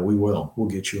yeah, we will. We'll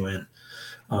get you in.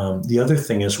 The other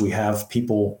thing is we have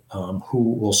people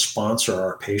who will sponsor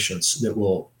our patients that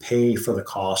will pay for the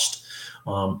cost.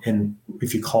 And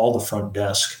if you call the front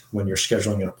desk when you're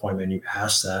scheduling an appointment, you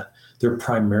ask that, they're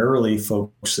primarily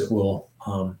folks that will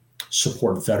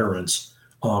support veterans.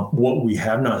 What we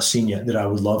have not seen yet that I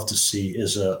would love to see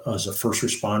is a first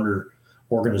responder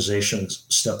organization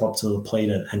step up to the plate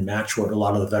and match what a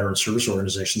lot of the veteran service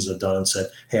organizations have done and said,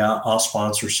 hey, I'll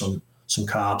sponsor some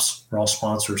cops, or I'll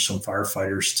sponsor some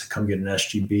firefighters to come get an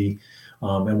SGB,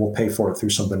 and we'll pay for it through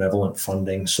some benevolent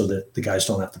funding so that the guys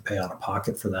don't have to pay out of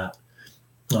pocket for that.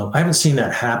 I haven't seen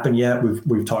that happen yet.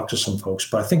 We've talked to some folks,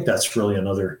 but I think that's really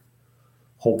another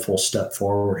hopeful step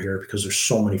forward here because there's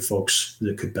so many folks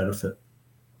that could benefit.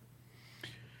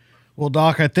 Well,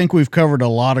 Doc, I think we've covered a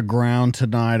lot of ground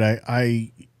tonight.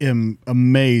 I am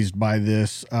amazed by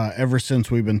this ever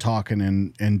since we've been talking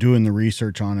and doing the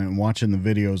research on it and watching the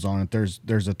videos on it.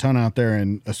 There's a ton out there,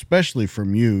 and especially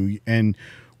from you. And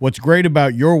what's great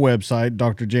about your website,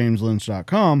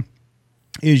 drjameslynch.com,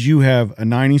 is you have a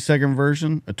 90-second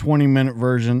version, a 20-minute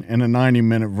version, and a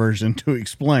 90-minute version to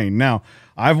explain. Now,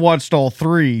 I've watched all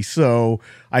three, so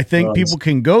I think people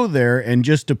can go there and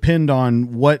just depend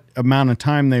on what amount of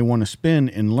time they want to spend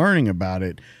in learning about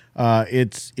it.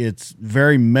 It's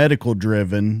very medical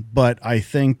driven, but I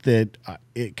think that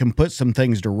it can put some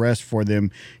things to rest for them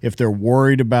if they're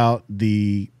worried about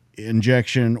the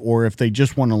injection or if they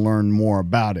just want to learn more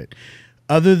about it.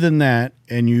 Other than that,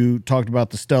 and you talked about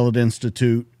the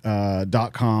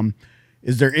StellateInstitute.com,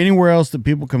 is there anywhere else that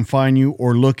people can find you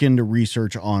or look into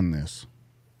research on this?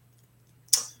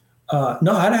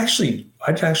 No, I'd actually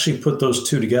put those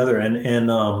two together, and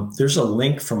there's a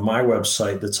link from my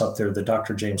website that's up there, the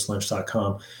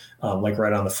drjameslynch.com,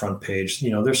 right on the front page.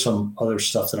 There's some other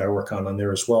stuff that I work on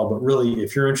there as well. But really,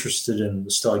 if you're interested in the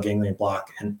stellate ganglion block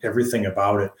and everything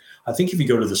about it, I think if you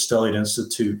go to the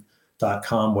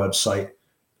StellateInstitute.com website,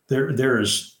 there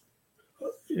is,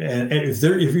 and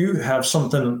if you have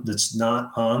something that's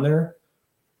not on there,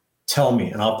 tell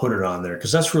me and I'll put it on there,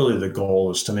 because that's really the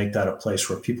goal, is to make that a place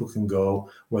where people can go,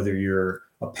 whether you're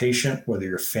a patient, whether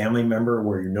you're a family member,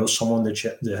 where you know someone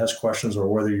that has questions, or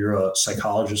whether you're a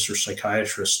psychologist or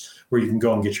psychiatrist, where you can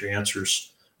go and get your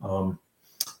answers.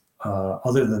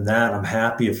 Other than that, I'm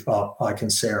happy if I can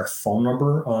say our phone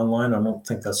number online. I don't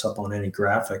think that's up on any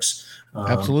graphics.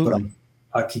 Absolutely.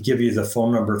 But I could give you the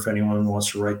phone number if anyone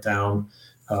wants to write down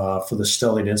for the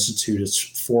Stellate Institute. It's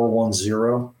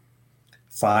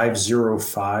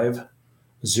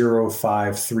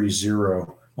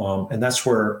 410-505-0530. And that's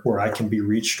where I can be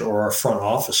reached, or our front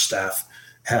office staff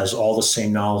has all the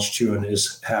same knowledge too, and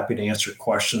is happy to answer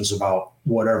questions about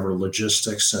whatever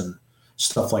logistics and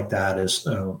stuff like that is.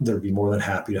 They'd be more than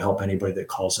happy to help anybody that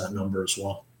calls that number as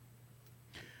well.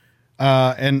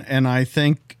 And I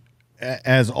think,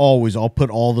 as always, I'll put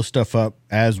all the stuff up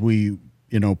as we,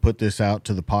 put this out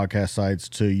to the podcast sites,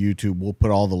 to YouTube. We'll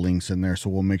put all the links in there. So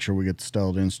we'll make sure we get the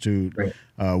Stellate Institute. Great.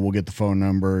 We'll get the phone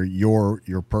number, your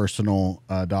personal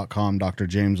 .com,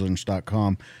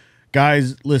 drjameslynch.com.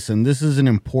 Guys, listen, this is an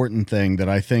important thing that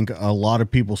I think a lot of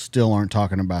people still aren't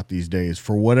talking about these days,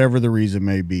 for whatever the reason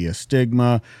may be. A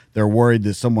stigma, they're worried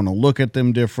that someone will look at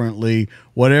them differently,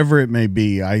 whatever it may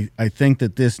be. I think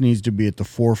that this needs to be at the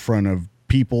forefront of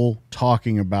people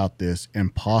talking about this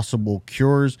and possible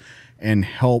cures and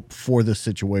help for the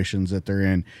situations that they're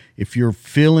in. If you're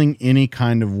feeling any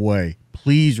kind of way,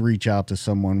 please reach out to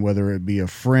someone, whether it be a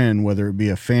friend, whether it be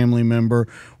a family member,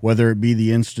 whether it be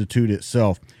the Institute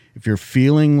itself. If you're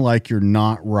feeling like you're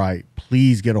not right,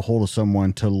 please get a hold of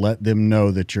someone to let them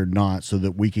know that you're not, so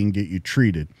that we can get you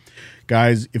treated.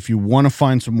 Guys, if you want to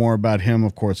find some more about him,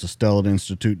 of course,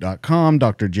 thestellateinstitute.com,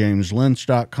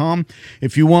 drjameslynch.com.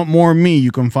 If you want more of me,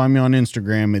 you can find me on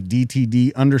Instagram at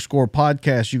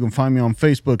DTD_podcast. You can find me on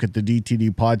Facebook at the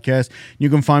DTD Podcast. You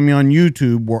can find me on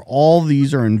YouTube, where all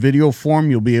these are in video form.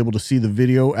 You'll be able to see the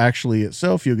video actually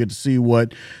itself. You'll get to see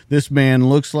what this man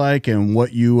looks like and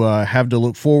what you have to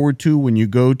look forward to when you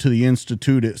go to the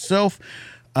Institute itself.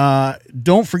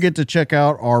 Don't forget to check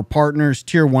out our partners,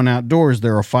 Tier 1 Outdoors.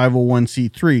 They're a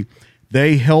 501c3.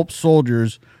 They help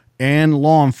soldiers and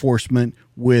law enforcement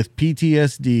with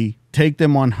PTSD, take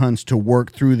them on hunts to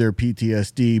work through their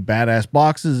PTSD. Badass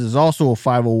Boxes is also a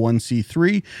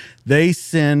 501c3. They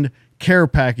send care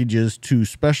packages to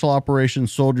special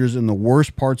operations soldiers in the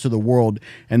worst parts of the world,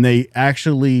 and they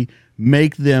actually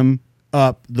make them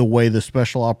up the way the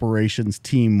special operations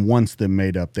team wants them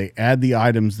made up. They add the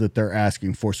items that they're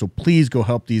asking for. So please go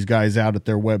help these guys out at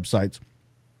their websites.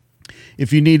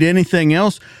 If you need anything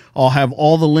else, I'll have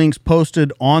all the links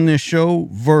posted on this show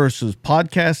versus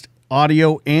podcast,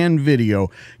 audio, and video.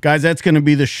 Guys, that's going to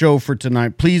be the show for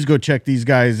tonight. Please go check these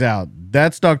guys out.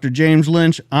 That's Dr. James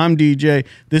Lynch. I'm DJ.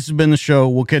 This has been the show.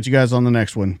 We'll catch you guys on the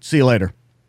next one. See you later.